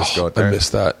 I'll just go there. I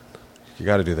missed that. You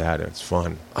got to do that. It's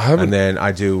fun. haven't- And then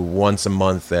I do once a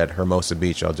month at Hermosa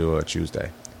Beach. I'll do a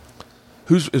Tuesday.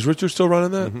 Is Richard still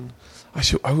running that?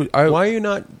 Why are you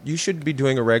not? You should be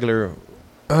doing a regular.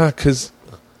 Because,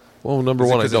 number Is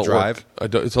it one, I 'cause don't of drive?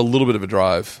 work. It's a little bit of a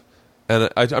drive. And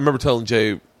I remember telling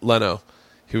Jay Leno,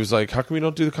 he was like, how come you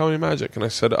don't do the Comedy Magic? And I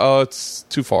said, oh, it's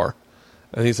too far.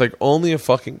 And he's like, only a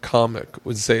fucking comic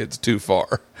would say it's too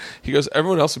far. He goes,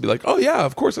 everyone else would be like, oh, yeah,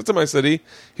 of course, that's in my city.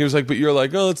 He was like, but you're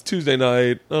like, oh, it's Tuesday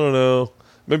night. I don't know.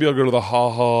 Maybe I'll go to the Ha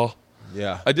Ha.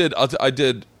 Yeah. I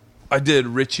did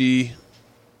Richie.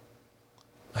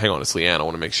 Hang on, it's Leanne. I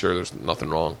want to make sure there's nothing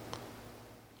wrong.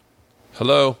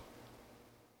 Hello?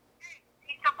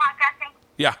 You still podcasting?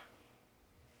 Yeah.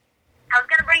 I was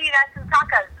going to bring you guys some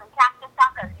tacos, some Cactus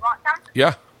tacos. You want some?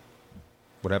 Yeah.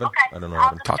 What happened? Okay. I don't know.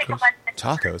 I'll What just take a Tacos? bunch of-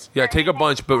 happened. Tacos. Yeah, take a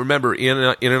bunch, but remember, Ian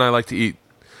and I like to eat.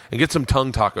 And get some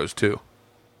tongue tacos, too.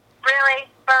 Really?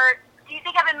 Bert, do you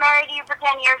think I've been married to you for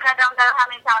 10 years and I don't know how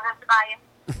many tacos to buy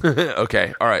you?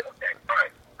 Okay, all right.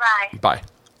 Bye. Bye.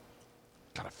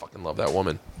 God, I fucking love that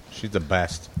woman. She's the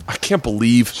best. I can't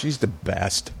believe She's the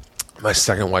best. my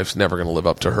second wife's never going to live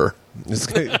up to her.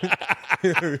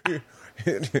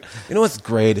 You know what's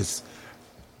great is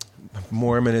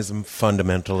Mormonism,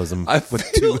 fundamentalism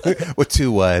with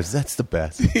two wives. That's the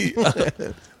best.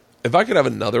 If I could have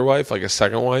another wife, like a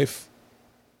second wife,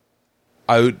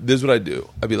 this is what I'd do.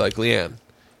 I'd be like, Leanne,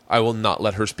 I will not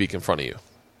let her speak in front of you.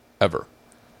 Ever.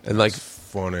 And like,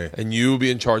 Funny. and you will be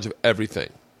in charge of everything.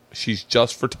 She's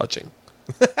just for touching.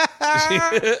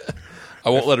 I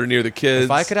won't let her near the kids.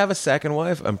 If I could have a second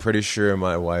wife, I'm pretty sure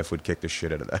my wife would kick the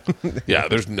shit out of that. Yeah,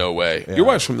 there's no way. Yeah. Your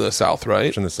wife's from the South,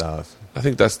 right? From the South. I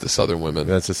think that's the Southern women.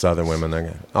 That's the Southern women.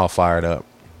 They're all fired up.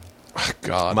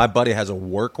 God. My buddy has a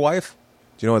work wife.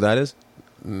 Do you know what that is?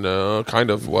 No, kind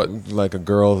of what? Like a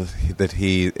girl that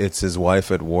it's his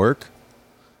wife at work.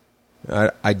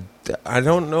 I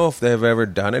don't know if they've ever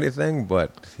done anything,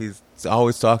 but he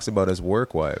always talks about his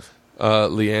work wife.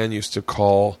 Leanne used to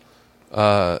call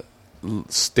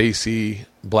Stacy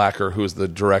Blacker, who was the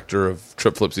director of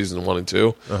Trip Flip season 1 and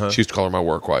 2. She used to call her my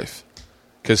work wife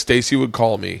because Stacy would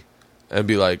call me and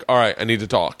be like, "All right, I need to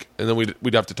talk," and then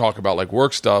we'd have to talk about like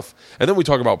work stuff, and then we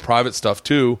talk about private stuff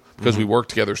too because we work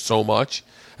together so much.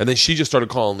 And then she just started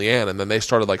calling Leanne, and then they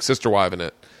started like sister wiving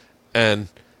it,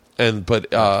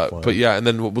 but yeah, and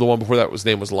then the one before that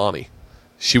name was Lonnie.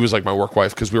 She was like my work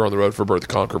wife because we were on the road for Birth to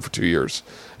Conquer for 2 years,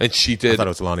 and she did. I thought it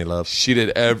was Lonnie Love. She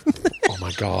did oh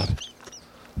my god.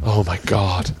 Oh my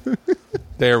god.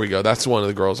 There we go. That's one of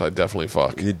the girls I'd definitely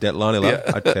fuck. Lonnie Love?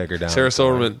 Yeah. I'd take her down. Sarah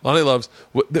Silverman. Lonnie Loves.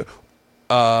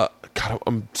 God,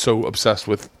 I'm so obsessed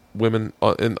with women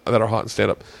that are hot in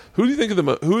stand up. Who do you think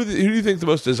who do you think the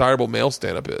most desirable male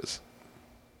stand up is?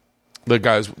 The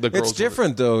girls. It's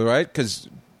different though, right? Because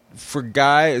for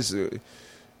guys,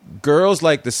 girls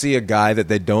like to see a guy that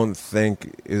they don't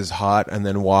think is hot and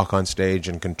then walk on stage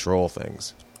and control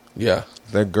things. Yeah.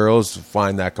 The girls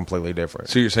find that completely different.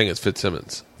 So you're saying it's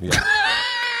Fitzsimmons? Yeah.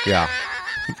 Yeah.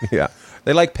 Yeah.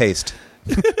 They like paste.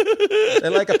 They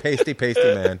like a pasty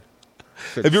man.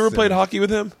 Have you ever played hockey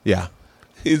with him? Yeah.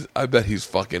 I bet he's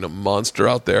fucking a monster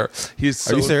out there. He's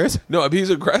so, Are you serious? No, he's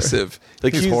aggressive.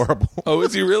 Like He's horrible. Oh,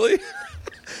 is he really?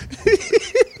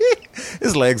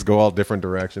 His legs go all different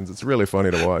directions. It's really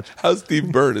funny to watch. How's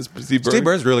Steve Byrne? Is Steve Byrne? Steve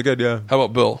Burns really good, yeah. How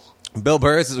about Bill? Bill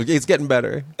Burr, he's getting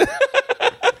better.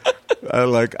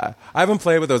 I haven't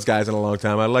played with those guys in a long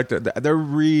time. I like they're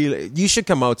really. You should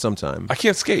come out sometime. I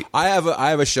can't skate. I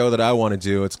have a show that I want to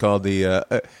do. It's called the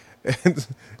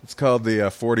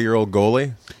 40-year-old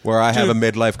goalie, where I have a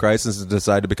midlife crisis and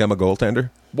decide to become a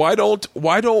goaltender. Why don't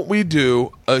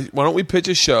we pitch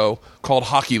a show called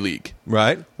Hockey League,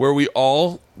 right? Where we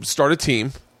all start a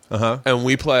team, and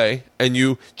we play, and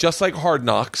you just like Hard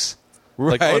Knocks,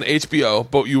 like on HBO,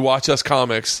 but you watch us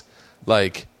comics,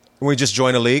 like we just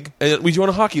join a league, and we join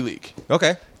a hockey league.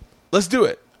 Okay, let's do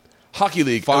it. Hockey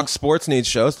League. Fox Sports needs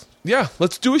shows. Yeah,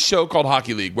 let's do a show called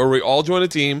Hockey League where we all join a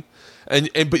team, and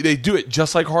but they do it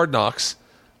just like Hard Knocks.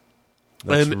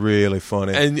 That's really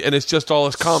funny. And it's just all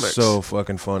us comics. So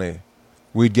fucking funny.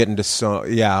 We'd get into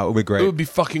it would be great. It would be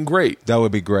fucking great. That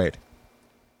would be great.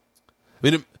 I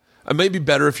mean, it may be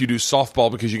better if you do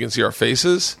softball because you can see our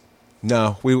faces.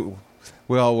 No, we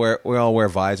all wear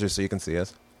visors so you can see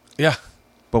us. Yeah.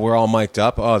 But we're all mic'd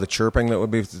up. Oh, the chirping that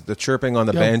would be the chirping on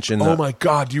the bench and my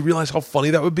god, do you realize how funny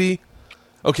that would be?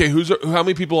 Okay, how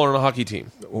many people are on a hockey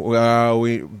team?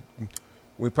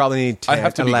 We probably need 10, I'd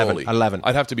have to 11, be goalie. 11.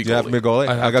 I'd have to be goalie. You have to be goalie?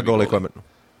 I got goalie equipment.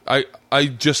 I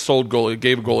just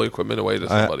gave goalie equipment away to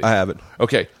somebody. I have it.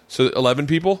 Okay, so 11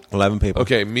 people? 11 people.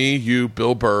 Okay, me, you,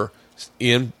 Bill Burr,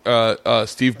 Ian,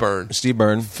 Steve Byrne. Steve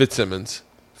Byrne. Fitzsimmons,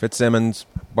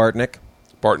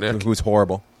 Bartnick, who's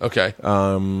horrible. Okay.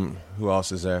 Who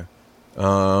else is there?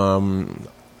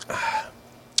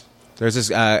 There's this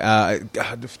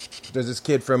there's this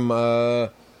kid from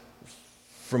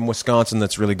Wisconsin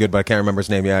that's really good, but I can't remember his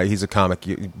name. Yeah, he's a comic.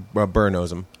 Burr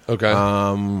knows him. Okay.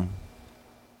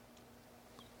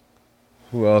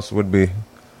 Who else would be?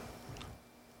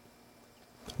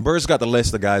 Burr's got the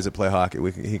list of guys that play hockey.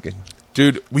 He could.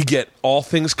 Dude, we get All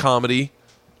Things Comedy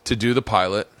to do the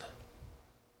pilot.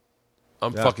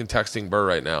 I'm fucking texting Burr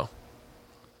right now.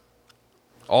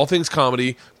 All Things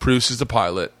Comedy produces the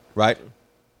pilot. Right.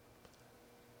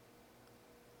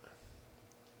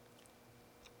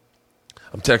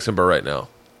 I'm texting Burr right now.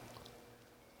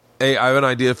 Hey, I have an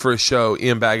idea for a show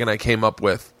Ian Bagg and I came up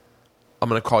with. I'm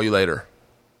going to call you later.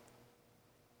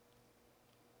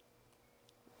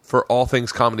 For All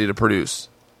Things Comedy to produce.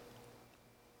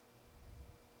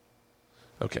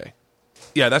 Okay.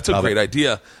 Yeah, that's a great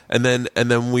idea. And then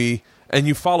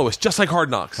you follow us just like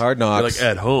Hard Knocks. Hard Knocks. You're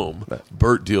like, at home,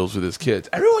 Bert deals with his kids.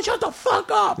 Everyone shut the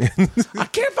fuck up. I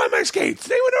can't find my skates.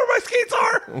 They would know where my skates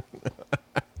are.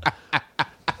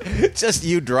 Just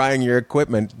you drying your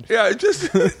equipment. Yeah,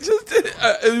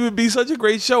 it would be such a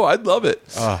great show. I'd love it.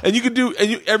 And you could do,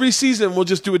 every season we'll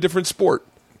just do a different sport.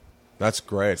 That's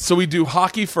great. So we do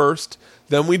hockey first,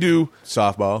 then we do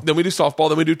softball, then we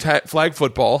do flag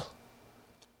football,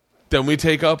 then we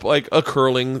take up like a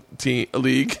curling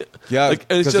league. Yeah,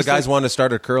 because the guys want to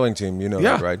start a curling team. You know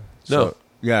that, right? No.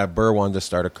 Yeah, Burr wanted to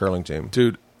start a curling team.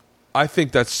 Dude, I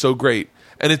think that's so great,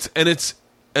 and it's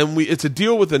a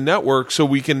deal with the network, so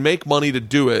we can make money to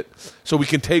do it, so we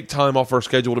can take time off our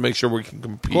schedule to make sure we can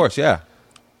compete. Of course, yeah.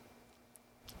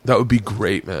 That would be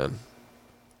great, man.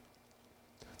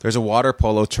 There's a water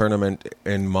polo tournament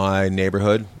in my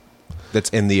neighborhood that's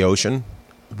in the ocean.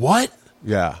 What?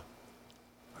 Yeah.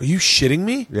 Are you shitting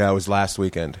me? Yeah, it was last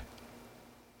weekend.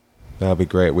 That would be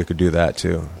great. We could do that,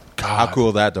 too. God. How cool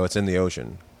is that, though? It's in the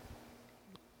ocean.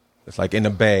 It's like in a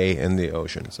bay in the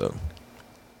ocean, so...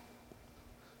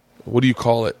 What do you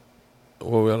call it?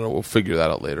 Well, I don't know. We'll figure that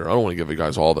out later. I don't want to give you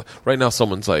guys all the... Right now,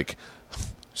 someone's like...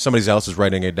 Somebody else is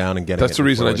writing it down and getting it. That's the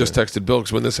reason I just texted Bill,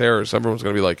 because when this airs, everyone's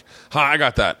going to be like, "Hi, I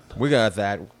got that. We got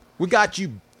that. We got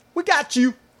you. We got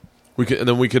you." And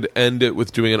then we could end it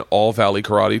with doing an all-valley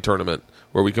karate tournament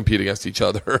where we compete against each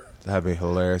other. That'd be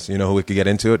hilarious. You know who we could get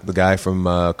into it? The guy from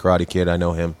Karate Kid. I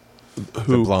know him.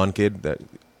 Who? The blonde kid.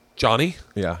 Johnny?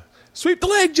 Yeah. Sweep the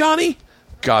leg, Johnny.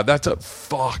 God, that's a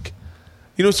fuck.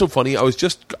 You know what's so funny? I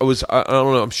don't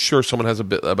know, I'm sure someone has a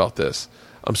bit about this.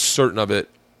 I'm certain of it.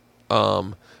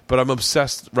 But I'm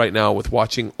obsessed right now with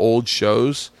watching old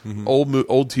shows, old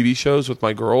TV shows with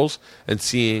my girls, and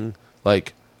seeing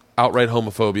like outright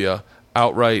homophobia,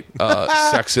 outright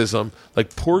sexism.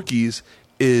 Like Porky's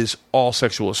is all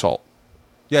sexual assault.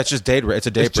 Yeah, it's just date rape. It's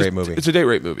a date rape movie. It's a date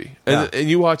rape movie, and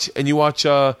you watch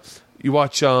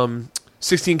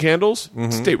 16 Candles.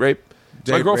 It's date rape.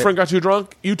 My girlfriend got too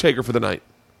drunk. You take her for the night.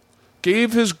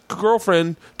 Gave his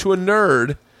girlfriend to a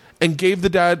nerd. And gave the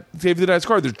dad's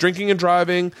car. There's drinking and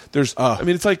driving. I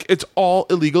mean, it's like it's all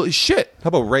illegal as shit. How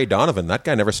about Ray Donovan? That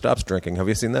guy never stops drinking. Have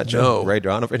you seen that show? No. Ray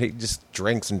Donovan. He just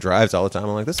drinks and drives all the time.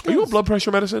 I'm like, this. Are you on blood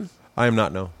pressure medicine? I am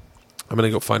not. No. I'm going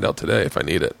to go find out today if I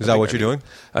need it. Is that what you're doing?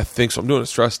 I think so. I'm doing a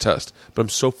stress test, but I'm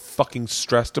so fucking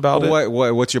stressed about it.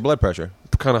 What's your blood pressure?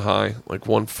 Kind of high, like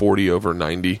 140 over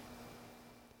 90.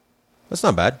 That's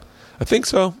not bad. I think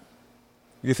so.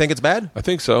 You think it's bad? I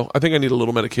think so. I think I need a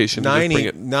little medication to just bring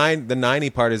it. The 90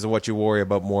 part is what you worry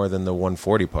about more than the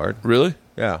 140 part. Really?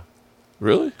 Yeah.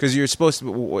 Really? Because you're supposed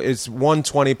to. It's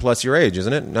 120 plus your age,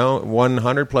 isn't it? No,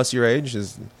 100 plus your age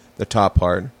is the top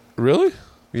part. Really?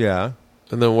 Yeah.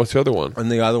 And then what's the other one?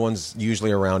 And the other one's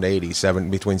usually around 80,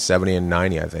 between 70 and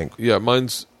 90, I think. Yeah,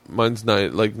 mine's 90.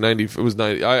 It was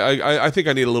 90. I think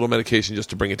I need a little medication just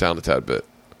to bring it down a tad bit.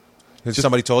 Has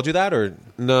somebody told you that, or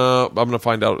no? I'm gonna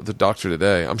find out at the doctor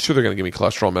today. I'm sure they're gonna give me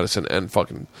cholesterol medicine and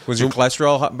fucking. Was your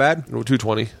cholesterol bad?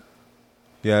 220.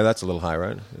 Yeah, that's a little high,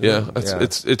 right? Yeah,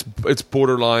 it's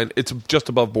borderline. It's just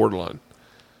above borderline.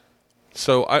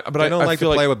 So I don't like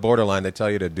to play with borderline. They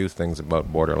tell you to do things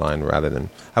about borderline rather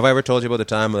than. Have I ever told you about the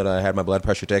time that I had my blood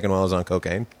pressure taken while I was on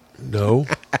cocaine? No.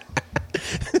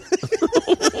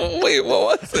 Wait,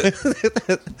 what was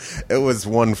it? It was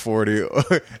 140.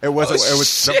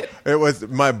 It was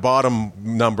my bottom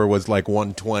number was like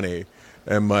 120,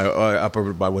 and my upper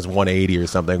was 180 or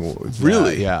something.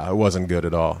 Really? Yeah, it wasn't good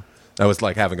at all. I was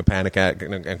like having a panic attack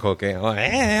and cocaine. I'm like,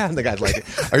 and the guy's like,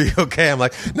 "Are you okay?" I'm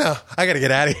like, "No, I got to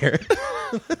get out of here."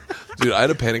 Dude, I had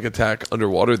a panic attack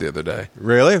underwater the other day.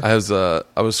 Really? I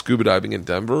was scuba diving in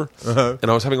Denver,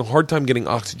 and I was having a hard time getting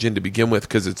oxygen to begin with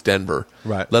because it's Denver,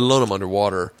 right? Let alone I'm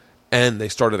underwater. And they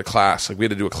started a class. Like, we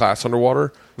had to do a class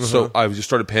underwater. So I just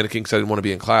started panicking because I didn't want to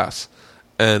be in class.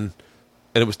 And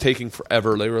it was taking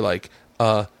forever. They were like,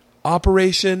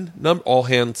 operation, all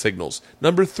hand signals.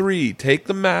 Number 3, take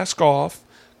the mask off,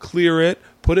 clear it,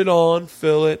 put it on,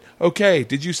 fill it. Okay,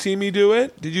 did you see me do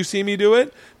it? Did you see me do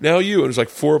it? Now you. And it was like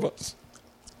 4 of us.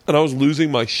 And I was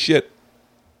losing my shit.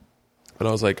 And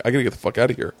I was like, I got to get the fuck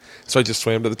out of here. So I just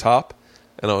swam to the top.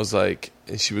 And I was like,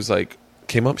 and she was like,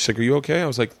 came up, she's like, "Are you okay?" I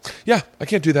was like, "Yeah, I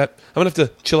can't do that. I'm gonna have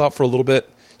to chill out for a little bit."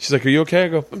 She's like, "Are you okay?" I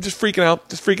go, "I'm just freaking out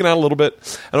a little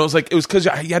bit." And I was like, it was because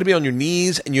you had to be on your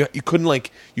knees and you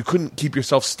couldn't keep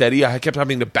yourself steady. I kept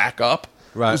having to back up.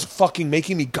 Right. It was fucking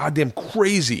making me goddamn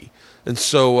crazy. And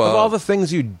so of all the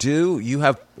things you do, you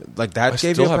have like that. I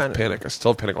gave still you a have panic. I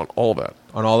still have panic on all that.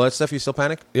 On all that stuff, you still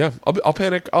panic? Yeah, I'll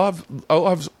panic. I'll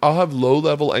have low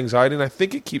level anxiety, and I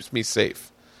think it keeps me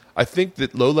safe. I think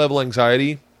that low level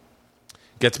anxiety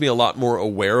gets me a lot more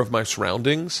aware of my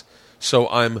surroundings, so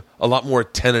I'm a lot more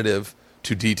attentive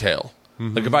to detail.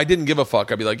 Mm-hmm. Like, if I didn't give a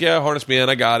fuck, I'd be like, "Yeah, harness me in,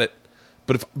 I got it."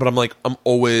 But I'm like, I'm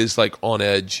always like on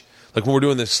edge. Like when we're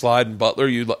doing this slide in Butler,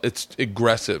 it's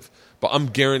aggressive, but I'm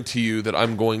guarantee you that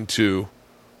I'm going to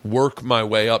work my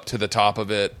way up to the top of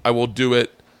it. I will do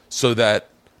it so that,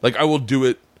 like, I will do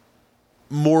it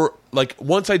more. Like,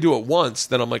 once I do it once,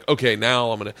 then I'm like, okay,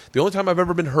 now I'm gonna. The only time I've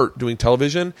ever been hurt doing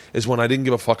television is when I didn't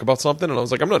give a fuck about something, and I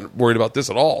was like, I'm not worried about this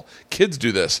at all. Kids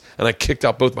do this, and I kicked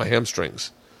out both my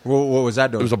hamstrings. What was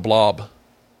that doing? It was a blob.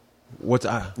 What's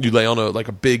you lay on it's like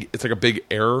a big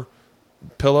air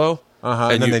pillow,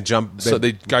 and then they jump. So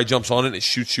the guy jumps on it and it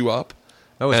shoots you up.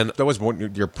 That was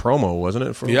your promo, wasn't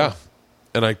it? Yeah,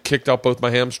 and I kicked out both my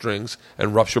hamstrings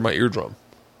and ruptured my eardrum,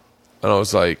 and I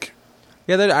was like.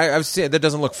 Yeah, I've seen that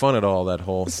doesn't look fun at all. That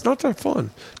whole it's not that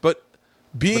fun, but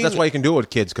that's why you can do it with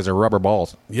kids because they're rubber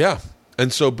balls. Yeah,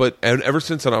 and ever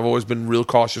since then I've always been real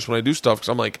cautious when I do stuff because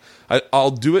I'm like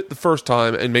I'll do it the first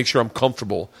time and make sure I'm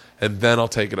comfortable, and then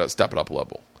I'll step it up a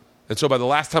level. And so by the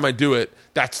last time I do it,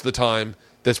 that's the time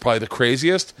that's probably the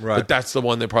craziest. Right. But that's the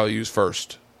one they probably use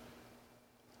first,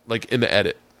 like in the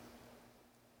edit.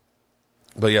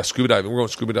 But yeah, scuba diving. We're going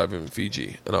scuba diving in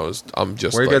Fiji, and I'm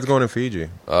just. Where are you guys going in Fiji?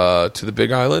 To the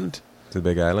Big Island. To the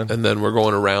Big Island, and then we're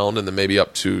going around, and then maybe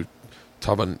up to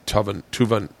Tavanui,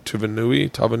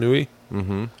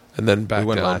 mm-hmm. And then back. We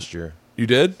went down. last year. You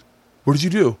did? What did you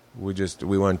do?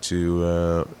 We went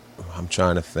to. I'm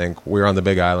trying to think. We were on the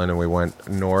Big Island, and we went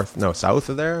south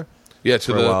of there. Yeah,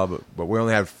 for a while, but we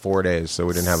only had 4 days, so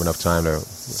we didn't have enough time to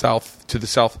the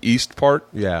southeast part.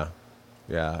 Yeah,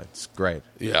 it's great.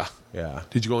 Yeah. Yeah.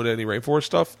 Did you go into any rainforest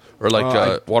stuff or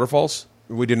like waterfalls?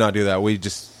 We did not do that. We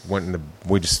just went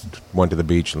to the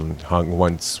beach and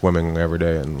went swimming every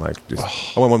day, and I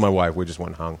went with my wife. We just went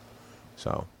and hung.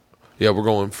 So. Yeah, we're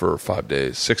going for 5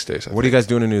 days, 6 days. What are you guys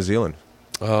doing in New Zealand?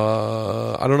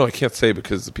 I don't know. I can't say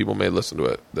because the people may listen to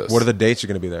it. What are the dates you're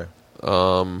going to be there?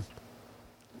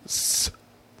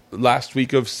 Last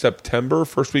week of September,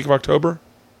 first week of October.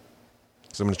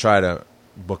 So I'm going to try to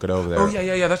book it over there. Oh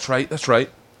yeah. That's right.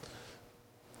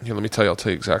 Here, let me tell you. I'll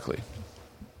tell you exactly.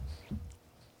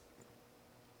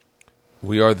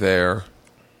 We are there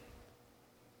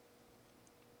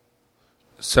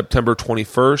September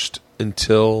 21st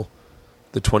until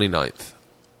the 29th.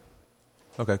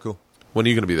 Okay, cool. When are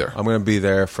you going to be there? I'm going to be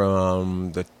there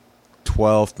from the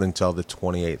 12th until the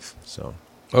 28th. So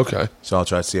Okay. I'll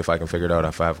try to see if I can figure it out.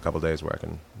 If I have a couple days where I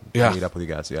can meet up with you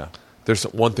guys. Yeah. There's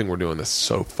one thing we're doing that's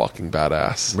so fucking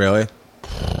badass. Really?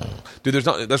 Dude,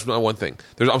 that's not one thing.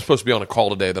 I'm supposed to be on a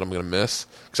call today that I'm going to miss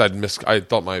because I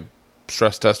thought my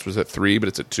stress test was at 3, but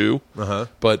it's at 2. Uh-huh.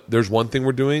 But there's one thing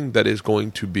we're doing that is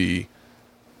going to be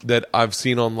that I've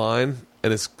seen online,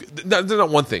 and it's there's not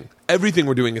one thing. Everything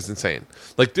we're doing is insane.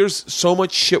 Like, there's so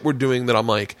much shit we're doing that I'm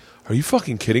like, are you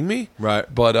fucking kidding me? Right.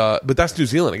 But that's New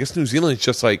Zealand. I guess New Zealand is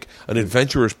just like an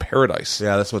adventurer's paradise.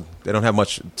 Yeah, that's what they don't have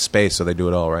much space, so they do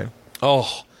it all, right?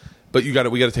 Oh, but we got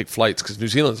to take flights because New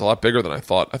Zealand's a lot bigger than I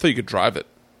thought. I thought you could drive it.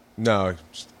 No,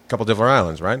 just a couple different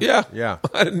islands, right? Yeah. Yeah.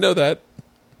 I didn't know that.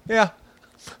 Yeah.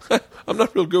 I'm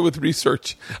not real good with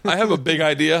research. I have a big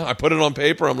idea. I put it on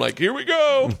paper. I'm like, here we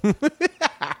go.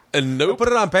 And nope. I put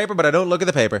it on paper, but I don't look at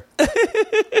the paper.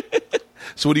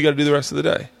 So what do you got to do the rest of the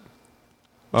day?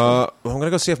 I'm going to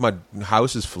go see if my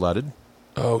house is flooded.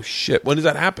 Oh, shit. When does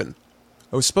that happen?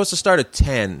 I was supposed to start at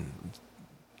 10,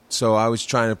 so I was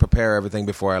trying to prepare everything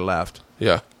before I left.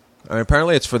 Yeah. I mean,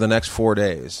 apparently it's for the next 4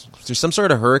 days. There's some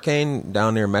sort of hurricane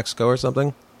down near Mexico or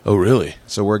something. Oh, really?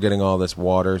 So we're getting all this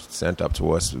water sent up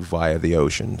to us via the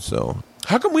ocean. So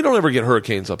How come we don't ever get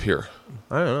hurricanes up here?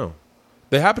 I don't know.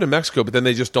 They happen in Mexico, but then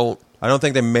they just don't. I don't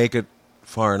think they make it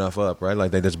far enough up, right? Like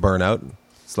they just burn out.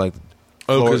 It's like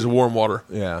Because of warm water.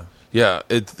 Yeah, Yeah,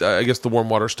 I guess the warm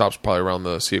water stops probably around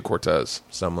the Sea of Cortez.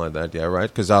 something like that. Yeah, right.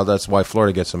 Because that's why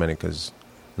Florida gets so many. Because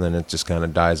then it just kind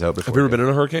of dies out. Before Have you ever been in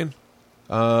a hurricane?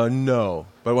 No,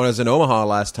 but when I was in Omaha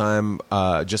last time,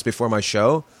 just before my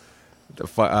show,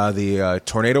 the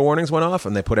tornado warnings went off,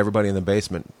 and they put everybody in the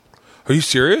basement. Are you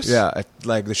serious? Yeah,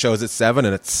 like the show's at 7,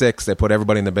 and at 6 they put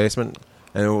everybody in the basement,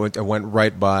 and it went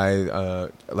right by.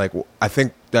 I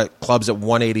think that club's at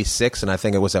 186, and I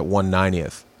think it was at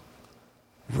 190th.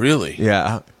 Really?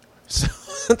 Yeah. So,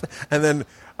 and then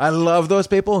I love those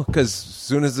people because as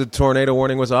soon as the tornado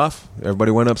warning was off,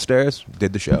 everybody went upstairs,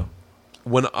 did the show.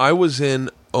 When I was in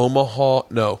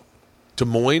Des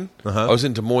Moines. I was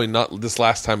in Des Moines, not this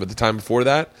last time, but the time before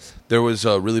that, there was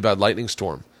a really bad lightning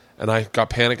storm, and I got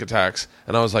panic attacks,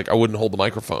 and I was like, I wouldn't hold the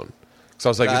microphone. So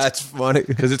I was like, that's funny.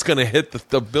 Because it's going to hit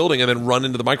the building and then run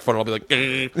into the microphone. I'll be like,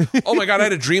 oh my God, I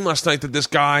had a dream last night that this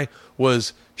guy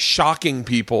was shocking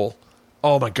people.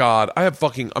 Oh my God,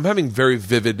 I'm having very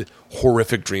vivid,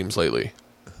 horrific dreams lately.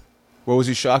 What was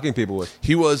he shocking people with?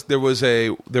 There was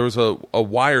a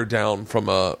wire down from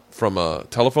a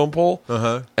telephone pole,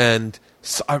 and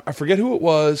so I forget who it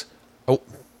was. Oh,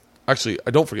 actually,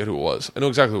 I don't forget who it was. I know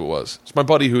exactly who it was. It's my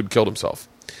buddy who had killed himself,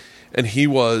 and he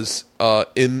was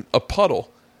in a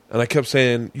puddle, and I kept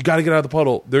saying, "You got to get out of the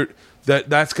puddle.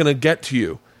 That's going to get to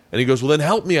you." And he goes, "Well, then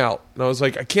help me out." And I was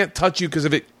like, "I can't touch you because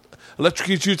if it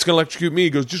electrocutes you, it's going to electrocute me." He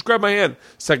goes, "Just grab my hand."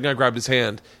 Second I grabbed his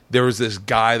hand, there was this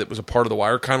guy that was a part of the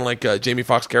wire, kind of like a Jamie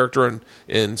Foxx character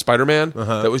in Spider-Man,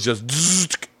 that was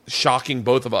just shocking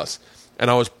both of us. And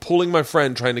I was pulling my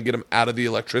friend, trying to get him out of the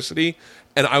electricity,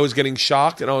 and I was getting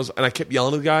shocked, and I kept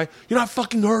yelling at the guy, "You're not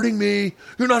fucking hurting me!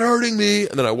 You're not hurting me!"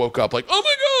 And then I woke up like, oh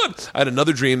my God! I had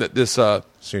another dream that this... So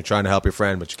you're trying to help your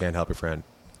friend, but you can't help your friend.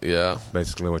 Yeah.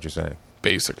 Basically what you're saying.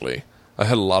 Basically. I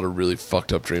had a lot of really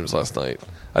fucked up dreams last night.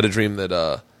 I had a dream that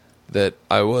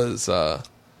I was on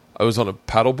a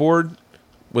paddleboard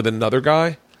with another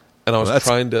guy, and I was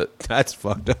trying to... That's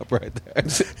fucked up right there.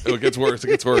 It gets worse. It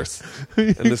gets worse.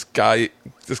 And this guy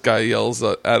yells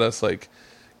at us like,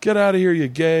 "Get out of here, you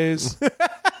gays!"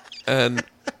 and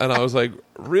I was like,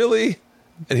 "Really?"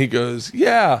 And he goes,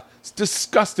 "Yeah, it's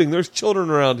disgusting. There's children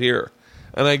around here."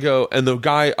 And I go, and the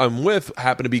guy I'm with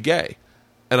happened to be gay,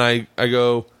 and I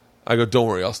go, "Don't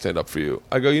worry, I'll stand up for you."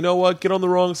 I go, "You know what? Get on the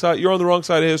wrong side. You're on the wrong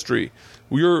side of history.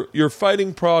 You're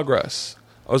fighting progress."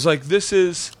 I was like, "This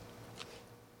is."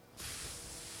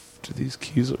 Do these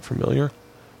keys look familiar?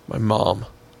 My mom.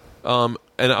 And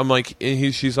I'm like,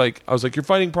 and she's like, I was like, "You're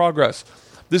fighting progress.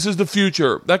 This is the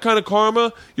future. That kind of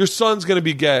karma, your son's going to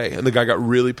be gay." And the guy got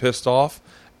really pissed off.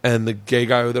 And the gay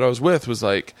guy that I was with was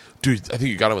like, "Dude, I think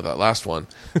you got him with that last one."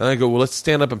 And I go, "Well, let's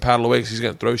stand up and paddle away because he's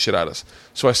going to throw shit at us."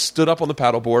 So I stood up on the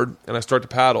paddleboard and I started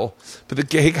to paddle. But the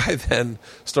gay guy then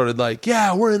started like,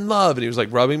 "Yeah, we're in love." And he was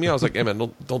like rubbing me. I was like, "Hey,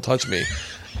 man, don't touch me."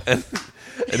 And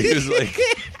he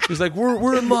was like,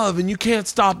 we're in love and you can't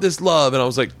stop this love. And I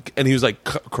was like, and he was like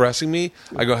caressing me.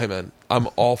 I go, "Hey man, I'm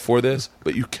all for this,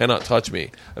 but you cannot touch me.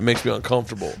 It makes me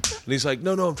uncomfortable." And he's like,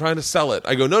 no, I'm trying to sell it.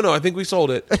 I go, no, I think we sold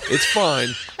it. It's fine.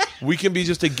 We can be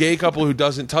just a gay couple who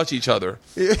doesn't touch each other.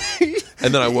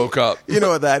 And then I woke up. You know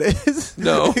what that is?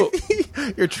 No.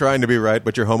 You're trying to be right,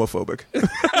 but you're homophobic.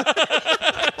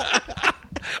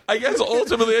 I guess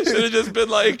ultimately I should have just been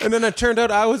like... And then it turned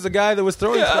out I was the guy that was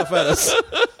throwing stuff at us.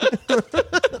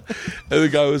 And the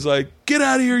guy was like, get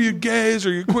out of here, you gays,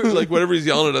 or you queer, like whatever he's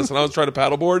yelling at us. And I was trying to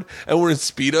paddleboard, and we're in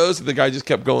Speedos, and the guy just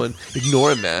kept going,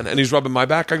 ignore him, man. And he's rubbing my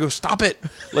back. I go, stop it.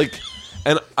 Like,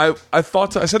 and I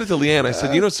said it to Leanne. I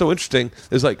said, you know what's so interesting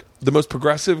is like the most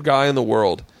progressive guy in the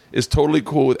world is totally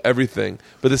cool with everything.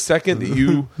 But the second that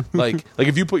you, like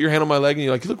if you put your hand on my leg and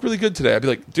you're like, you look really good today, I'd be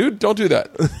like, dude, don't do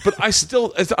that. But I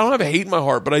don't have a hate in my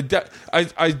heart, but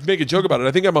I make a joke about it.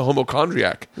 I think I'm a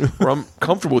homochondriac, where I'm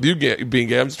comfortable with you being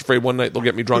gay. I'm just afraid one night they'll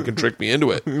get me drunk and trick me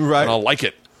into it. Right. And I'll like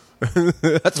it.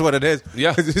 That's what it is.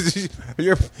 Yeah.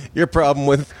 Your problem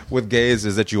with gays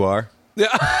is that you are. Yeah.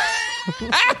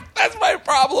 That's my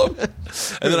problem.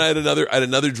 And then I had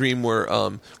another dream where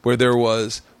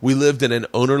we lived in an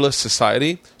ownerless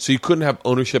society, so you couldn't have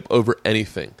ownership over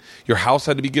anything. Your house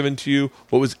had to be given to you.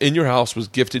 What was in your house was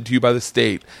gifted to you by the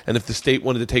state, and if the state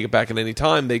wanted to take it back at any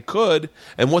time, they could.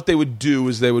 And what they would do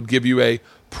is they would give you a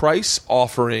price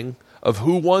offering of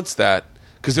who wants that,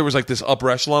 because there was like this upper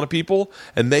echelon of people,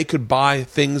 and they could buy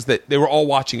things that they were all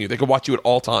watching you. They could watch you at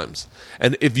all times.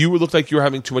 And if you looked like you were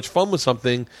having too much fun with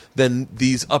something, then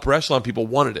these upper echelon people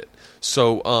wanted it.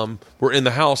 So we're in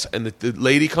the house, and the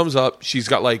lady comes up. She's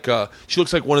got like she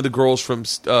looks like one of the girls from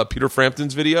Peter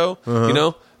Frampton's video. Uh-huh. You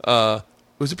know,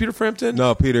 was it Peter Frampton?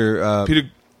 No, Peter. Peter.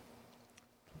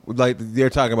 Like they're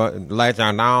talking about lights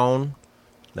are down.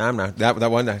 No, I'm not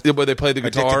that one. Yeah, but they play the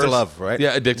guitars. Addicted to Love, right?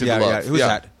 Yeah, Addicted to Love. Yeah. Who's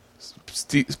that?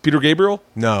 Peter Gabriel?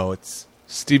 No, it's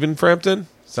Stephen Frampton.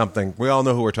 Something. We all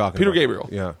know who we're talking Peter about. Gabriel.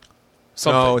 Yeah.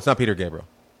 Something. No, it's not Peter Gabriel.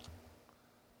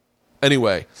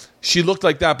 Anyway, she looked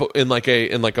like that, but in a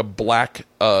black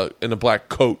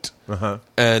coat. Uh-huh.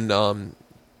 And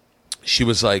she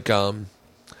was like, "Hello,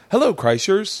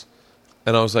 Kreishers,"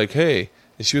 and I was like, "Hey,"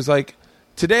 and she was like,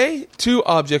 "Today, 2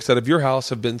 objects out of your house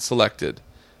have been selected,"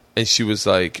 and she was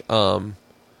like,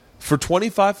 "For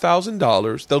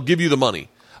 $25,000, they'll give you the money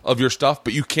of your stuff,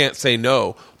 but you can't say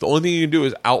no. The only thing you can do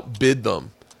is outbid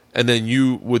them, and then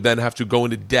you would then have to go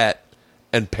into debt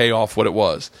and pay off what it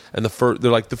was." And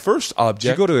they're like, the first object. Did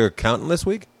you go to your accountant this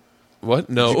week? What?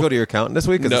 No. Did you go to your accountant this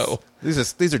week? No.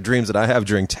 These are dreams that I have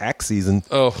during tax season.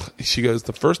 Oh, she goes,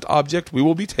 the first object we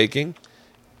will be taking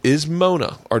is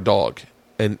Mona, our dog.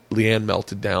 And Leanne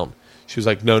melted down. She was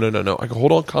like, no. I go,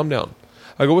 hold on, calm down.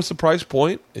 I go, what's the price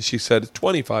point? And she said,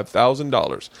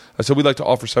 $25,000. I said, we'd like to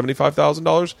offer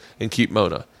 $75,000 and keep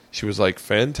Mona. She was like,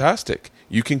 fantastic.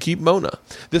 You can keep Mona.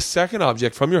 The second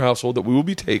object from your household that we will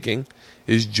be taking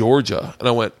is Georgia. And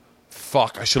I went,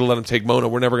 fuck, I should have let him take Mona.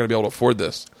 We're never going to be able to afford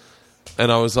this.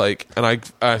 And I was like, and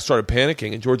I started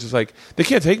panicking. And George was like, they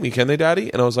can't take me, can they,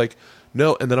 Daddy? And I was like,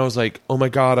 no. And then I was like, oh my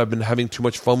God, I've been having too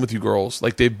much fun with you girls.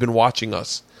 Like, they've been watching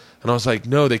us. And I was like,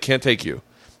 no, they can't take you.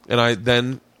 And I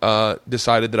then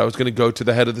decided that I was going to go to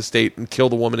the head of the state and kill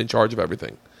the woman in charge of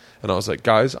everything. And I was like,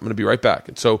 guys, I'm going to be right back.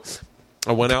 And so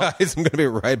I went out. Guys, I'm going to be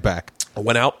right back. I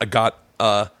went out. I got.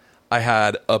 I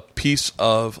had a piece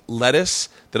of lettuce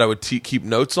that I would keep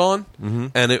notes on,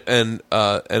 and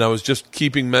I was just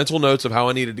keeping mental notes of how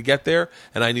I needed to get there,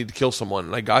 and I needed to kill someone.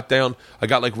 And I got down. I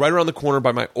got like right around the corner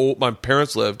by my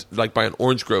parents lived, like by an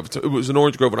orange grove. It was an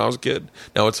orange grove when I was a kid.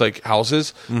 Now it's like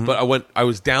houses. But I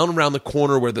was down around the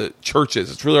corner where the church is.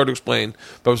 It's really hard to explain,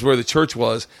 but it was where the church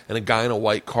was, and a guy in a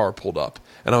white car pulled up,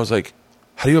 and I was like,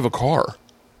 "How do you have a car?"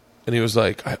 And he was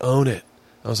like, "I own it."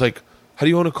 I was like, "How do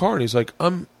you own a car?" And he's like,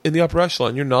 "I'm in the upper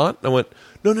echelon. You're not?" And I went,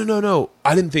 No.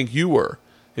 I didn't think you were.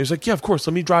 And he was like, "Yeah, of course.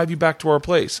 Let me drive you back to our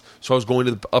place." So I was going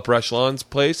to the upper echelon's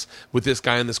place with this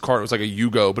guy in this car. It was like a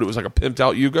Yugo, but it was like a pimped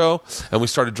out Yugo. And we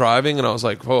started driving, and I was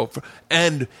like, "Whoa!"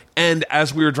 And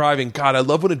as we were driving, God, I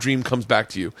love when a dream comes back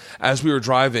to you. As we were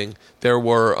driving, there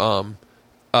were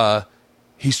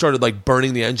he started like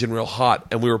burning the engine real hot,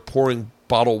 and we were pouring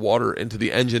bottled water into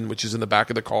the engine, which is in the back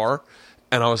of the car.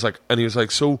 And I was like, and he was like,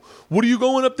 "So what are you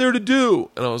going up there to do?"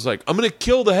 And I was like, "I'm going to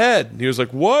kill the head." And he was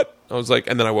like, "What?" I was like,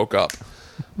 and then I woke up.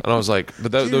 And I was like,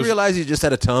 "But Did you realize you just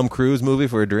had a Tom Cruise movie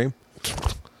for a dream?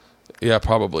 Yeah,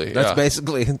 probably. That's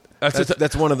basically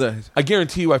that's one of the. I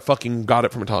guarantee you, I fucking got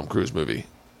it from a Tom Cruise movie.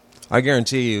 I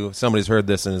guarantee you, somebody's heard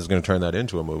this and is going to turn that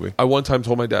into a movie. I one time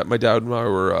told my dad. My dad and I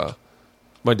were.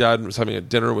 My dad was having a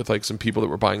dinner with like some people that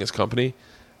were buying his company,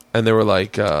 and they were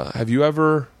like, Have you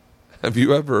ever,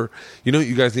 you know what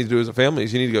you guys need to do as a family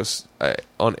is you need to go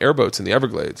on airboats in the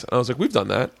Everglades." And I was like, "We've done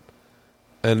that."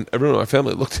 And everyone in my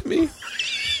family looked at me.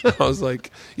 I was like,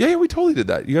 yeah, we totally did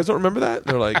that. You guys don't remember that? And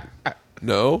they're like,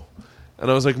 "No."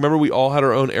 And I was like, remember we all had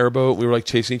our own airboat? We were like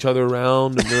chasing each other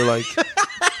around, and we were like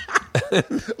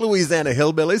Louisiana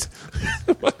hillbillies.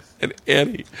 And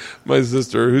Annie, my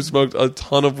sister, who smoked a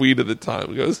ton of weed at the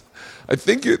time, goes, I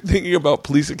think you're thinking about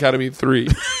Police Academy 3.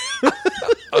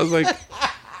 I was like,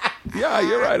 yeah,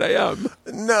 you're right, I am.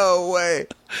 No way.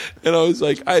 And I was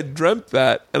like, I had dreamt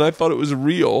that, and I thought it was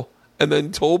real, and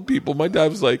then told people. My dad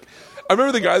was like, I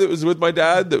remember the guy that was with my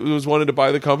dad that was wanting to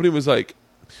buy the company was like,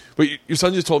 but your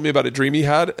son just told me about a dream he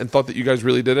had and thought that you guys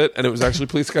really did it, and it was actually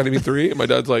Police Academy 3. And my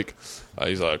dad's like,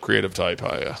 he's a creative type.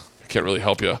 I can't really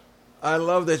help you. I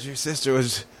love that your sister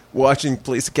was watching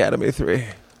Police Academy 3.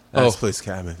 That's Police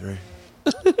Academy 3.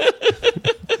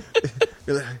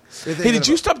 Hey, did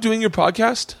you stop doing your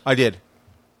podcast? I did.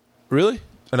 Really?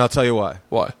 And I'll tell you why.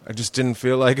 Why? I just didn't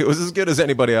feel like it was as good as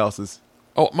anybody else's.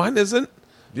 Oh, mine isn't.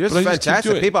 Yours But is I just keep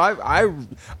fantastic. doing it. People,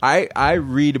 I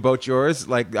read about yours.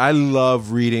 Like, I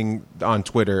love reading on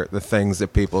Twitter the things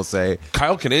that people say.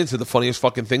 Kyle Kinane said the funniest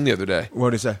fucking thing the other day.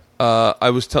 What did he say? I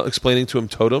was explaining to him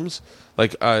totems.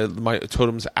 Like, my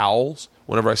totems, owls.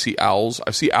 Whenever I see owls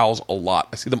a lot.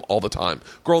 I see them all the time.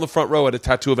 Girl in the front row had a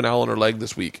tattoo of an owl on her leg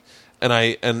this week. And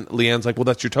Leanne's like, well,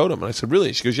 that's your totem. And I said, really?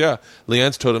 And she goes, yeah.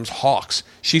 Leanne's totem's hawks.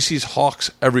 She sees hawks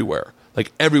everywhere.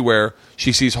 Like, everywhere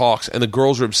she sees hawks. And the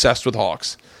girls are obsessed with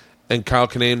hawks. And Kyle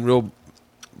Kinane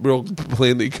real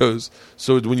plainly goes,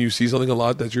 so when you see something a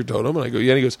lot, that's your totem? And I go,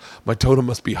 yeah. And he goes, my totem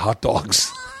must be hot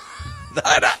dogs.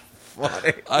 That's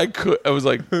funny. I was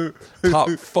like, top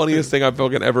funniest thing I've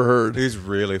fucking ever heard. He's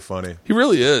really funny. He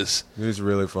really is. He's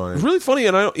really funny. Really funny.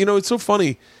 And it's so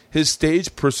funny. His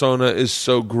stage persona is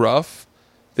so gruff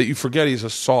that you forget he's a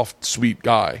soft, sweet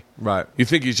guy. Right. You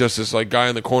think he's just this like guy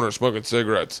in the corner smoking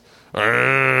cigarettes.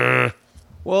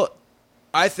 Well,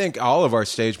 I think all of our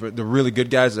the really good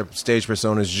guys, their stage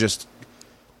personas just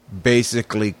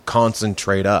basically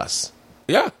concentrate us.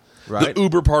 Yeah. Right? The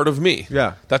Uber part of me.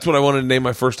 Yeah. That's what I wanted to name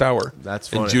my first hour. That's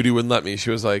funny. And Judy wouldn't let me. She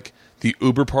was like, the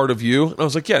Uber part of you? And I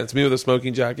was like, yeah, it's me with a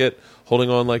smoking jacket, holding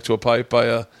on like to a pipe by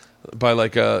a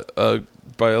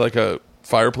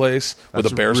fireplace with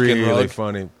a bearskin really rug.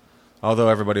 funny. Although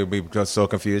everybody would be just so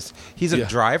confused. He's a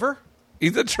driver?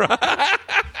 He's a driver.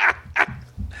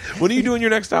 When are you doing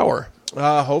your next hour?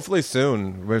 Hopefully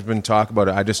soon. We've been talking about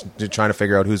it. I just trying to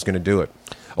figure out who's going to do it.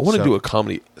 I want to do a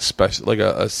comedy special, like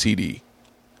a CD.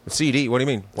 A CD? What do you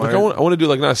mean? Like I want to do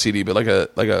like not a CD, but like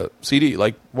a CD.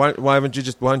 Like why don't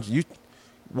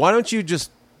you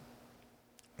just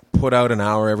put out an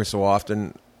hour every so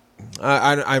often?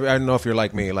 I don't know if you're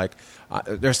like me. Like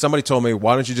there's somebody told me,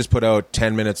 why don't you just put out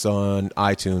 10 minutes on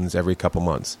iTunes every couple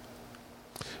months?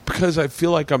 Because I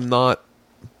feel like I'm not.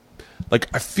 Like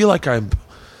I feel like I'm.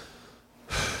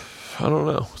 I don't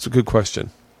know. It's a good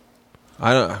question.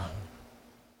 I don't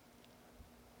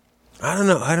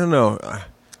know.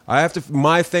 I have to.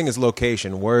 My thing is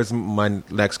location. Where's my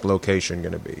next location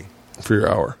going to be for your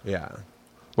hour? Yeah.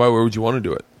 Why? Where would you want to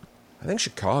do it? I think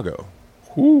Chicago.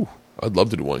 Whew. I'd love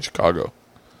to do one in Chicago.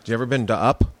 Have you ever been to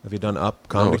Up? Have you done Up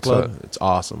Comedy Club? That? It's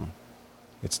awesome.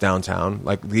 It's downtown.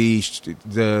 Like the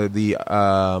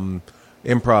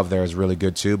improv there is really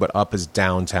good too, but Up is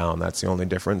downtown. That's the only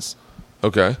difference.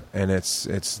 Okay. And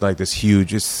it's like this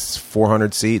huge. It's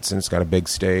 400 seats and it's got a big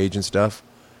stage and stuff.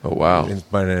 Oh wow!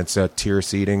 But it's tier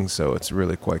seating, so it's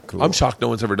really quite cool. I'm shocked no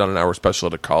one's ever done an hour special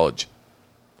at a college,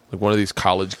 like one of these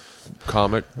college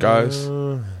comic guys.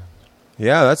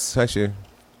 Yeah, that's actually.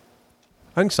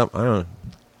 I don't know.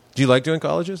 Do you like doing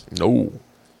colleges? No.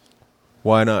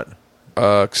 Why not?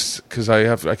 Because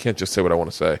I can't just say what I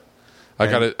want to say. I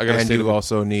gotta. And say you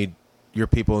also need your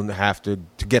people have to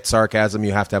get sarcasm.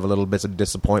 You have to have a little bit of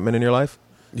disappointment in your life.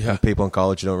 Yeah. And people in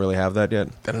college don't really have that yet.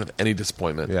 They don't have any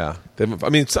disappointment. Yeah.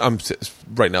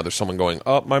 Right now there's someone going,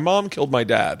 "Oh, my mom killed my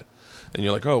dad," and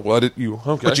you're like, "Oh, what did you?"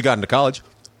 Okay. But you got into college.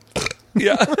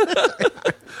 Yeah.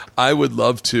 I would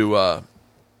love to.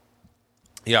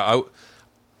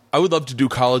 I would love to do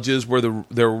colleges where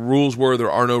there are rules where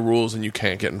there are no rules and you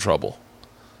can't get in trouble.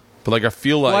 But like I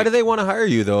feel like, why do they want to hire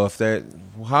you though?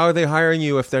 How are they hiring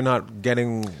you if they're not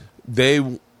getting?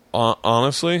 They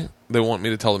honestly, they want me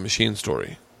to tell the machine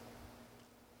story.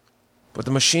 But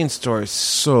the machine story is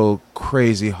so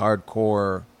crazy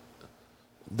hardcore.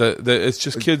 It's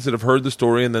just kids that have heard the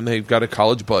story and then they've got a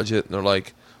college budget and they're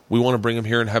like, we want to bring him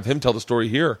here and have him tell the story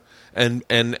here. And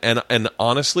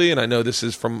honestly, and I know this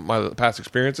is from my past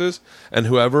experiences, and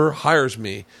whoever hires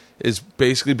me is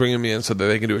basically bringing me in so that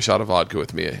they can do a shot of vodka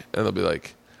with me, and they'll be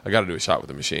like, I got to do a shot with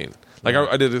the machine. Like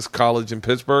I did this college in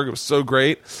Pittsburgh. It was so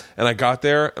great, and I got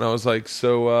there and I was like,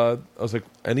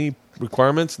 any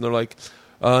requirements? And they're like,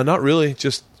 not really.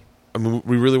 Just I mean,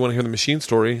 we really want to hear the machine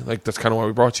story. Like, that's kind of why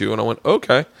we brought you. And I went,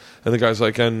 okay. And the guy's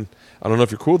like, and I don't know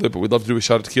if you're cool with it, but we'd love to do a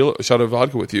shot of tequila, a shot of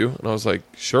vodka with you. And I was like,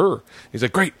 sure. He's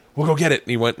like, great, we'll go get it. And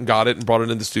he went and got it and brought it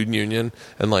into the student union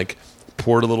and like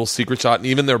poured a little secret shot. And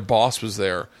even their boss was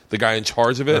there, the guy in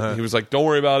charge of it. And he was like, don't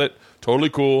worry about it. Totally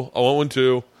cool. I want one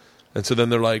too. And so then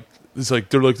they're like, this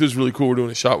is really cool. We're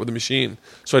doing a shot with the machine.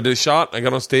 So I did a shot. I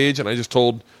got on stage and I just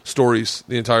told stories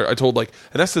I told like,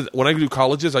 and that's when I do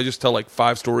colleges, I just tell like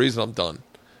 5 stories and I'm done.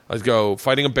 I go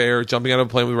fighting a bear, jumping out of a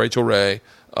plane with Rachel Ray,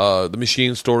 the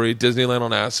machine story, Disneyland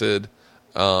on acid,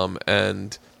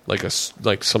 and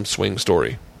like some swing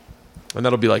story. And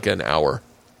that'll be like an hour.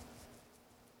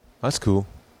 That's cool.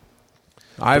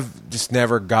 I've just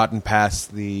never gotten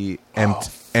past the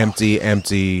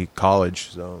empty college,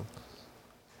 so.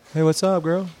 Hey, what's up,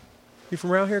 girl? You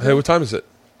from around here, girl? Hey, what time is it?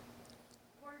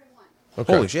 1:45.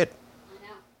 Okay. Holy shit. I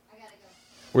know. I gotta go.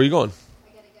 Where are you going? I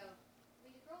gotta go.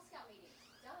 We did Girl Scout meeting.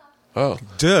 Duh. Oh.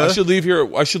 Duh. I should leave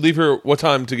here what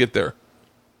time to get there?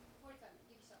 45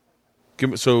 minutes. Give yourself 45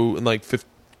 minutes. So in like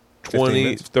 20,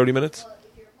 minutes? 30 minutes? Well,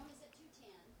 if your appointment's at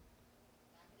 2:10,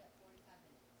 back it up 45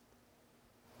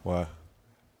 minutes. Wow.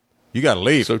 You gotta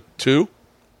leave. So 2?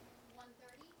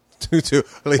 1:30. 2.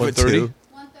 Leave at 1:30? 2. 1:30 would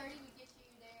get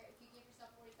you there if you give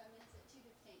yourself 45 minutes at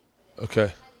 2:15. But Okay.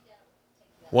 it's highly doubtful to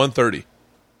take that. 1:30.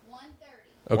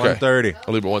 1:30. Okay. 1:30.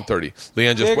 I'll leave at 1:30.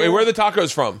 Leanne just... Wait, where are the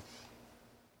tacos from?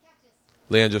 Cactus.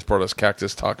 Leanne just brought us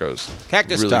cactus tacos.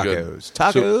 Cactus Really tacos. good.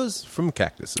 Tacos from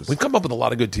cactuses. We've come up with a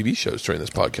lot of good TV shows during this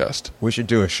podcast. We should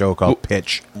do a show called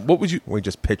Pitch. What would you... We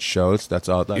just pitch shows. That's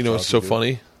all. That's You know all what's so we do.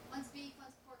 funny? One's beef,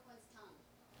 one's pork, one's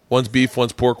tongue. One's beef,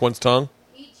 one's pork, one's tongue.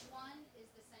 Each one is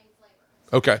the same flavor.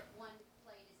 So Okay. one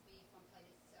plate is beef, one plate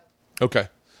is so. Okay.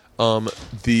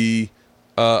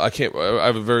 I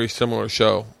have a very similar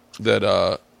show that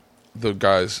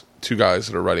the 2 guys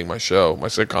that are writing my show, my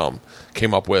sitcom,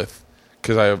 came up with.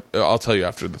 Because I'll tell you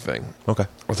after the thing. Okay.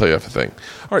 I'll tell you after the thing.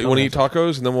 All right, you want to eat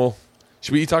tacos, and then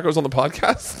should we eat tacos on the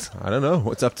podcast? I don't know.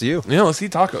 What's up to you? Yeah, let's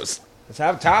eat tacos. Let's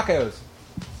have tacos.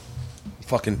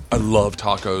 I love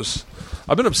tacos.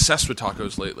 I've been obsessed with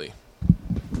tacos lately.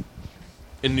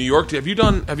 In New York, do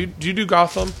you do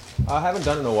Gotham? I haven't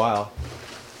done it in a while.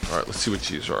 All right, let's see what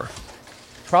these are.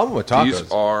 Problem with tacos.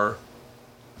 These are,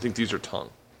 I think these are tongue.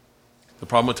 The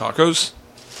problem with tacos?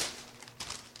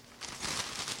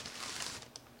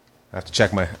 I have to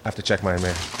check my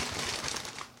mail.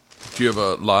 Do you have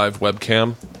a live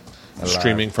webcam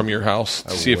streaming from your house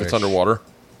to see if it's wish. underwater?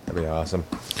 That'd be awesome.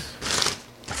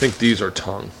 I think these are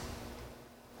tongue.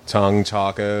 Tongue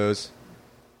tacos.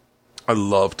 I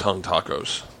love tongue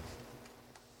tacos.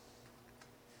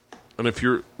 And if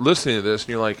you're listening to this and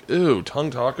you're like, "Ew,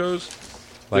 tongue tacos,"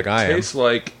 Like I am. It tastes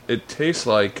like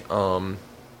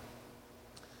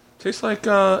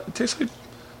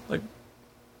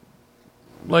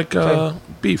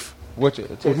beef Which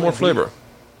with more flavor.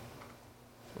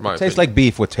 Tastes like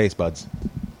beef with taste buds.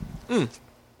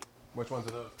 Which ones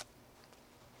are those?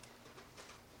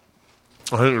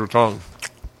 I think they're tongue.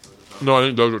 No, I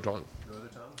think those are tongue.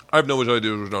 I have no idea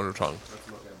those are tongue. Let's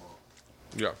look at them all.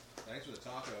 Yeah. Thanks for the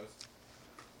tacos.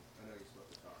 I know you're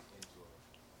supposed to talk into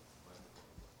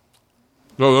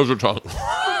No, those are tongue.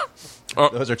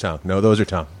 Those are tongue. No, those are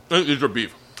tongue. I think these are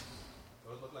beef.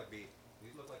 Those look like beef.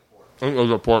 These look like pork. I think those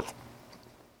are pork.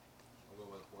 I'll go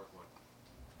with the pork one.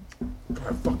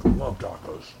 I fucking love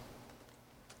tacos.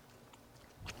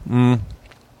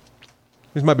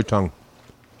 These might be tongue.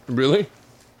 Really?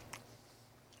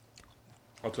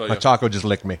 I'll tell you. My taco just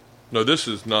licked me. No, this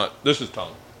is not. This is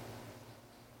tongue.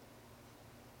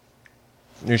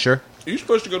 You sure? Are you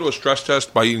supposed to go to a stress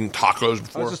test by eating tacos I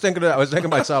before? was just thinking. I was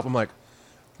thinking to myself. I'm like,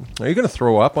 are you going to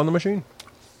throw up on the machine?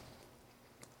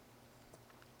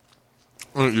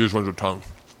 I think these ones are tongue.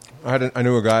 I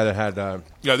knew a guy that had.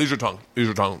 Yeah, these are tongue. These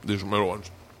are tongue. These are middle ones.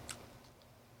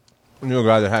 I knew a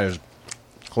guy that had his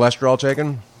cholesterol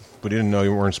taken, but he didn't know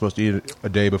you weren't supposed to eat it a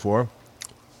day before.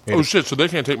 Oh shit! So they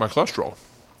can't take my cholesterol.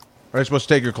 Are you supposed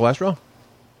to take your cholesterol?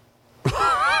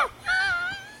 I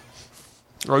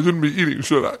shouldn't be eating,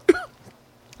 should I?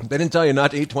 They didn't tell you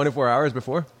not to eat 24 hours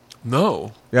before?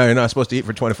 No, Yeah, you're not supposed to eat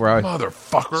for 24 hours.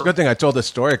 motherfucker. It's a good thing I told this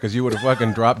story because you would have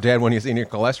fucking dropped dead when you seen your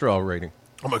cholesterol rating.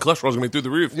 Oh, my cholesterol's gonna be through the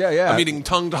roof. Yeah, yeah. I'm eating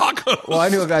tongue tacos. Well, I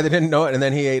knew a guy that didn't know it, and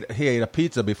then he ate a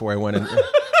pizza before he went in.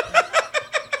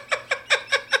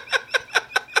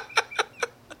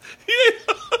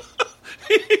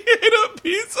 He ate a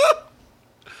pizza.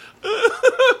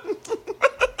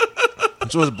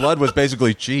 So his blood was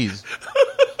basically cheese.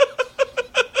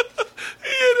 He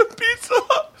ate a pizza.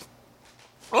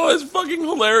 Oh, it's fucking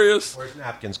hilarious. Where's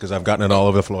napkins? Because I've gotten it all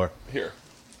over the floor. Here.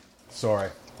 Sorry.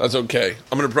 That's okay.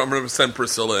 I'm gonna send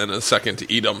Priscilla in a second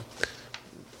to eat them.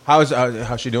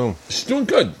 How's she doing? She's doing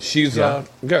good. She's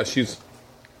she's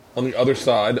on the other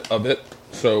side of it.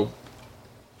 So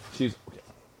she's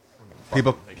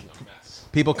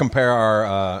people compare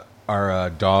our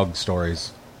dog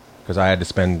stories because I had to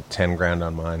spend $10,000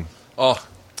 on mine. Oh,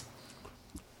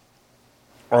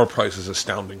 our price is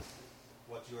astounding.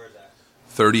 What's yours at?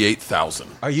 38,000.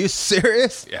 Are you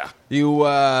serious? Yeah.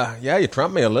 You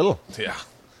trumped me a little. Yeah.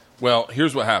 Well,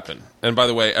 here's what happened. And by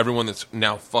the way, everyone that's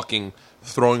now fucking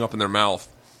throwing up in their mouth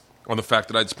on the fact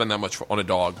that I'd spend that much on a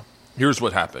dog. Here's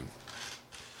what happened.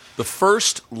 The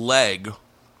first leg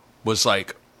was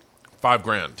like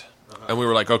 $5,000. And we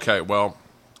were like, okay, well,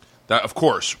 that of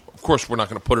course we're not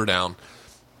going to put her down.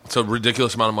 It's a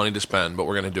ridiculous amount of money to spend, but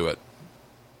we're going to do it.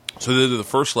 So they did the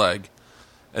first leg,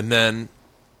 and then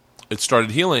it started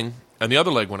healing, and the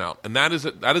other leg went out. And that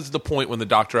is the point when the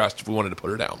doctor asked if we wanted to put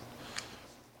her down.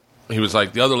 He was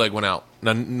like, the other leg went out.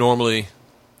 Now, normally,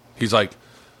 he's like,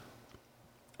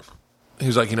 I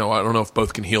don't know if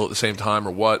both can heal at the same time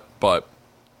or what, but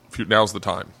now's the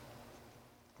time.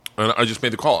 And I just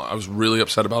made the call. I was really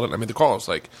upset about it, and I made the call. I was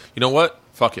like, you know what?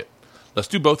 Fuck it. Let's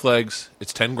do both legs.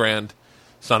 It's $10,000.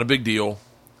 It's not a big deal.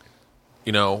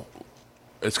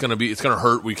 It's gonna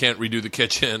hurt. We can't redo the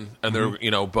kitchen, and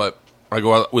they're, but I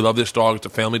go, we love this dog. It's a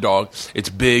family dog. It's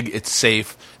big. It's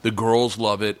safe. The girls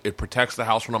love it. It protects the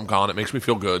house when I'm gone. It makes me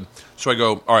feel good. So I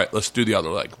go, all right, let's do the other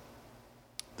leg.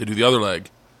 They do the other leg,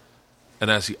 and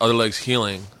as the other leg's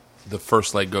healing, the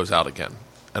first leg goes out again,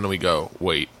 and then we go,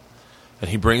 wait,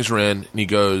 and he brings her in, and he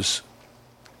goes,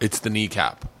 it's the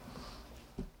kneecap.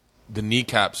 The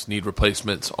kneecaps need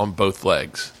replacements on both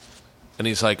legs. And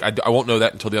he's like, I won't know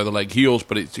that until the other leg heals,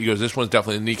 but he goes, this one's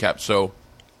definitely the kneecap. So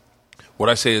what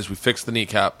I say is we fix the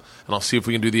kneecap, and I'll see if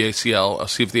we can do the ACL. I'll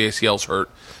see if the ACL's hurt,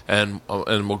 and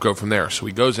we'll go from there. So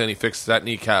he goes in, he fixes that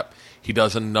kneecap. He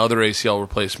does another ACL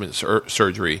replacement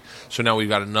surgery. So now we've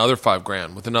got another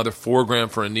 $5,000 with another $4,000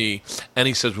 for a knee. And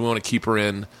he says we want to keep her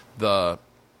in the.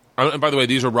 And by the way,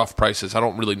 these are rough prices. I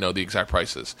don't really know the exact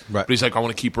prices. Right. But he's like, I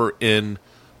want to keep her in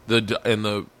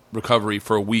the recovery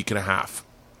for a week and a half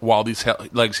while these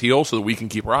legs heal, so that we can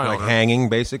keep our eye on her. Like hanging,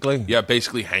 basically. Yeah,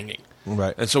 basically hanging.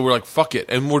 Right. And so we're like, fuck it.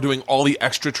 And we're doing all the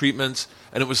extra treatments.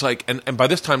 And it was like, and by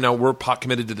this time now, we're pot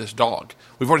committed to this dog.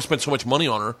 We've already spent so much money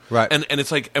on her. Right. And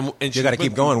it's like, and You got to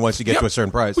keep going once you get to a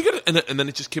certain price. And then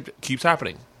it just keeps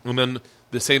happening. And then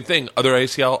the same thing, other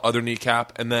ACL, other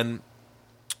kneecap, and then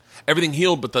everything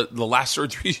healed. But the last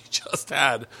surgery she just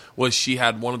had was she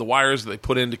had one of the wires that they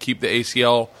put in to keep the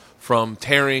ACL from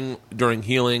tearing during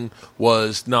healing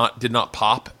did not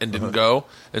pop and didn't go,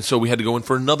 and so we had to go in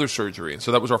for another surgery. And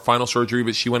so that was our final surgery,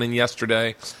 but she went in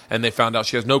yesterday, and they found out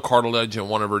she has no cartilage in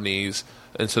one of her knees,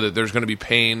 and so that there's going to be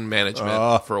pain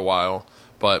management for a while.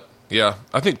 But yeah,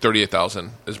 I think 38,000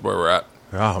 is where we're at.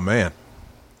 Oh man,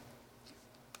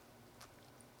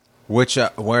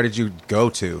 where did you go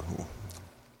to?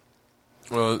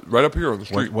 Right up here on the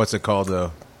street. What's it called? I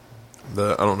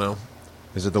don't know.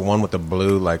 Is it the one with the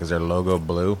blue? Like, is their logo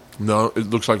blue? No, it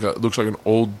looks like an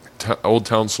old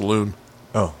town saloon.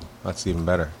 Oh, that's even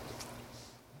better.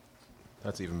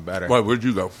 That's even better. Why? Where'd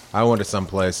you go? I went to some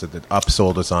place that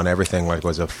upsold us on everything like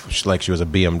she was a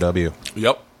BMW.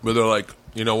 Yep, but they're like,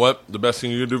 you know what? The best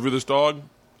thing you can do for this dog,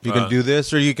 you can do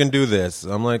this or you can do this.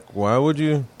 I'm like, why would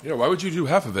you? Yeah, why would you do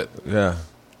half of it? Yeah.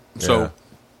 So,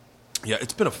 yeah,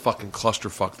 it's been a fucking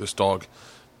clusterfuck, this dog,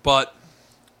 but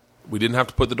we didn't have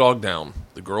to put the dog down.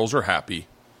 The girls are happy.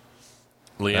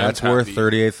 Leanne's That's happy. worth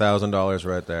 $38,000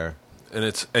 right there.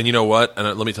 And you know what? And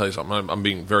let me tell you something. I'm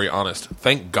being very honest.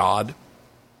 Thank God,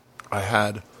 I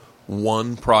had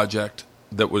one project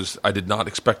that I did not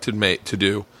expect to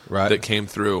do that came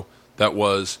through. That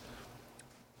was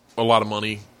a lot of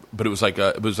money, but it was like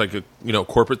a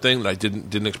corporate thing that I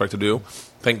didn't expect to do.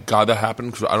 Thank God that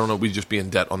happened, because I don't know, we'd just be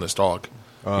in debt on this dog.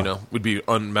 We'd be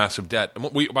on massive debt.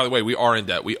 And by the way, we are in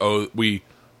debt. We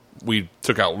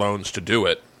took out loans to do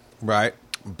it. Right.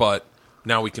 But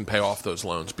now we can pay off those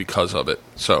loans because of it.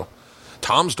 So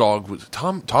Tom's dog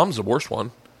Tom's the worst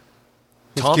one.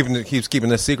 Keeps keeping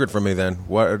this secret from me then.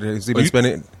 What has he been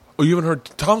spending? Oh, you haven't heard?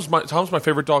 Tom's my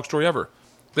favorite dog story ever.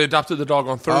 They adopted the dog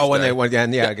on Thursday. Oh, when they went,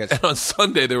 yeah, I guess. And on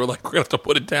Sunday, they were like, we're going to have to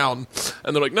put it down.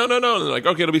 And they're like, no. And they're like,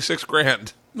 okay, it'll be $6,000.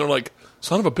 And they're like,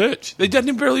 son of a bitch. They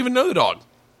didn't barely even know the dog.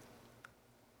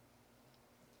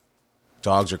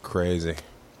 Dogs are crazy.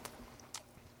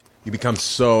 You become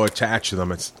so attached to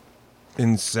them. It's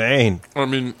insane. I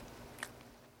mean,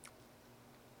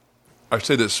 I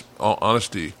say this, all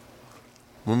honesty.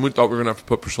 When we thought we were going to have to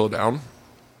put Priscilla down,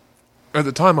 at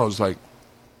the time I was like,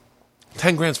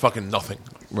 10 grand's fucking nothing.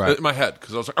 Right. In my head,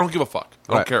 because I was like, I don't give a fuck. I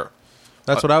don't Right. care.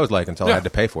 That's what I was like until I yeah. had to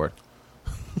pay for it.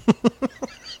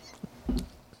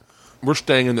 We're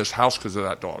staying in this house because of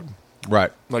that dog.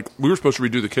 Right. Like, we were supposed to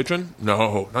redo the kitchen.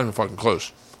 No, not even fucking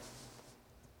close.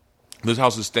 This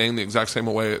house is staying the exact same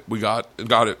way we got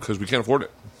it because we can't afford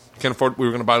it. Can't afford. We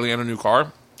were going to buy Leanne a new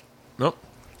car. Nope,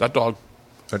 that dog.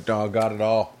 That dog got it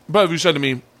all. But if you said to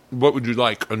me, what would you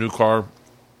like, a new car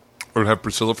or have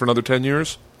Priscilla for another 10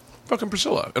 years? Fucking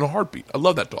Priscilla in a heartbeat. I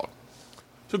love that dog.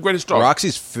 It's the greatest dog.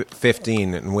 Roxy's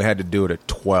 15, and we had to do it at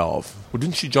 12. Well,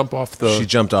 didn't she jump off the... She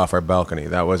jumped off our balcony.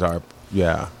 That was our...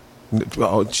 Yeah.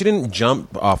 Well, she didn't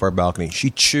jump off our balcony. She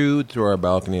chewed through our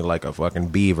balcony like a fucking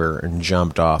beaver and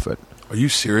jumped off it. Are you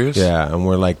serious? Yeah, and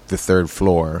we're like the third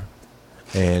floor.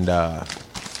 And I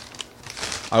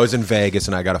was in Vegas,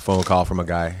 and I got a phone call from a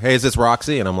guy. Hey, is this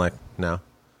Roxy? And I'm like, no.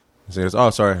 He goes, oh,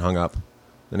 sorry, hung up.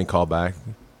 Then he called back.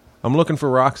 I'm looking for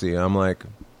Roxy. I'm like,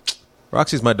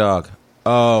 Roxy's my dog.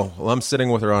 Oh, well, I'm sitting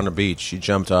with her on the beach. She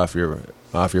jumped off your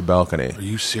balcony. Are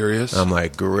you serious? I'm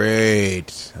like,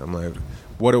 great. I'm like,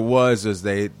 what it was is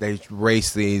they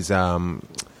race these sailboats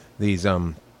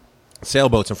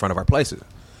in front of our places,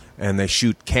 and they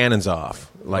shoot cannons off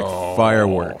like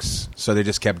fireworks. So they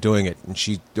just kept doing it, and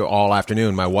she all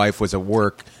afternoon. My wife was at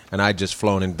work, and I'd just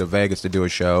flown into Vegas to do a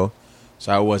show,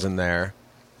 so I wasn't there.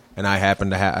 And I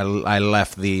happened to I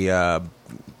left the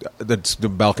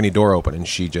balcony door open, and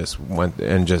she just went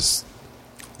and just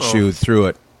chewed through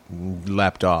it, and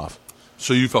leapt off.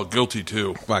 So you felt guilty,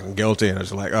 too. Fucking guilty, and I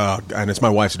was like, oh, and it's my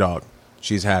wife's dog.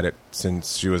 She's had it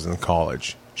since she was in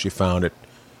college. She found it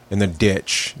in the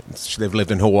ditch. They've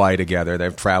lived in Hawaii together.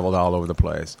 They've traveled all over the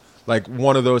place. Like,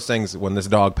 one of those things, when this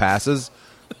dog passes,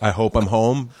 I hope I'm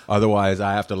home. Otherwise,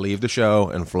 I have to leave the show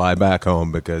and fly back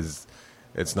home because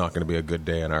it's not going to be a good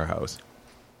day in our house.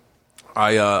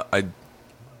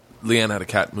 Leanne had a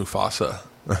cat, Mufasa,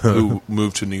 who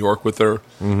moved to New York with her,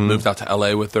 moved out to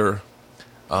L.A. with her,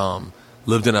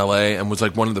 lived in L.A., and was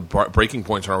like one of the breaking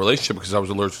points in our relationship because I was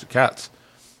allergic to cats.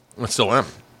 I still am.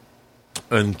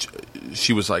 And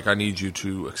she was like, I need you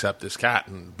to accept this cat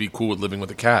and be cool with living with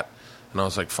a cat. And I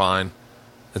was like, fine.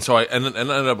 And so I ended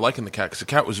up liking the cat because the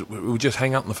cat would just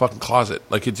hang out in the fucking closet.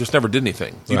 Like, it just never did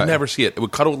anything. You'd Right. never see it. It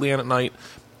would cuddle with Leanne at night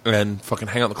and fucking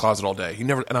hang out in the closet all day.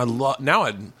 And I love...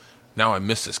 Now I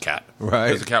miss this cat. Right.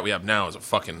 Because the cat we have now is a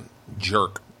fucking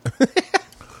jerk.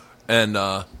 And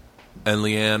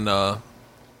Leanne...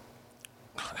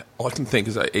 all I can think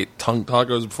is I ate tongue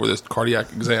tacos before this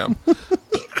cardiac exam.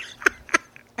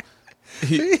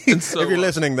 And so, If you're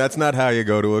listening, that's not how you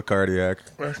go to a cardiac.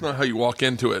 that's not how you walk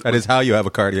into it. That is how you have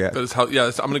a cardiac. That is how. Yeah,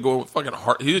 I'm going to go with fucking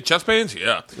heart. He had chest pains.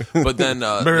 Yeah, but then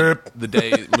the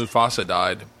day Mufasa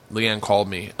died, Leanne called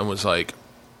me and was like,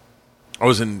 I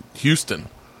was in Houston,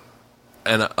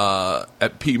 and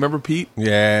at Pete. Remember Pete?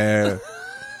 Yeah.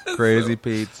 Crazy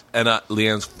Pete. And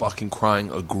Leanne's fucking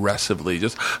crying aggressively,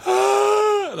 just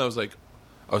and I was like,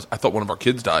 I thought one of our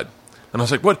kids died, and I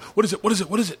was like, what is it? What is it?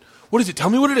 What is it? What is it? Tell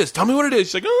me what it is. Tell me what it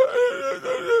is. She's like, Mufasa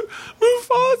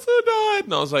died.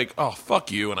 And I was like, oh,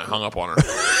 fuck you. And I hung up on her.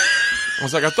 I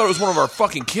was like, I thought it was one of our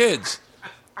fucking kids.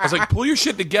 I was like, pull your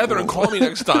shit together and call me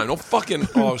next time. Don't fucking...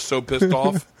 Oh, I was so pissed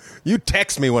off. You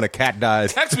text me when a cat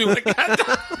dies. Text me when a cat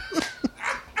dies.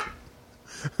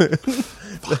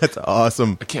 That's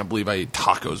awesome. I can't believe I ate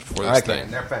tacos before this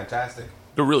thing. They're fantastic.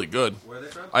 They're really good. Where are they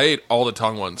from? I ate all the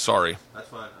tongue ones. Sorry. That's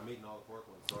fine. I'm eating all the pork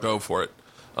ones. Sorry. Go for it.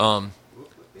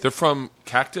 They're from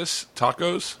Cactus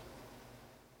Tacos.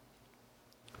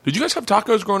 Did you guys have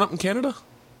tacos growing up in Canada?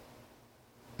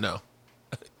 No.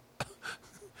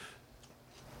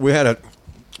 We had a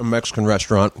Mexican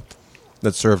restaurant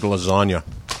that served lasagna.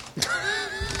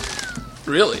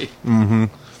 Really? Mm-hmm.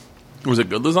 Was it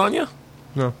good lasagna?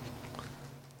 No.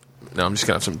 No, I'm just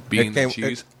going to have some beans and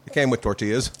cheese. It came with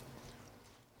tortillas.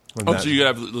 Oh, so you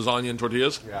have lasagna and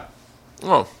tortillas? Yeah.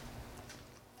 Oh. It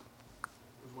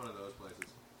was one of those places.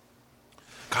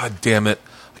 God damn it.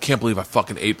 I can't believe I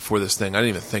fucking ate before this thing. I didn't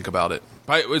even think about it.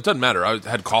 But it doesn't matter. I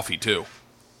had coffee, too. Yeah, you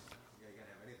can't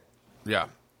have anything. Yeah.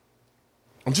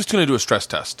 I'm just going to do a stress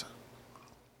test.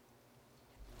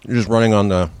 You're just running on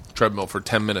the... Treadmill for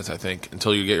 10 minutes, I think,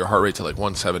 until you get your heart rate to like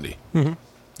 170. Mm-hmm.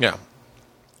 Yeah.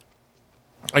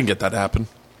 I can get that to happen.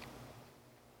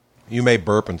 You may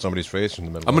burp in somebody's face in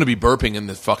the middle. I'm going to be burping in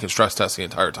this fucking stress test the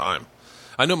entire time.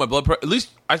 I know my blood pressure. At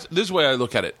least this is the way I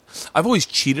look at it. I've always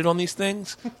cheated on these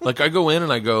things. Like, I go in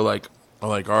and I go like, I'm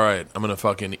like, all right, I'm going to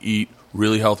fucking eat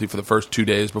really healthy for the first 2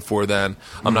 days before then.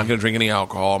 I'm not going to drink any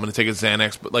alcohol. I'm going to take a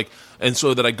Xanax. But like, and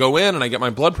so that I go in and I get my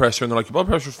blood pressure and they're like, your blood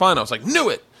pressure's fine. I was like, knew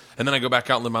it. And then I go back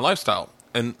out and live my lifestyle.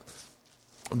 And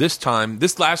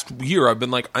this last year, I've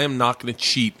been like, I am not going to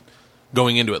cheat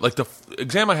going into it. Like the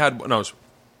exam I had when I was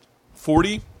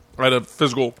 40, I had a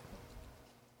physical,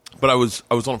 but I was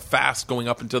on a fast going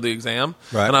up until the exam,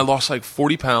 and I lost like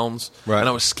 40 pounds, and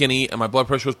I was skinny, and my blood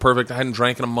pressure was perfect. I hadn't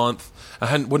drank in a month.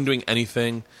 Wasn't doing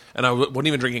anything, and I wasn't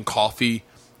even drinking coffee.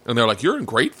 And they're like, you're in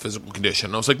great physical condition.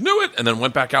 And I was like, knew it. And then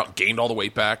went back out, gained all the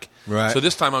weight back. Right. So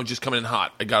this time I was just coming in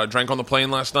hot. I got a drink on the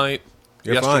plane last night.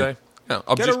 You're yesterday. Fine.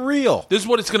 Yeah, Get a reel. This is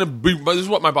what it's going to be. This is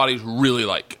what my body's really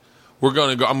like. We're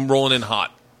going to go. I'm rolling in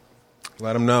hot.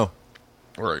 Let them know.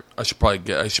 All right. I should probably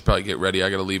get ready. I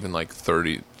got to leave in like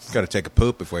 30. Got to take a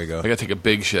poop before you go. I got to take a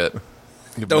big shit.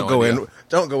 Don't go in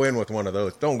with one of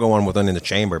those. Don't go on with one in the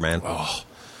chamber, man. Oh.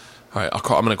 All right, I'm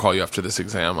going to call you after this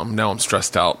exam. I'm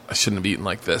stressed out. I shouldn't have eaten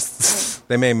like this.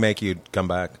 They may make you come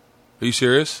back. Are you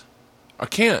serious? I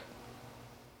can't.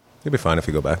 You'll be fine if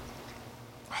you go back.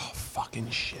 Oh,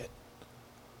 fucking shit.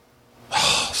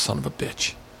 Oh, son of a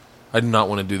bitch. I do not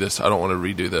want to do this. I don't want to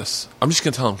redo this. I'm just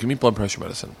going to tell him, give me blood pressure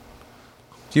medicine.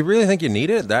 Do you really think you need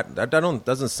it? That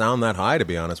doesn't sound that high, to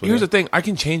be honest with you. Here's the thing. I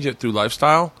can change it through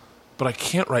lifestyle, but I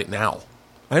can't right now.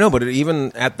 I know, but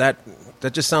even at that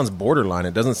just sounds borderline.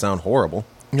 It doesn't sound horrible.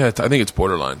 Yeah, I think it's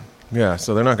borderline. Yeah,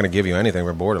 so they're not going to give you anything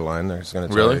for borderline. They're just going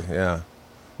to tell you. Yeah.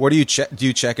 Where do you check? Do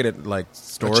you check it at like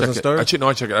stores and stuff? I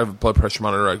check it. I have a blood pressure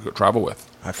monitor I travel with.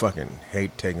 I fucking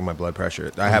hate taking my blood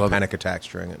pressure. I have panic attacks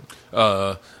during it.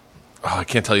 I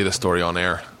can't tell you the story on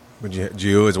air. Did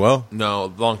you as well? No, a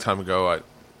long time ago.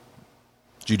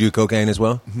 Did you do cocaine as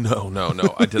well? No.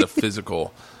 I did a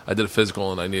physical.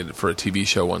 And I needed it for a TV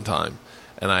show one time.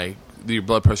 And your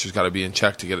blood pressure's got to be in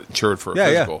check to get it insured for a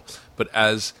physical. Yeah. But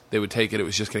as they would take it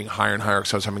was just getting higher and higher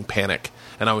because I was having panic.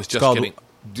 And I was just getting...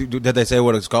 Did they say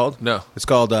what it's called? No. It's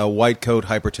called white coat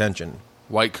hypertension.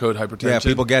 White coat hypertension? Yeah,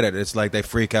 people get it. It's like they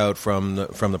freak out from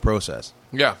the process.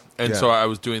 Yeah. And so I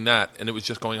was doing that, and it was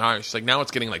just going higher. She's like, now it's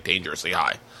getting like dangerously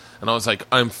high. And I was like,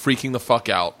 I'm freaking the fuck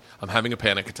out. I'm having a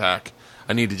panic attack.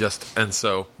 I need to just... And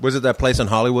so... Was it that place on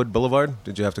Hollywood Boulevard?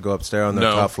 Did you have to go upstairs on the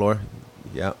top floor?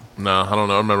 Yeah. No, I don't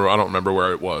know. I don't remember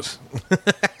where it was.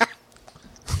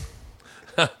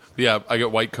 Yeah, I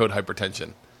get white coat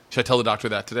hypertension. Should I tell the doctor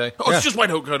that today? Oh, it's just white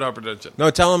coat hypertension. No,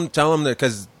 tell them that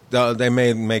because they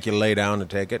may make you lay down to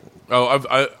take it.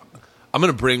 Oh, I'm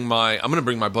gonna bring my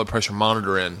blood pressure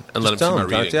monitor in and let him see my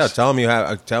readings. Yeah, tell them you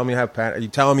have tell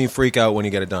them you freak out when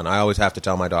you get it done. I always have to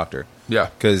tell my doctor. Yeah,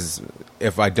 because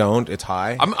if I don't, it's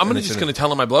high. I'm gonna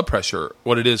tell him my blood pressure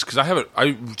what it is because I have it.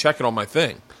 I check it on my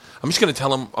thing. I'm just gonna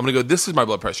tell him. I'm gonna go. This is my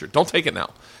blood pressure. Don't take it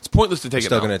now. It's pointless to take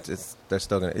it now. They're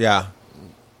still gonna. Yeah.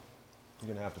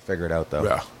 You're gonna have to figure it out though.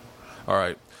 Yeah. All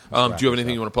right. Do you have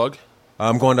anything you want to plug?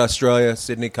 I'm going to Australia,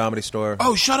 Sydney Comedy Store.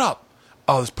 Oh, shut up.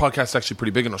 Oh, this podcast is actually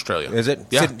pretty big in Australia. Is it?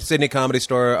 Yeah. Sydney Comedy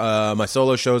Store. My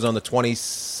solo show's on the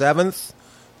 27th,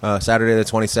 Saturday the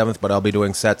 27th, but I'll be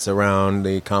doing sets around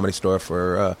the Comedy Store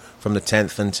from the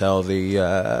 10th until the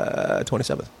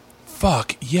 27th.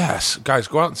 Fuck, yes. Guys,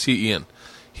 go out and see Ian.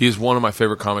 He is one of my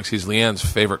favorite comics. He's Leanne's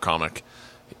favorite comic.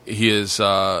 He is...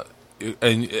 you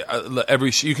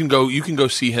can go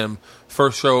see him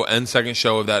first show and second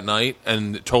show of that night,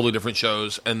 and totally different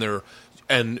shows, and they're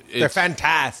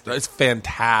fantastic. It's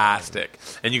fantastic,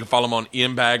 and you can follow him on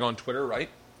Ian Bagg on Twitter, right?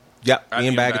 Yep,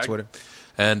 Ian Bagg on Twitter.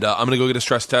 And I'm gonna go get a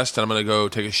stress test, and I'm gonna go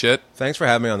take a shit. Thanks for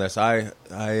having me on this. I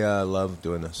love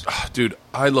doing this, dude.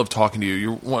 I love talking to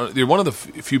you. You're one of the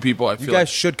few people I feel. You guys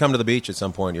should come to the beach at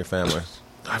some point. Your family.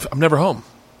 I'm never home.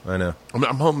 I know. I'm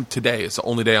home today. It's the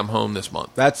only day I'm home this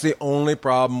month. That's the only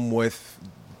problem with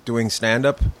doing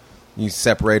stand-up. You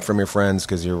separate from your friends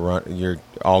because you're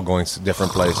all going to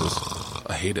different places.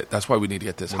 I hate it. That's why we need to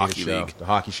get this hockey league. The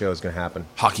hockey show is going to happen.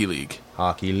 Hockey league.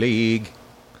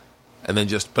 And then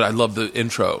but I love the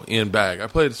intro, Ian Bagg.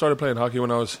 I started playing hockey when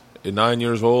I was 9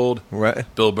 years old. Right.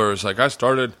 Bill Burr's like, I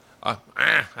started... I'm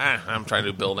trying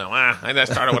to do Bill now. I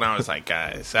started when I was like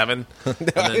 7, and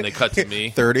then they cut to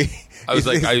me 30. I was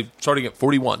like, I starting at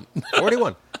 41.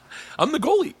 41. I'm the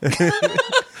goalie.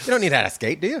 You don't need how to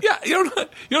skate, do you? Yeah, you don't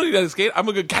need how to skate. I'm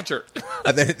a good catcher.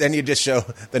 And then you just show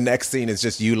the next scene is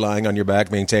just you lying on your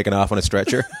back being taken off on a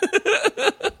stretcher.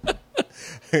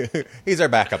 He's our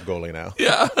backup goalie now.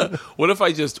 Yeah. What if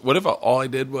all I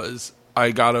did was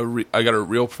I got a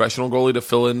real professional goalie to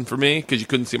fill in for me because you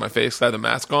couldn't see my face. I had the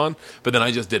mask on, but then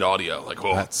I just did audio. Like,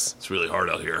 it's really hard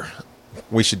out here.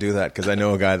 We should do that because I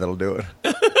know a guy that'll do it.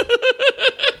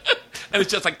 And it's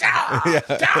just like, God.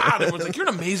 Everyone's like, you're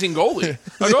an amazing goalie.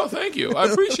 I go, thank you. I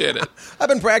appreciate it. I've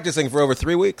been practicing for over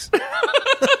 3 weeks.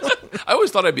 I always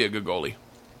thought I'd be a good goalie.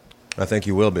 I think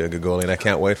you will be a good goalie, and I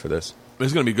can't wait for this.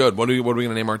 It's going to be good. What are we going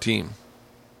to name our team?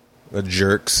 The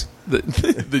jerks.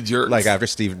 The jerks. Like after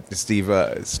Steve.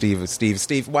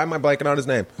 Why am I blanking on his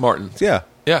name? Martin. Yeah.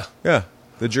 Yeah. Yeah.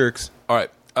 The jerks. All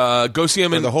right. Go see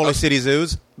him Or in the Holy City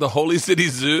Zoos. The Holy City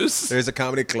Zoos. There's a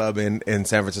comedy club in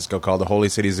San Francisco called the Holy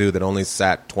City Zoo that only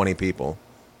sat 20 people.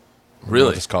 Really?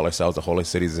 We'll just call ourselves the Holy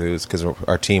City Zoos because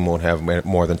our team won't have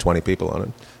more than 20 people on it.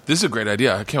 This is a great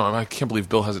idea. I can't believe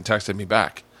Bill hasn't texted me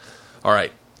back. All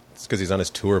right. It's because he's on his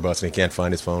tour bus and he can't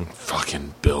find his phone.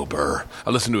 Fucking Bill Burr.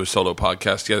 I listened to his solo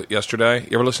podcast yesterday.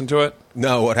 You ever listen to it?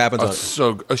 No, what happens on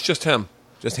it? It's just him.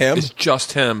 Just him? It's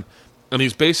just him. And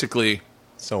he's basically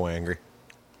So angry.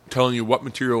 telling you what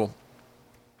material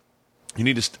you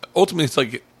need to... Ultimately, it's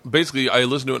like... Basically, I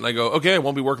listen to it and I go, okay, I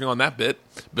won't be working on that bit.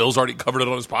 Bill's already covered it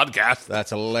on his podcast.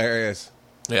 That's hilarious.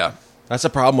 Yeah. That's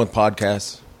the problem with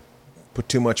podcasts. Put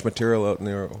too much material out in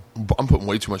there. I'm putting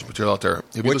way too much material out there.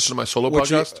 Have you listened to my solo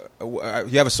podcast?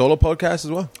 You have a solo podcast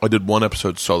as well? I did one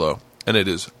episode solo, and it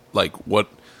is like what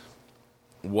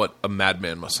a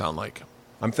madman must sound like.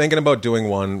 I'm thinking about doing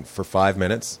one for 5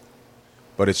 minutes,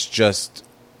 but it's just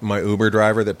my Uber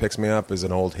driver that picks me up is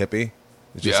an old hippie.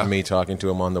 It's just me talking to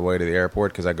him on the way to the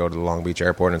airport because I go to the Long Beach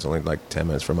airport and it's only like 10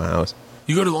 minutes from my house.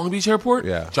 You go to Long Beach Airport?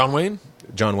 Yeah. John Wayne?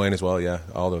 John Wayne as well, yeah.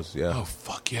 All those, yeah. Oh,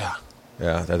 fuck yeah.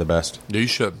 Yeah, they're the best. Yeah, you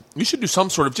should. You should do some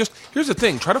sort of just... Here's the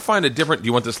thing. Try to find a different... Do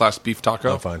you want this last beef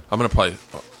taco? Oh, fine. I'm gonna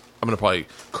probably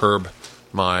curb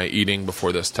my eating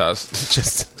before this test.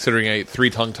 Just considering I ate 3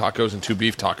 tongue tacos and 2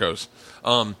 beef tacos.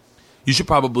 You should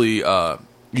probably...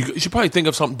 you should probably think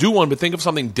of something... Do one, but think of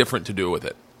something different to do with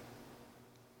it.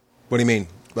 What do you mean?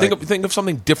 Like, Think of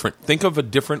something different. Think of a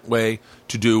different way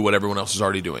to do what everyone else is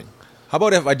already doing. how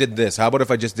about if I did this? How about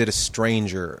if I just did a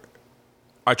stranger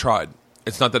I tried.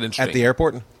 It's not that interesting. at the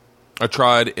airport? I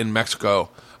tried in Mexico.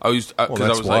 I was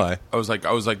that's why. I was like,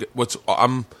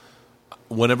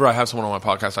 whenever I have someone on my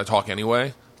podcast, I talk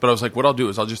anyway. But I was like, what I'll do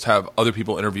is I'll just have other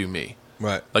people interview me.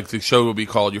 Right. Like the show will be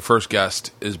called "Your First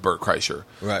Guest is Bert Kreischer,"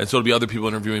 Right. and so it'll be other people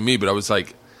interviewing me. But I was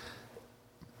like,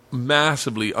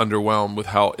 massively underwhelmed with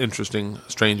how interesting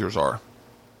strangers are,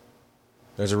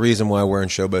 There's a reason why we're in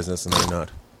show business and they're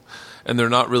not. and they're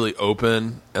not really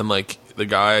open. And like the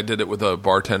guy, I did it with a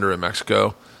bartender in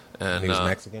Mexico, and He was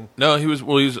Mexican? No, he was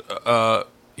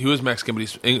Mexican,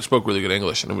 but he spoke really good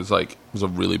English, and it was a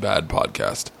really bad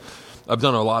podcast. I've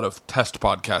done a lot of test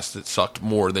podcasts that sucked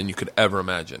more than you could ever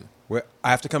imagine. I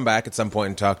have to come back at some point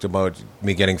and talk about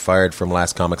me getting fired from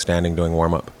Last Comic Standing doing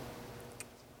warm-up.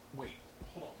 Wait,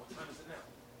 hold on. What time is it now?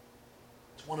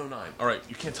 It's 1:09. All right,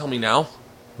 you can't tell me now?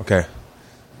 Okay.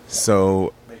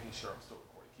 So, Making sure I'm still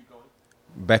recording. Keep going.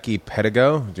 Becky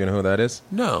Pedigo, do you know who that is?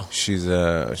 No. She's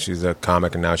a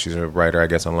comic and now she's a writer, I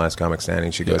guess, on Last Comic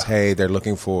Standing. She goes, hey, they're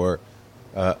looking for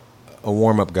a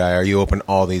warm-up guy. Are you open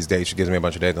all these dates? She gives me a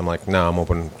bunch of dates. I'm like, no, I'm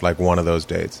open like one of those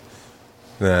dates.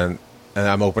 And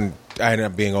I'm open. I ended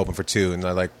up being open for 2. And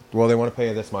they're like, well, they want to pay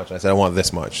you this much. And I said, I want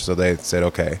this much. So they said,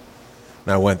 okay.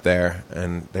 And I went there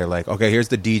and they're like, okay, here's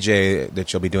the DJ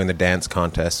that you'll be doing the dance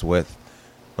contest with.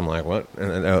 I'm like, what?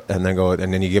 And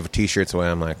then you give T-shirts away.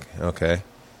 I'm like, okay.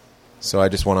 So I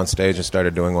just went on stage and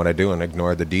started doing what I do and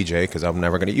ignored the DJ because I'm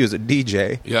never going to use a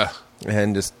DJ. Yeah.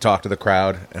 And just talked to the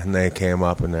crowd. And they came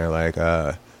up and they're like,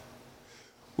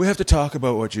 we have to talk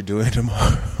about what you're doing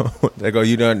tomorrow. They go,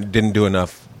 you didn't do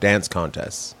enough dance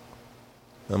contests.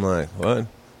 I'm like, what?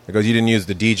 They go, you didn't use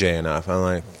the DJ enough. I'm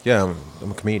like, yeah,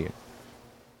 I'm a comedian.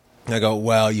 I go,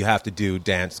 well, you have to do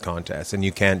dance contests, and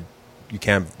you can't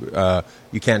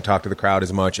talk to the crowd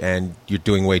as much, and you're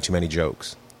doing way too many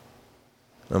jokes.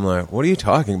 I'm like, what are you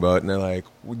talking about? And they're like,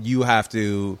 you have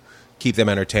to keep them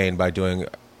entertained by doing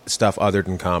stuff other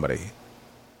than comedy.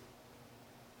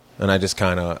 And I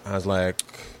was like,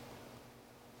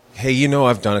 hey,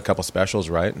 I've done a couple specials,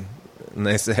 right? And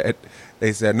they said,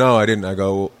 no, I didn't. I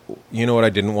go, you know what I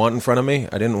didn't want in front of me?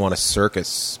 I didn't want a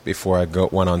circus before I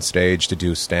went on stage to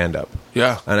do stand-up.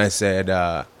 Yeah. And I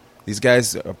said, these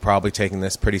guys are probably taking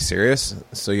this pretty serious,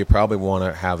 so you probably want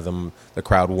to have the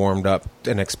crowd warmed up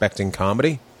and expecting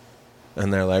comedy.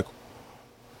 And they're like,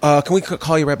 can we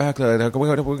call you right back?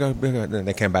 And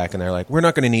they came back and they're like, we're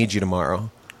not going to need you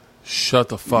tomorrow. Shut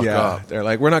the fuck up. They're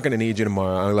like, we're not going to need you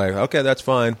tomorrow. I'm like, okay, that's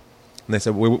fine. And they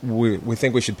said, we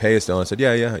think we should pay you still. And I said,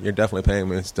 yeah, you're definitely paying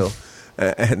me still.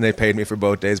 And they paid me for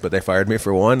both days, but they fired me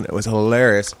for one. It was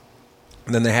hilarious.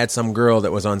 And then they had some girl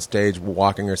that was on stage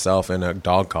walking herself in a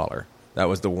dog collar. That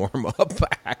was the warm-up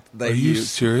act. Are you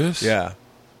serious? Yeah.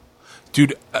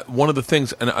 Dude, one of the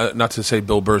things, and not to say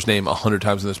Bill Burr's name 100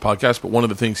 times in this podcast, but one of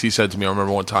the things he said to me, I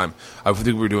remember one time, I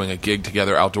think we were doing a gig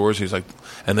together outdoors. He's like,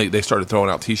 and they started throwing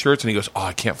out T-shirts, and he goes, "Oh,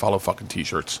 I can't follow fucking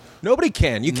T-shirts." Nobody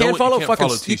can. You can't follow fucking.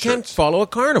 You can't follow a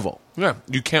carnival. Yeah,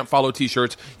 you can't follow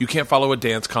T-shirts. You can't follow a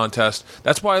dance contest.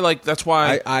 That's why.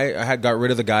 I had got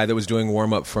rid of the guy that was doing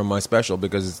warm up from my special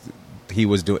because he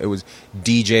was doing, it was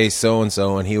DJ so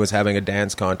and he was having a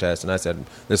dance contest, and I said,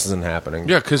 this isn't happening.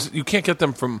 Yeah, because you can't get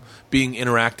them from being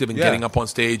interactive and getting up on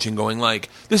stage and going like,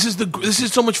 this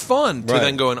is so much fun, to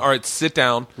then going, all right, sit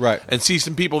down, and see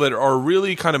some people that are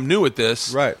really kind of new at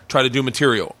this, try to do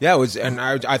material. Yeah, it was, and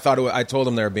I thought I told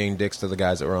them they were being dicks to the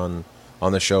guys that were on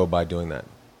the show by doing that.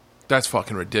 That's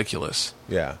fucking ridiculous.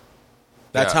 Yeah,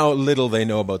 that's how little they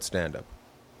know about stand up.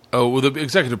 Oh well, the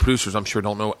executive producers, I'm sure,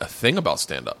 don't know a thing about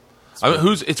stand up.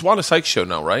 It's Wanda Sykes' show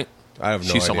now, right? I have no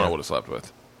idea. She's someone I would have slept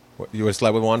with. What, you would have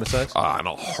slept with Wanda Sykes? In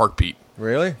a heartbeat.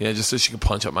 Really? Yeah, just so she could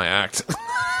punch up my act.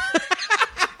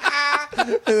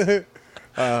 I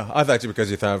thought you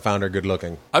because you found her good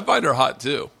looking. I find her hot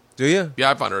too. Do you? Yeah,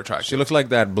 I find her attractive. She looks like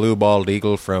that blue bald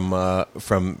eagle from the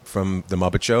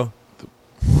Muppet Show.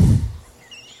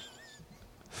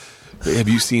 Have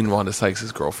you seen Wanda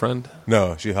Sykes' girlfriend?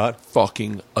 No, she hot?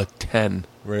 Fucking a 10.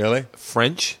 Really?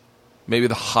 French? Maybe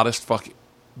the hottest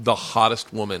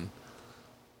woman.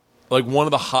 Like one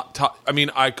of the hot top. I mean,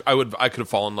 I could have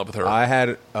fallen in love with her. I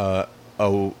had a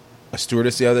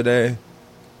stewardess the other day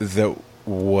that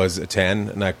was a 10,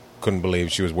 and I couldn't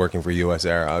believe she was working for US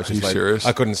Air. I was just serious?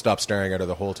 I couldn't stop staring at her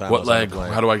the whole time. What leg?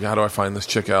 How do I find this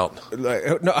chick out?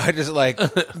 No, I just like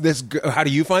this. How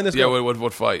do you find this girl? Yeah,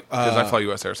 what flight? Because I fly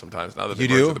US Air sometimes now that they you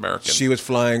merged do. with American. She was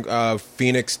flying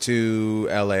Phoenix to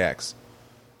LAX.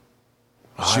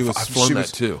 I've flown that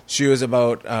too. She was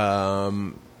about.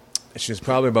 She was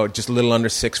probably about just a little under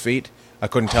 6 feet. I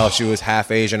couldn't tell if she was half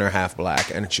Asian or half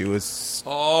black, and she was.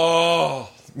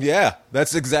 Oh. Yeah,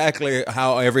 that's exactly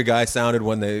how every guy sounded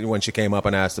when she came up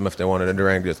and asked them if they wanted a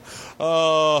drink. Just,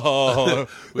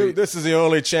 this is the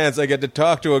only chance I get to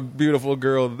talk to a beautiful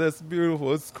girl. This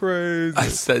beautiful, it's crazy. I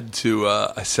said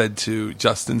to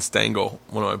Justin Stengel,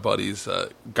 one of my buddies,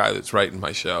 guy that's writing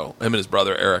my show, him and his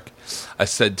brother Eric. I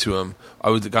said to him,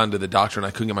 I was gone to the doctor and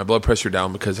I couldn't get my blood pressure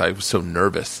down because I was so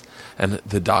nervous. And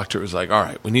the doctor was like, "All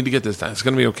right, we need to get this down. It's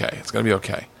going to be okay. It's going to be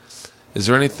okay. Is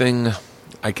there anything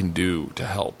I can do to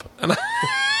help?" And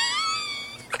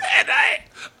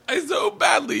I so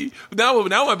badly now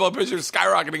my blood pressure is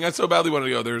skyrocketing. I so badly want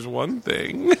to go, there's one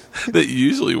thing that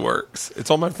usually works.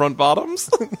 It's on my front bottoms.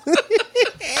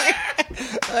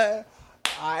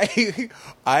 I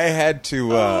had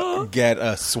to get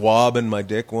a swab in my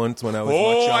dick once when I was much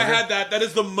younger. I had that. That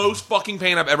is the most fucking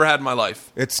pain I've ever had in my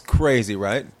life. It's crazy,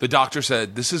 right? The doctor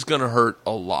said, this is going to hurt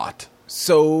a lot.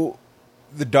 So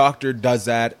the doctor does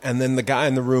that, and then the guy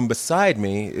in the room beside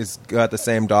me is got the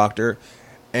same doctor,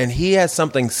 and he has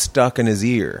something stuck in his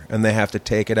ear, and they have to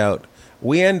take it out.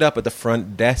 We end up at the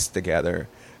front desk together,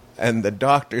 and the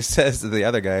doctor says to the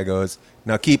other guy, goes,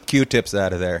 "Now keep Q-tips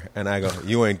out of there." And I go,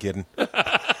 "You ain't kidding."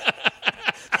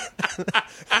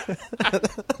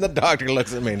 The doctor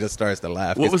looks at me and just starts to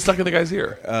laugh. What was stuck in the guy's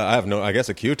ear? I guess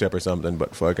a Q-tip or something,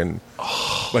 but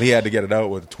but he had to get it out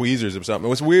with tweezers or something. It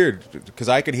was weird because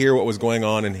I could hear what was going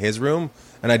on in his room,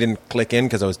 and I didn't click in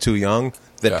because I was too young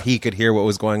that he could hear what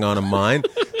was going on in mine.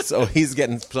 So he's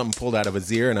getting something pulled out of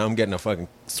his ear, and I'm getting a fucking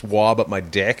swab up my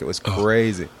dick. It was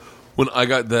crazy. When I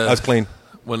got I was clean.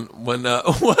 What?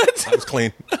 I was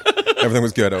clean. Everything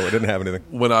was good. I didn't have anything.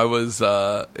 When I was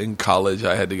in college,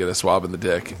 I had to get a swab in the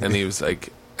dick, and he was like,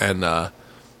 and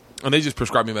they just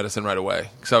prescribed me medicine right away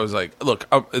because I was like, look,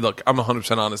 I'm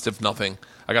 100% honest. If nothing,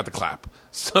 I got the clap.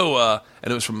 So,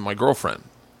 and it was from my girlfriend.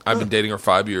 I've been dating her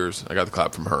 5 years. I got the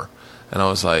clap from her, and I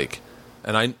was like,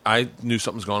 and I knew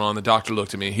something was going on. The doctor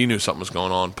looked at me. He knew something was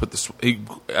going on.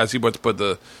 As he went to put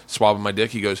the swab in my dick,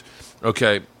 he goes,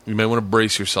 "Okay, you may want to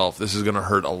brace yourself. This is going to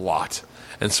hurt a lot."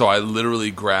 And so I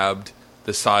literally grabbed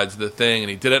the sides of the thing,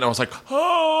 and he did it, and I was like,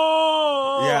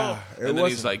 "Oh!" Yeah. And then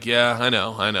he's like, "Yeah, I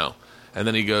know." And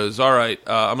then he goes, "All right,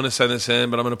 I'm going to send this in,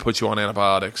 but I'm going to put you on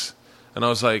antibiotics." And I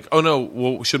was like, "Oh, no,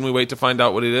 well, shouldn't we wait to find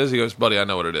out what it is?" He goes, "Buddy, I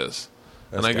know what it is."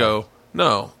 And I go,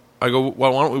 "No." I go,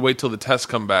 "Well, why don't we wait till the tests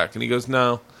come back?" And he goes,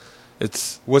 "No,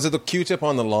 it's..." Was it the Q-tip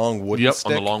on the long wooden stick?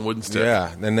 Yep, on the long wooden stick.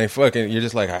 Yeah, and they you're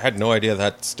just like, I had no idea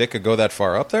that stick could go that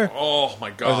far up there. Oh, my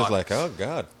God. I was just like, oh,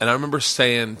 God. And I remember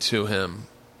saying to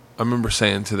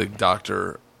the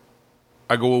doctor,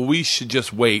 I go, "Well, we should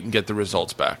just wait and get the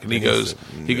results back." And he goes,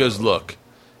 "Look,"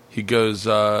 he goes,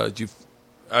 I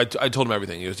told him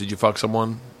everything. He goes, "Did you fuck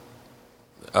someone?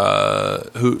 How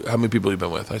many people have you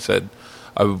been with?" I said,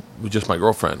 "I was just my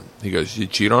girlfriend." He goes, "You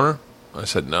cheat on her?" I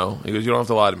said, no. He goes, you don't have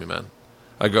to lie to me, man.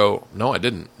 I go, no, I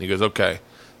didn't. He goes, okay.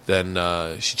 Then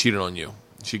she cheated on you.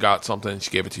 She got something,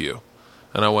 she gave it to you.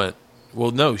 And I went,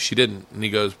 well, no, she didn't. And he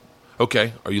goes,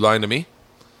 okay, are you lying to me?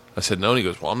 I said, no. And he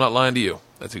goes, well, I'm not lying to you.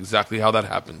 That's exactly how that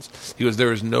happens. He goes,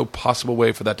 there is no possible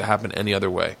way for that to happen any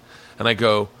other way. And I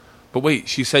go, but wait,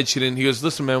 she said she didn't. He goes,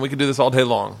 listen, man, we can do this all day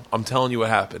long. I'm telling you what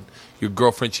happened. Your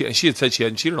girlfriend, and she had said she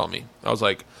hadn't cheated on me. I was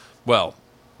like, well,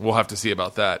 we'll have to see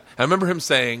about that. And I remember him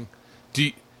saying,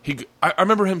 I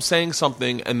remember him saying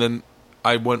something, and then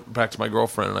I went back to my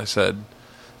girlfriend and I said,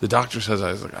 the doctor says I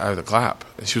have the clap.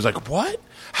 And she was like, what?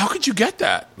 How could you get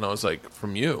that? And I was like,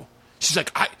 from you. She's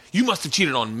like, you must have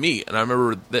cheated on me. And I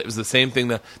remember that it was the same thing,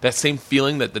 that same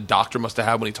feeling that the doctor must have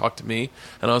had when he talked to me.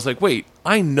 And I was like, wait,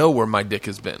 I know where my dick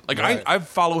has been. Like, right. I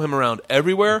follow him around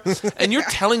everywhere. And you're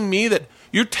telling me that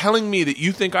you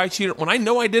think I cheated when I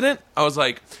know I didn't? I was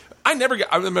like, I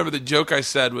remember the joke I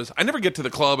said was, I never get to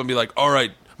the club and be like, all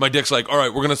right, my dick's like, all right,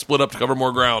 we're going to split up to cover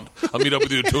more ground. I'll meet up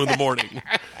with you at 2 a.m.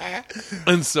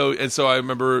 And so I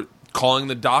remember calling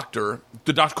the doctor.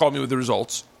 The doctor called me with the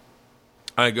results.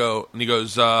 I go, and he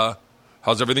goes,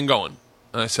 how's everything going?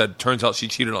 And I said, turns out she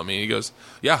cheated on me. And he goes,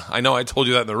 yeah, I know, I told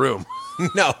you that in the room.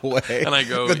 No way. And I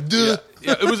go,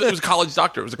 yeah, it was a college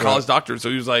doctor. It was a college doctor. So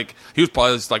he was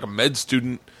probably just like a med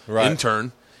student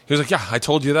intern. He was like, yeah, I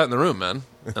told you that in the room, man.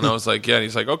 And I was like, yeah. And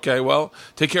he's like, okay, well,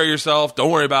 take care of yourself.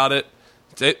 Don't worry about it.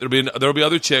 There'll be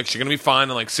other chicks. You're going to be fine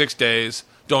in like 6 days.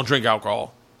 Don't drink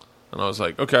alcohol. And I was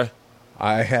like, okay.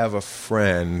 I have a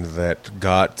friend that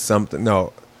got something.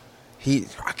 No,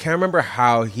 I can't remember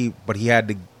how but he had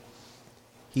to.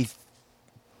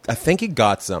 I think he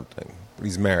got something.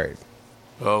 He's married.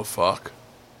 Oh, fuck.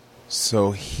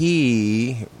 So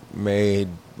he made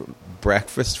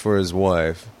breakfast for his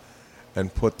wife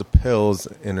and put the pills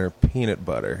in her peanut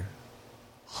butter.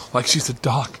 Like she's a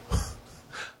dog.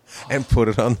 And put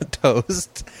it on the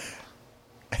toast.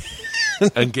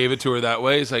 And gave it to her that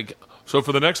way. He's like, so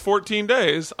for the next 14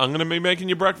 days, I'm going to be making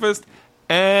you breakfast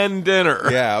and dinner.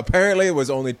 Yeah, apparently it was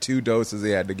only 2 doses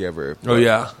he had to give her. Oh,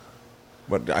 yeah.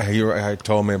 But I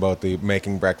told me about the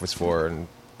making breakfast for her and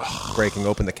breaking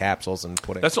open the capsules and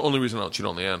putting... That's the only reason I don't cheat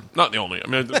on Leanne. Not the only. I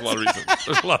mean, there's a lot of reasons.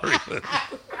 There's a lot of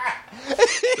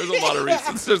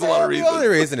reasons. The only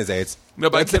reason is AIDS. No,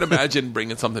 but I can't imagine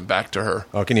bringing something back to her.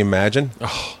 Oh, can you imagine?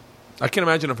 Oh, I can't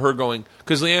imagine of her going...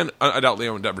 Because Leanne, I doubt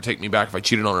Leanne would ever take me back if I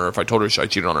cheated on her or if I told her I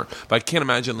cheated on her. But I can't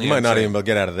imagine Leanne... You might not even be able to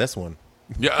get out of this one.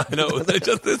 Yeah, I know.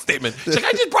 Just this statement. She's like,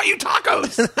 I just brought you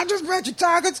tacos. I just brought you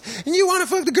tacos, and you want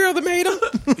to fuck the girl that made them?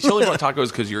 She only brought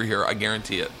tacos because you're here. I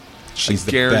guarantee it. She's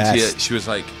I guarantee it. She was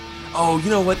like, oh, you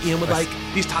know what Ian would like?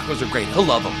 These tacos are great. He'll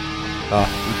love them.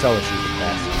 You tell her she's the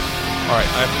best. All right,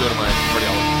 I have to go to my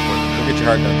cardiologist. Go get your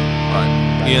heart done. All right.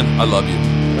 Bye. Ian, I love you.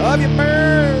 Love you,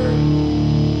 bird.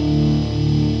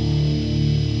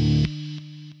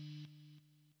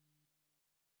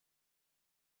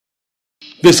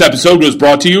 This episode was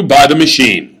brought to you by The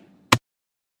Machine.